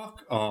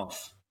 Fuck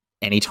off.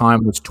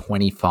 Anytime was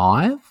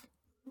 $25,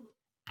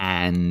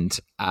 and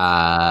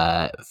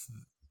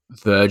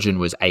Virgin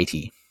was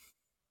 $80.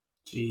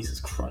 Jesus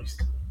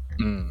Christ.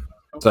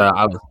 So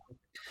I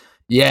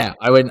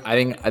went. I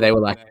think they were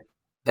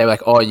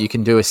like, oh, you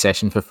can do a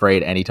session for free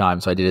at any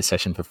time. So I did a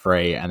session for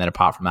free, and then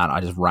apart from that,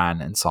 I just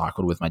ran and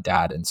cycled with my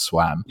dad and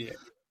swam. Yeah.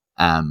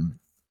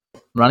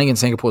 Running in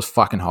Singapore is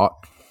fucking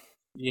hot.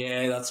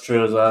 Yeah, that's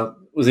true as well.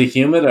 Was it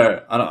humid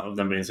or I don't know? I've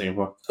never been in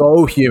Singapore.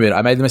 So humid.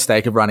 I made the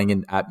mistake of running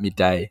in at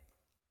midday.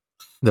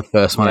 The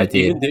first one I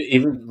did.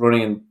 Even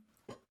running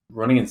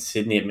in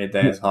Sydney at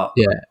midday is hot.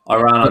 Yeah, I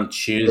ran on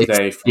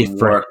Tuesday from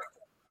work.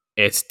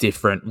 It's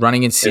different.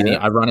 Running in Sydney,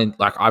 I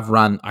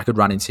could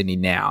run in Sydney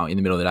now in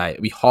the middle of the day.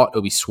 It'll be hot,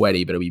 it'll be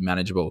sweaty, but it'll be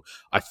manageable.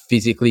 I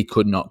physically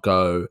could not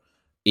go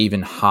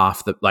even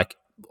half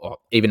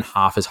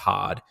as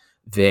hard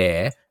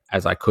there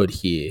as I could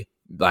here,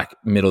 like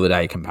middle of the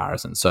day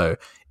comparison. So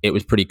it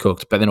was pretty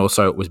cooked. But then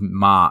also it was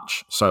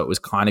March, so it was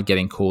kind of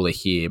getting cooler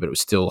here, but it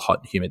was still hot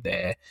and humid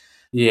there.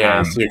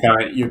 Yeah, so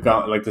you've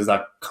got like there's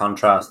that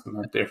contrast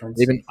and that difference.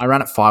 Even I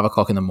ran at 5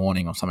 o'clock in the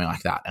morning or something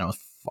like that, and it was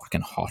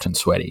fucking hot and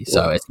sweaty.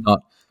 So it's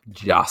not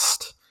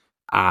just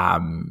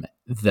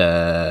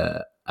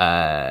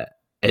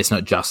it's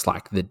not just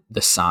like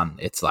the sun.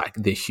 It's like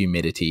the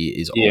humidity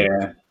is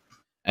all,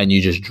 and you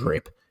just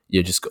drip.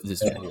 You just got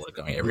this water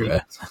going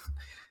everywhere.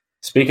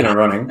 Speaking of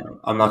running,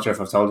 I'm not sure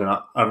if I've told you or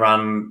not. I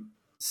ran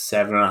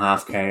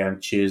 7.5K on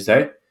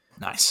Tuesday.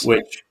 Nice.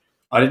 Which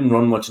I didn't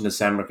run much in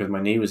December because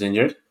my knee was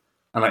injured,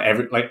 and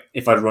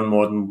if I'd run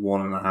more than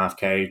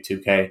 1.5K,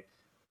 2K,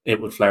 it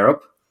would flare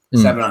up.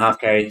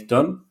 7.5K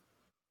done.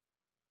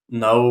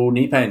 No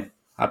knee pain.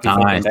 Happy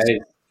fucking days.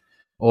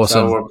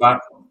 Awesome. So we're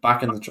back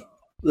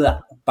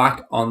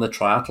on the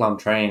triathlon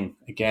train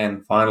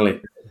again.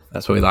 Finally.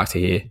 That's what we like to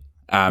hear.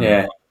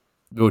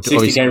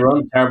 60K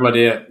run. Terrible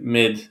idea.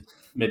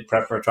 Mid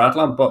prep for a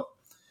triathlon, but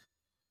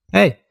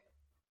hey,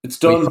 it's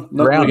done.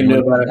 Nothing we can do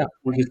about it.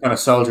 We just kind of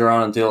soldier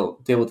on and deal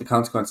with the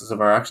consequences of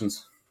our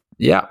actions.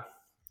 Yeah.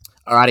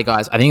 Alrighty,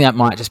 guys. I think that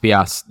might just be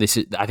us.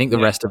 I think the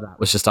rest of that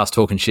was just us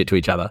talking shit to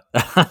each other.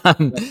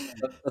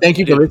 Thank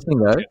you for listening,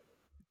 though.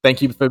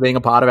 Thank you for being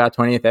a part of our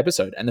 20th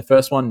episode and the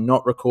first one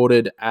not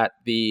recorded at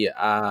the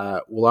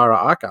Woollahra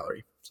Art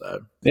Gallery.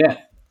 So yeah,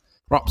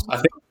 props. I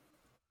think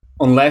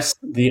unless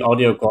the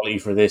audio quality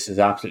for this is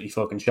absolutely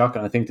fucking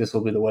shocking, I think this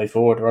will be the way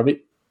forward,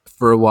 Robbie.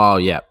 For a while,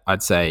 yeah,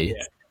 I'd say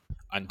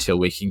until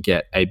we can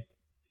get a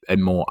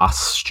more us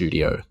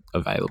studio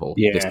available.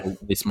 Yeah,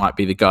 this might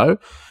be the go.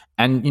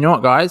 And you know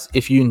what, guys?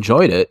 If you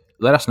enjoyed it,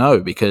 let us know,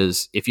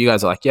 because if you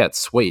guys are like, yeah, it's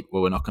sweet,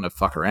 well, we're not going to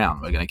fuck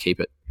around. We're going to keep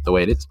it the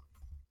way it is.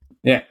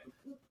 Yeah.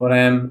 But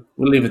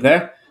we'll leave it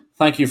there.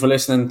 Thank you for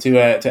listening to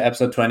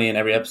episode 20 and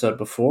every episode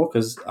before,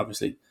 because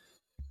obviously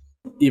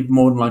you've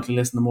more than likely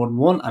listened to more than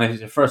one, and it is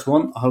your first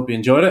one. I hope you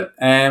enjoyed it.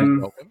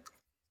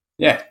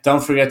 Yeah,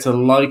 don't forget to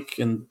like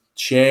and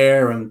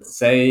share and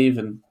save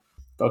and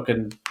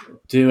fucking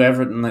do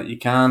everything that you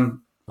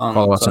can.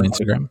 Follow us on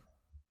Instagram.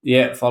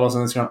 Yeah, follow us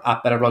on Instagram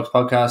at Better Blogs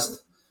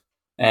Podcast.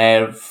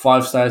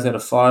 5 stars out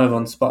of 5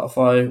 on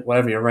Spotify,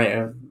 whatever your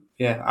rate.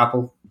 Yeah,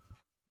 Apple.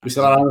 We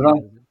still on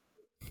Amazon?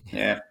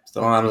 Yeah,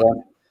 still on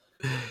Amazon.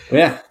 But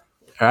yeah.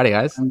 Alrighty,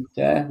 guys. And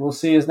we'll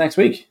see you next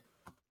week.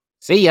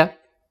 See ya.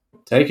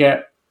 Take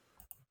care.